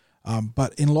payroll.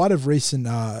 But in light of recent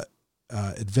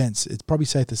events, it's probably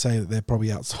safe to say that they're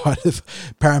probably outside of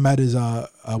Parramatta's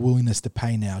willingness to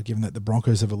pay now, given that the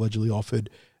Broncos have allegedly offered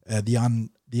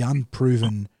the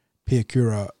unproven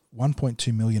Piakura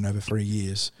 $1.2 million over 3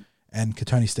 years, and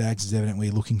Katoni Staggs is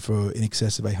evidently looking for in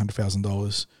excess of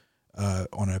 $800,000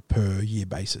 on a per year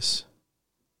basis.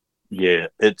 Yeah,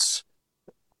 it's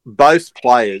both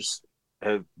players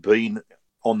have been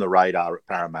on the radar at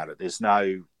Parramatta. There's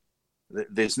no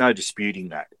disputing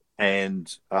that. And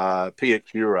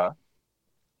Piakura,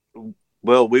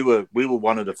 well, we were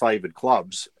one of the favoured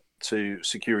clubs to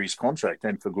secure his contract,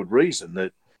 and for good reason,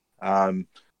 that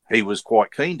he was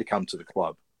quite keen to come to the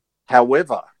club.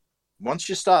 However, once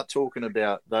you start talking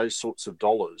about those sorts of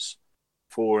dollars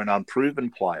for an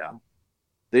unproven player,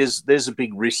 there's a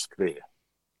big risk there.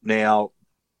 Now,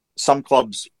 some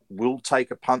clubs will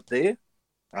take a punt there.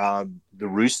 The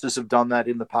Roosters have done that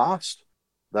in the past.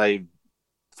 They've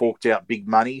forked out big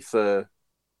money for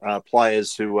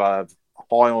players who are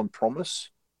high on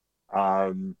promise,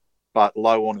 but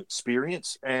low on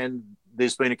experience. And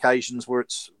there's been occasions where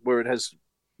it has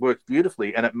worked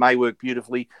beautifully, and it may work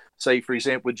beautifully, say, for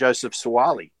example, with Joseph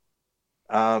Suwali.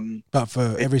 But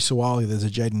for every Suwali, there's a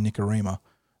Jaden Nikorima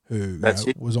who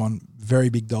was on very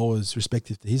big dollars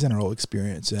respective to his NRL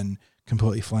experience and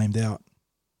completely flamed out.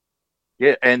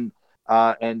 Yeah, and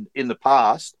in the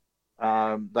past,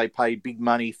 they paid big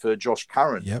money for Josh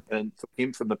Curran and for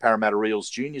him from the Parramatta Eels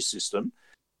junior system,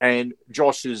 and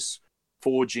Josh is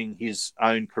forging his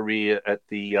own career at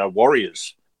the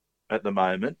Warriors at the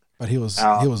moment. But he was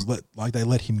they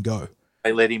let him go.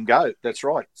 They let him go. That's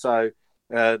right. So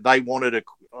they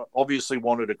obviously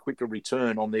wanted a quicker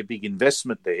return on their big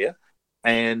investment there,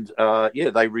 and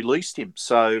they released him.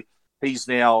 So he's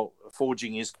now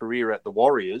forging his career at the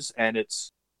Warriors, and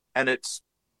it's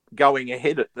going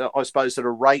ahead I suppose at a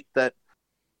rate that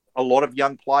a lot of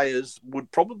young players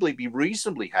would probably be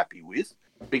reasonably happy with,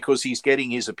 because he's getting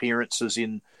his appearances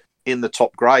in the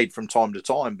top grade from time to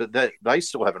time, but they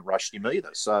still haven't rushed him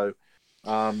either. So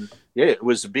it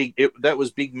was that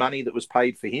was big money that was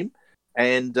paid for him.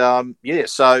 And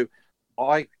so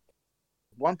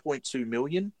 $1.2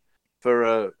 million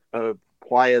for a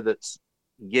player that's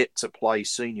yet to play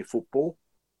senior football.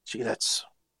 Gee, that's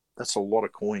a lot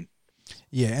of coin.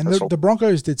 Yeah, and the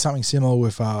Broncos did something similar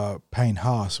with Payne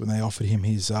Haas when they offered him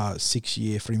his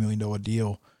 6-year, $3 million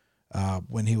deal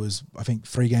when he was, I think,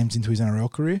 3 games into his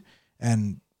NRL career.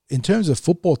 And in terms of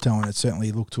football talent, it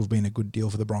certainly looked to have been a good deal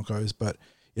for the Broncos. But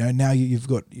now you've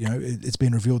got, it's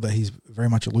been revealed that he's very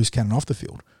much a loose cannon off the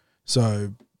field.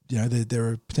 So, there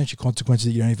are potential consequences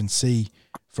that you don't even see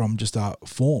from just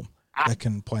form that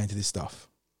can play into this stuff.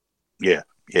 Yeah.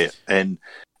 And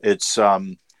it's,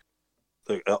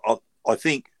 I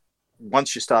think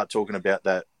once you start talking about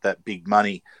that big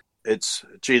money, it's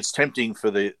tempting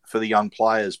for the young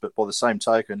players, but by the same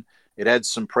token, it adds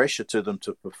some pressure to them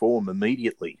to perform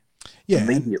immediately. Yeah,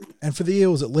 and for the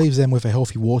Eels, it leaves them with a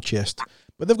healthy war chest,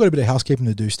 but they've got a bit of housekeeping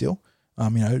to do still.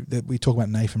 We talk about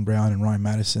Nathan Brown and Ryan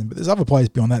Madison, but there's other players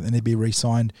beyond that that need to be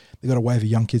re-signed. They've got a wave of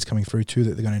young kids coming through too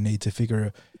that they're going to need to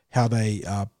figure how they,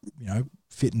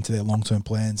 fit into their long-term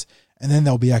plans, and then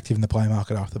they'll be active in the play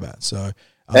market after that. So,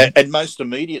 and most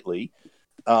immediately,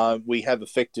 we have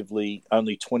effectively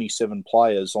only 27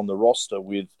 players on the roster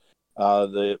with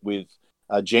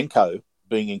Jenko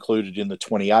being included in the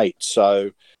 28.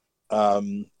 So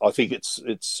I think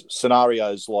it's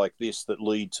scenarios like this that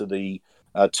lead to the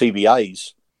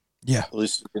TBAs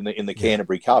listed in the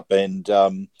Canterbury Cup, and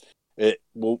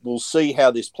we'll see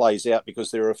how this plays out,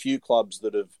 because there are a few clubs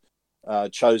that have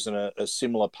chosen a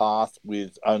similar path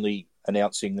with only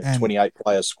announcing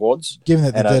 28-player squads. Given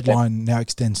that the deadline now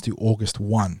extends to August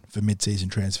 1 for mid-season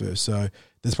transfers, so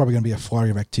there's probably going to be a flurry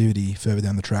of activity further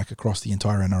down the track across the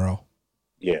entire NRL.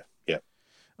 Yeah.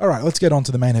 All right, let's get on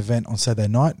to the main event on Saturday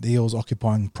night. The Eels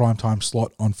occupying primetime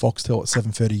slot on Foxtel at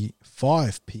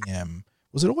 7:35 p.m.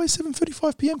 Was it always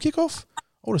 7:35 p.m. kickoff? I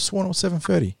would have sworn it was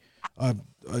 7:30.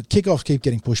 Kickoffs keep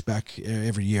getting pushed back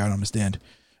every year. I don't understand.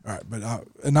 All right, but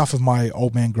enough of my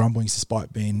old man grumblings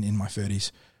despite being in my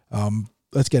 30s.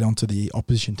 Let's get on to the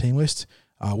opposition team list.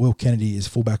 Will Kennedy is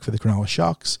fullback for the Cronulla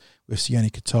Sharks, with Sione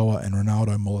Katoa and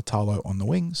Ronaldo Mulatalo on the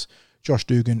wings. Josh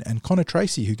Dugan and Connor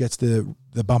Tracy, who gets the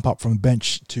bump up from the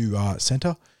bench to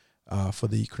centre for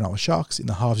the Cronulla Sharks. In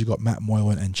the halves, you've got Matt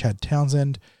Moylan and Chad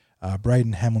Townsend.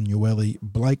 Braden Hamill-Newelly,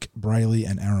 Blake Brayley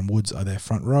and Aaron Woods are their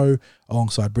front row,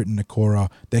 alongside Britton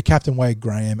Nakora, their captain Wade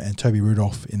Graham and Toby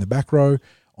Rudolph in the back row.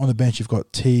 On the bench, you've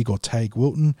got Teague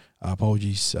Wilton.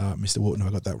 Apologies, Mr. Wilton, if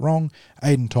I got that wrong.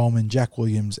 Aidan Tolman, Jack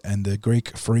Williams, and the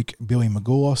Greek freak Billy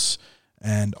Magoulos.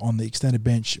 And on the extended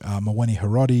bench, Mawene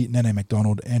Harodi, Nene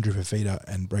McDonald, Andrew Fafita,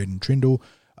 and Braden Trindle.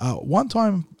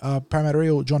 One-time Parramatta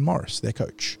Eel John Morris, their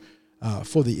coach.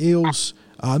 For the Eels,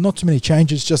 not too many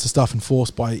changes, just the stuff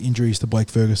enforced by injuries to Blake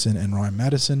Ferguson and Ryan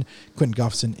Madison. Quentin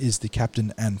Gufferson is the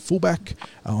captain and fullback.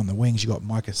 On the wings, you got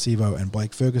Micah Sivo and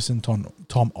Blake Ferguson. Tom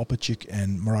Opachik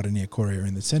and Murata Niokore are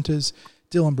in the centres.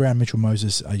 Dylan Brown, Mitchell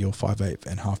Moses are your 5'8"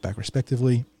 and halfback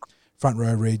respectively. Front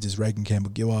row reads is Reagan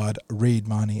Campbell-Gillard, Reed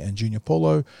Marnie and Junior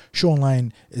Paulo. Sean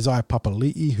Lane, Isaiah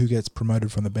Papali'i, who gets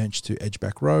promoted from the bench to edge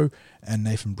back row, and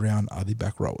Nathan Brown are the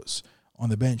back rowers. On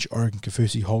the bench, Oregon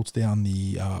Kafusi holds down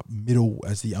the middle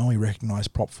as the only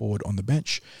recognised prop forward on the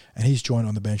bench, and he's joined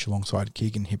on the bench alongside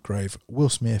Keegan Hipgrave, Will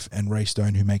Smith and Ray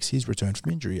Stone, who makes his return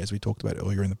from injury, as we talked about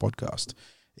earlier in the podcast.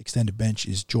 Extended bench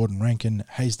is Jordan Rankin,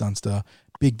 Hayes Dunster,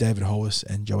 Big David Hollis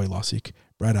and Joey Lussick.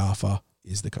 Brad Arthur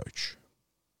is the coach.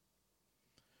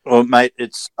 Well, mate,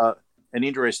 it's an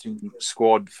interesting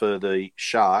squad for the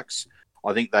Sharks.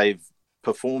 I think they've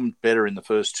performed better in the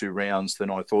first two rounds than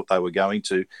I thought they were going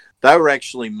to. They were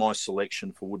actually my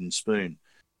selection for Wooden Spoon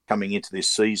coming into this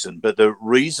season. But the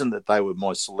reason that they were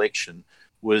my selection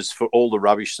was for all the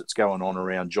rubbish that's going on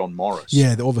around John Morris.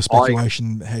 Yeah, all the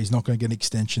speculation, he's not going to get an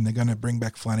extension. They're going to bring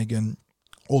back Flanagan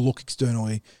or look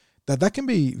externally. That can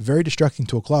be very distracting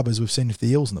to a club, as we've seen with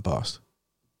the Eels in the past.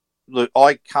 Look,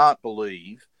 I can't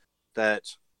believe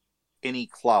that any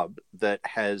club that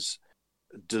has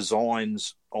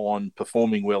designs on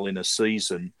performing well in a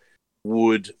season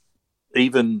would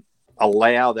even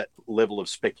allow that level of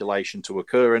speculation to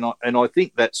occur. And I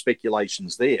think that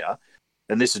speculation's there,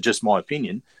 and this is just my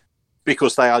opinion,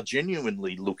 because they are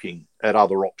genuinely looking at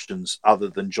other options other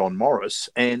than John Morris.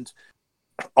 And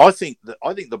I think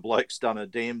the bloke's done a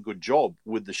damn good job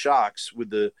with the Sharks,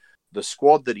 with the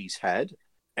squad that he's had,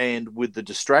 and with the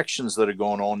distractions that are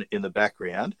going on in the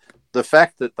background. The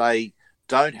fact that they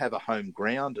don't have a home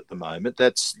ground at the moment,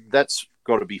 that's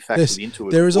got to be factored into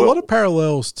it. There is a lot of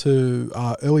parallels to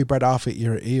early Brad Arthur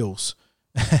era Eels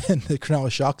and the Cronulla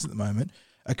Sharks at the moment.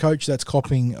 A coach that's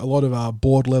copying a lot of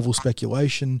board level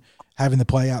speculation, having to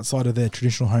play outside of their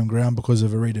traditional home ground because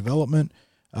of a redevelopment.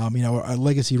 A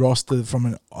legacy roster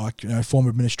from an former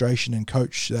administration and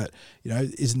coach that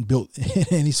isn't built in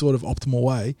any sort of optimal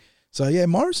way. So yeah,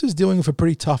 Morris is dealing with a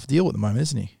pretty tough deal at the moment,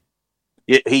 isn't he?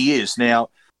 Yeah, he is. Now,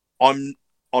 I'm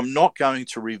not going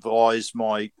to revise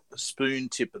my spoon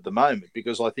tip at the moment,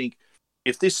 because I think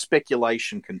if this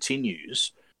speculation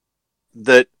continues,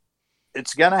 that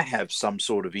it's going to have some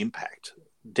sort of impact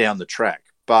down the track.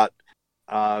 But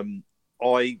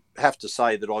I have to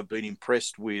say that I've been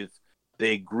impressed with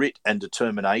their grit and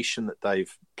determination that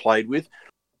they've played with.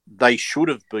 They should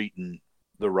have beaten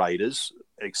the Raiders,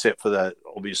 except for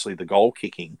obviously the goal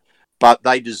kicking, but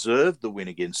they deserved the win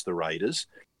against the Raiders.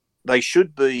 They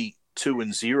should be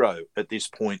 2-0 at this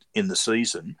point in the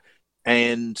season,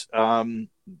 and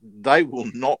they will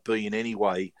not be in any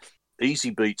way easy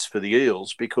beats for the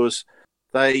Eels, because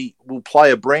they will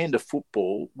play a brand of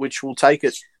football which will take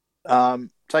it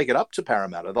up to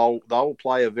Parramatta. They'll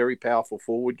play a very powerful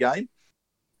forward game,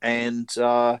 and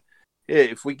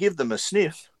if we give them a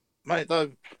sniff, mate,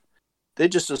 they're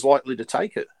just as likely to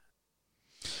take it.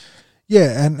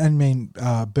 Yeah, and I mean,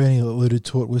 Bernie alluded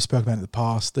to it. We've spoken about it in the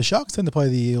past. The Sharks tend to play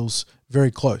the Eels very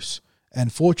close.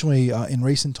 And fortunately, in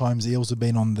recent times, the Eels have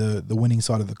been on the winning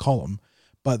side of the column.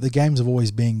 But the games have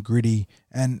always been gritty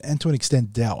and to an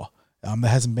extent dour.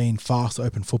 There hasn't been fast,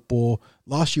 open football.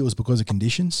 Last year was because of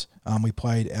conditions. We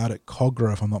played out at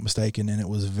Cogra, if I'm not mistaken, and it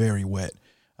was very wet.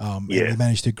 And we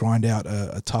managed to grind out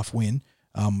a tough win.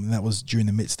 And that was during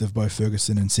the midst of both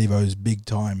Ferguson and Sivo's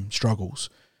big-time struggles.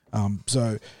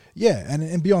 Yeah,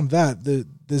 and beyond that,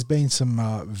 there's been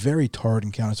some very torrid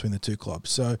encounters between the two clubs.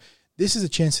 So this is a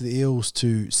chance for the Eels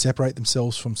to separate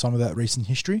themselves from some of that recent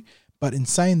history. But in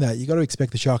saying that, you got to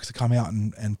expect the Sharks to come out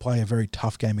and play a very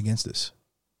tough game against us.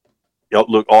 Yeah,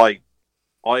 look, I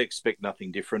expect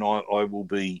nothing different. I will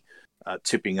be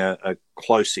tipping a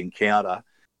close encounter.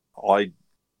 I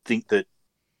think that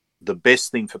the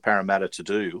best thing for Parramatta to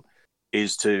do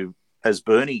is to, as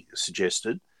Bernie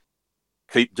suggested,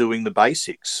 keep doing the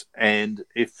basics. And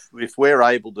if we're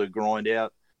able to grind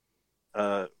out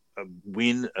a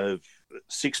win of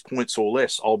 6 points or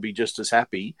less, I'll be just as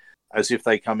happy as if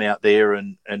they come out there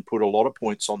and put a lot of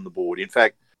points on the board. In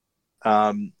fact,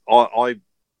 I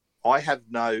have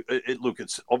no... Look,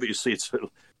 it's obviously it's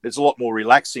a lot more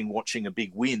relaxing watching a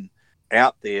big win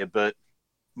out there, but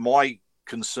my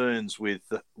concerns with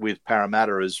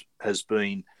Parramatta has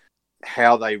been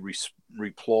how they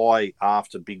reply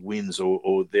after big wins,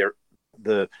 or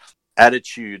the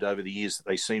attitude over the years that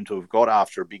they seem to have got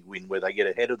after a big win where they get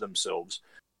ahead of themselves.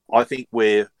 I think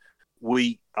we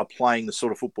are playing the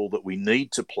sort of football that we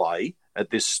need to play at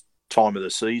this time of the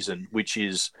season, which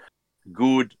is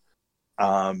good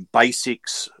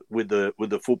basics with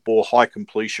the football, high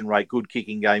completion rate, good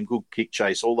kicking game, good kick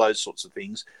chase, all those sorts of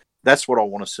things. That's what I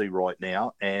want to see right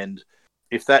now. And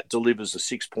if that delivers a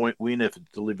 6-point win, if it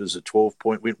delivers a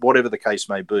 12-point win, whatever the case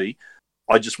may be,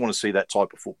 I just want to see that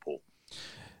type of football.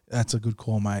 That's a good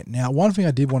call, mate. Now, one thing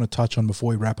I did want to touch on before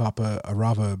we wrap up a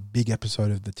rather big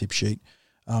episode of the tip sheet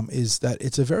is that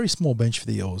it's a very small bench for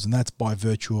the Eels, and that's by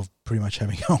virtue of pretty much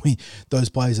having only those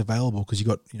players available, because you've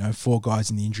got 4 guys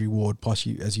in the injury ward, plus,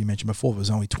 as you mentioned before, there's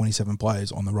only 27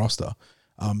 players on the roster.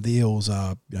 The Eels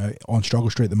are on struggle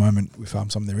street at the moment with some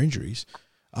of their injuries.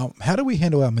 How do we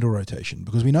handle our middle rotation?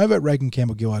 Because we know that Reagan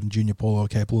Campbell-Gillard and Junior Paulo are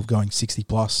capable of going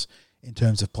 60-plus in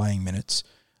terms of playing minutes.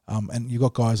 And you've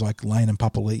got guys like Lane and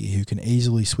Papali'i who can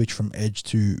easily switch from edge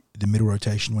to the middle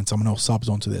rotation when someone else subs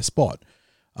onto their spot.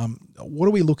 What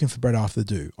are we looking for Brett Arthur to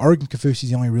do? Oregon Kaufusi's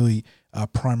the only really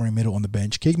primary middle on the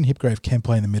bench. Keegan Hipgrave can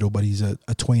play in the middle, but he's a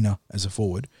tweener as a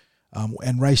forward.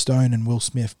 And Ray Stone and Will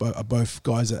Smith are both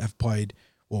guys that have played,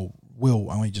 well,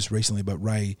 Will only just recently, but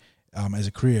Ray as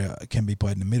a career can be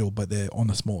played in the middle, but they're on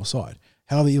the smaller side.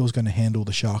 How are the Eels going to handle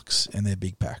the Sharks and their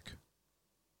big pack?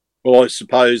 Well, I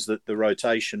suppose that the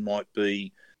rotation might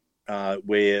be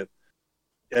where,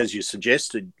 as you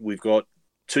suggested, we've got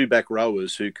 2 back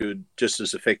rowers who could just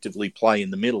as effectively play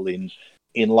in the middle in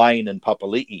Lane and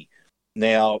Papali'i.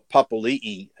 Now,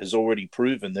 Papali'i has already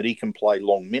proven that he can play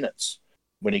long minutes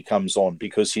when he comes on,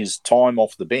 because his time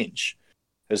off the bench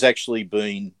has actually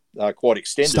been quite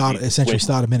extended.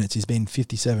 Starter minutes. He's been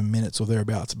 57 minutes or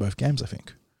thereabouts in both games, I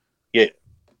think. Yeah.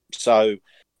 So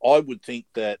I would think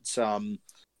that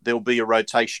there'll be a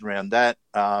rotation around that.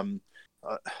 I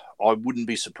wouldn't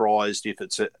be surprised if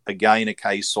it's again a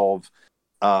case of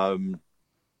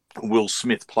Will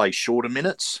Smith play shorter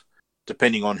minutes,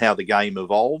 depending on how the game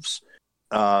evolves.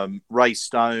 Ray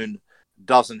Stone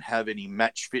doesn't have any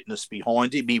match fitness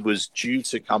behind him. He was due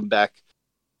to come back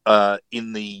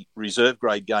in the reserve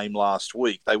grade game last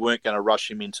week. They weren't going to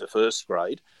rush him into first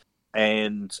grade,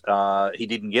 and he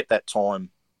didn't get that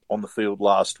time on the field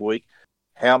last week.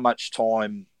 How much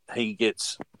time he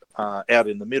gets out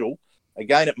in the middle,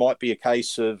 again, it might be a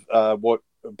case of what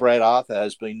Brad Arthur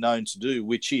has been known to do,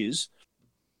 which is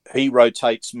he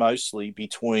rotates mostly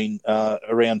between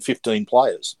around 15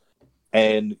 players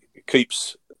and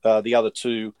keeps the other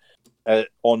 2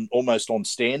 almost on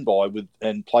standby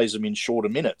and plays them in shorter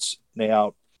minutes.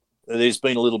 Now, there's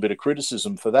been a little bit of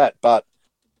criticism for that, but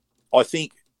I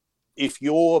think if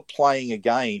you're playing a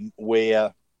game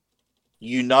where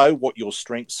you know what your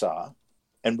strengths are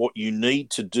and what you need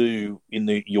to do in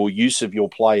your use of your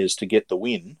players to get the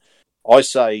win, I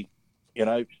say,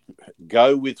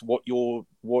 go with what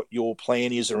your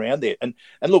plan is around there. And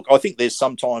look, I think there's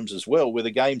sometimes as well where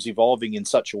the game's evolving in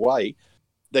such a way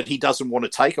that he doesn't want to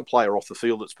take a player off the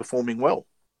field that's performing well.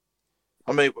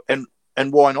 I mean,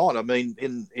 and why not? I mean,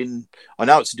 I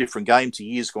know it's a different game to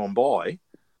years gone by,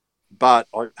 but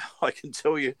I can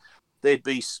tell you there'd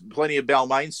be plenty of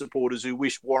Balmain supporters who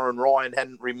wish Warren Ryan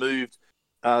hadn't removed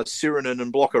Sirinen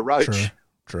and Blocker Roach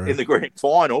in the grand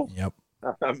final. Yep.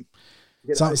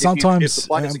 Sometimes if the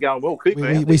players are going well, keep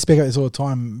we speak about this all the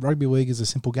time. Rugby league is a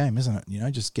simple game, isn't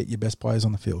it? Just get your best players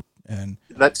on the field, and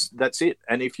that's it.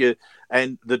 And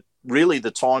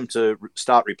the time to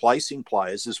start replacing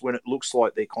players is when it looks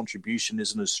like their contribution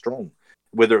isn't as strong,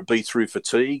 whether it be through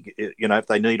fatigue, if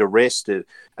they need a rest,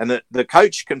 and the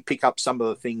coach can pick up some of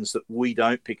the things that we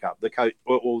don't pick up. The coach,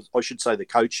 or I should say, the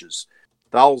coaches,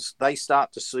 they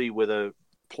start to see whether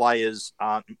players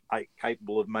aren't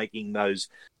capable of making those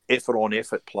effort on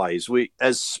effort plays. We,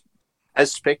 as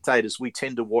spectators, we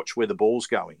tend to watch where the ball's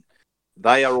going.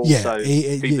 They are also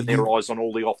keeping their eyes on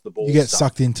all the off the ball. You get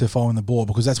sucked into following the ball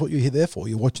because that's what you're there for.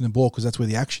 You're watching the ball because that's where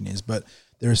the action is. But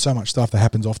there is so much stuff that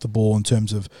happens off the ball in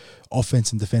terms of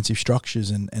offense and defensive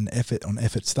structures and effort on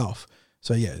effort stuff.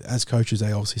 So yeah, as coaches,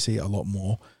 they obviously see a lot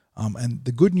more. And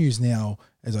the good news now,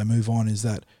 as I move on, is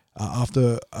that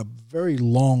after a very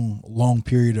long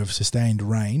period of sustained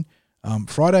rain,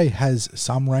 Friday has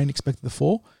some rain expected to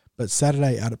fall, but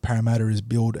Saturday out at Parramatta is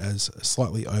billed as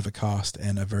slightly overcast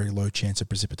and a very low chance of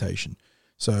precipitation.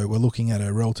 So we're looking at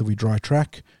a relatively dry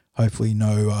track, hopefully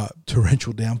no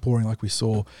torrential downpouring like we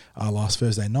saw last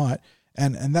Thursday night.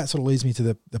 And that sort of leads me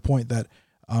to the point that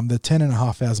the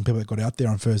 10,500 people that got out there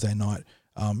on Thursday night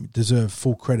deserve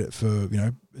full credit for,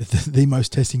 the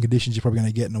most testing conditions you're probably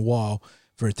going to get in a while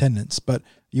for attendance. But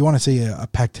you want to see a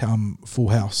packed full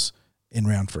house in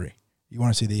round 3. You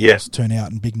want to see the Eagles turn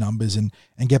out in big numbers and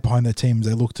get behind their teams.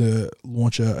 They look to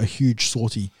launch a huge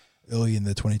sortie early in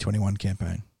the 2021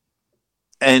 campaign.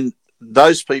 And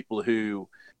those people who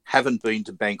haven't been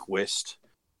to Bank West,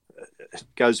 it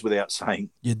goes without saying,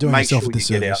 you're doing make yourself sure a you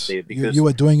disservice. get out there, because You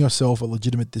are doing yourself a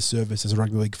legitimate disservice as a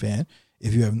rugby league fan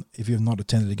if you have not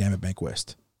attended a game at Bank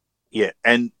West. Yeah,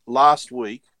 and last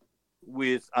week,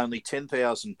 with only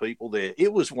 10,000 people there,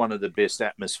 it was one of the best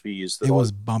atmospheres that It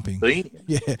was I've bumping. been in.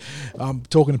 Yeah,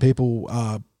 talking to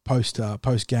people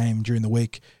post game during the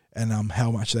week, and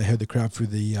how much they heard the crowd through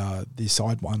the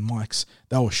sideline mics.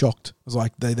 They were shocked. It was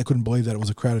like they couldn't believe that it was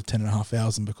a crowd of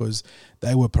 10,500 because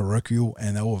they were parochial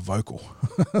and they were vocal.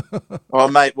 Oh,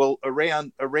 mate, well,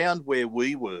 around where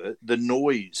we were, the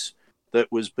noise that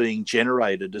was being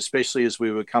generated, especially as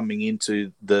we were coming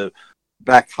into the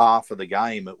back half of the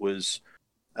game, it was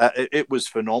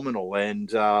phenomenal.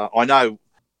 And I know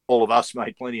all of us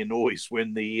made plenty of noise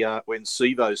when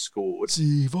Sevo scored.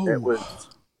 Sevo. It was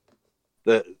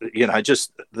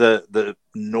the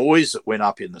noise that went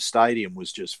up in the stadium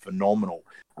was just phenomenal.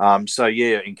 So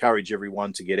yeah, encourage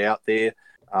everyone to get out there,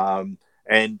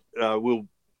 and we'll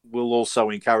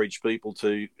also encourage people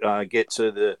to get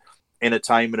to the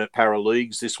entertainment at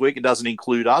Paraleagues this week. It doesn't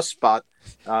include us, but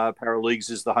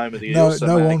Paraleagues is the home of the Eels. So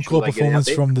no make sure encore they get out performance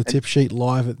there. from the tip sheet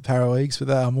live at Paraleagues,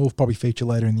 but we'll probably feature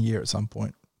later in the year at some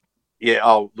point. Yeah.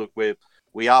 Oh, look,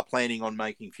 we are planning on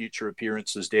making future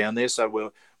appearances down there.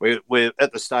 So we're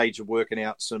at the stage of working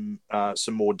out some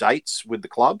more dates with the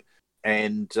club,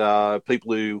 and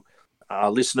people who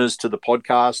are listeners to the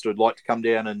podcast would like to come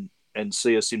down and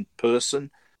see us in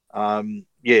person.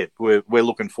 We're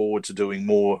looking forward to doing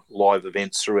more live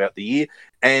events throughout the year.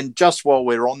 And just while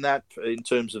we're on that, in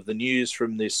terms of the news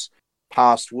from this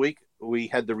past week, we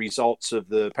had the results of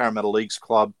the Parramatta Leagues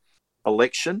Club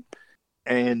election,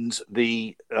 and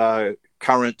the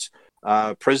current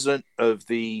president of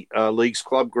the Leagues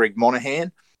Club, Greg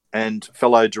Monahan, and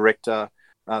fellow director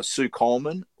Sue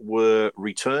Coleman were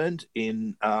returned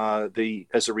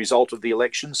as a result of the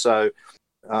election. So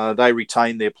they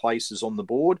retained their places on the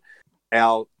board.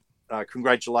 Our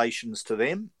congratulations to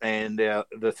them, and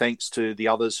the thanks to the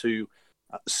others who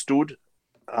stood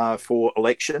for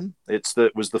election. It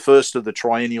was the first of the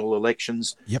triennial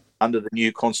elections under the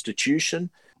new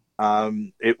constitution.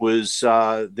 It was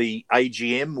the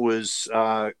AGM was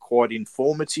quite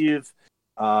informative.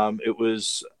 It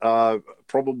was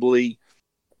probably,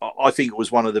 I think it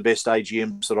was one of the best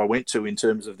AGMs that I went to in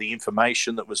terms of the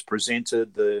information that was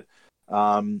presented, the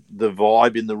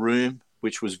vibe in the room,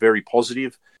 which was very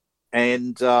positive.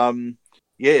 And so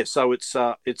it's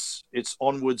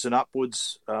onwards and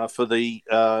upwards for the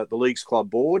Leagues Club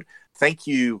board. Thank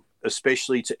you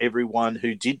especially to everyone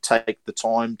who did take the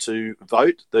time to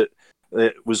vote. That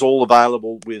it was all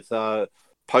available with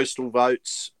postal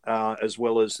votes as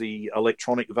well as the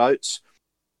electronic votes.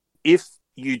 If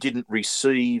you didn't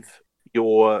receive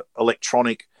your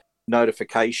electronic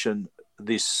notification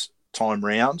this time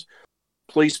round,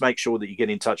 please make sure that you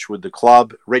get in touch with the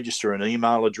club, register an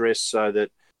email address so that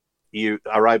you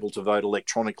are able to vote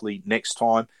electronically next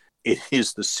time. It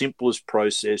is the simplest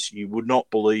process. You would not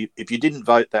believe, if you didn't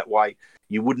vote that way,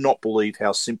 you would not believe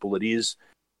how simple it is.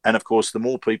 And of course, the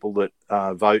more people that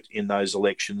vote in those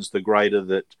elections, the greater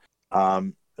that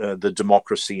the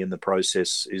democracy in the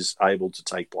process is able to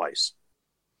take place.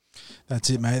 That's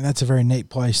it, mate. And that's a very neat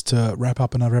place to wrap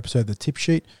up another episode of the Tip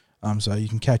Sheet. So you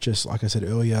can catch us, like I said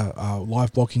earlier,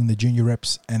 live blocking the Junior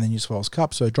Reps and the New South Wales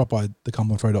Cup. So drop by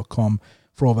thecumberlandfro.com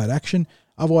for all that action.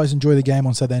 Otherwise, enjoy the game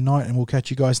on Saturday night, and we'll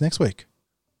catch you guys next week.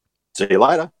 See you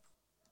later.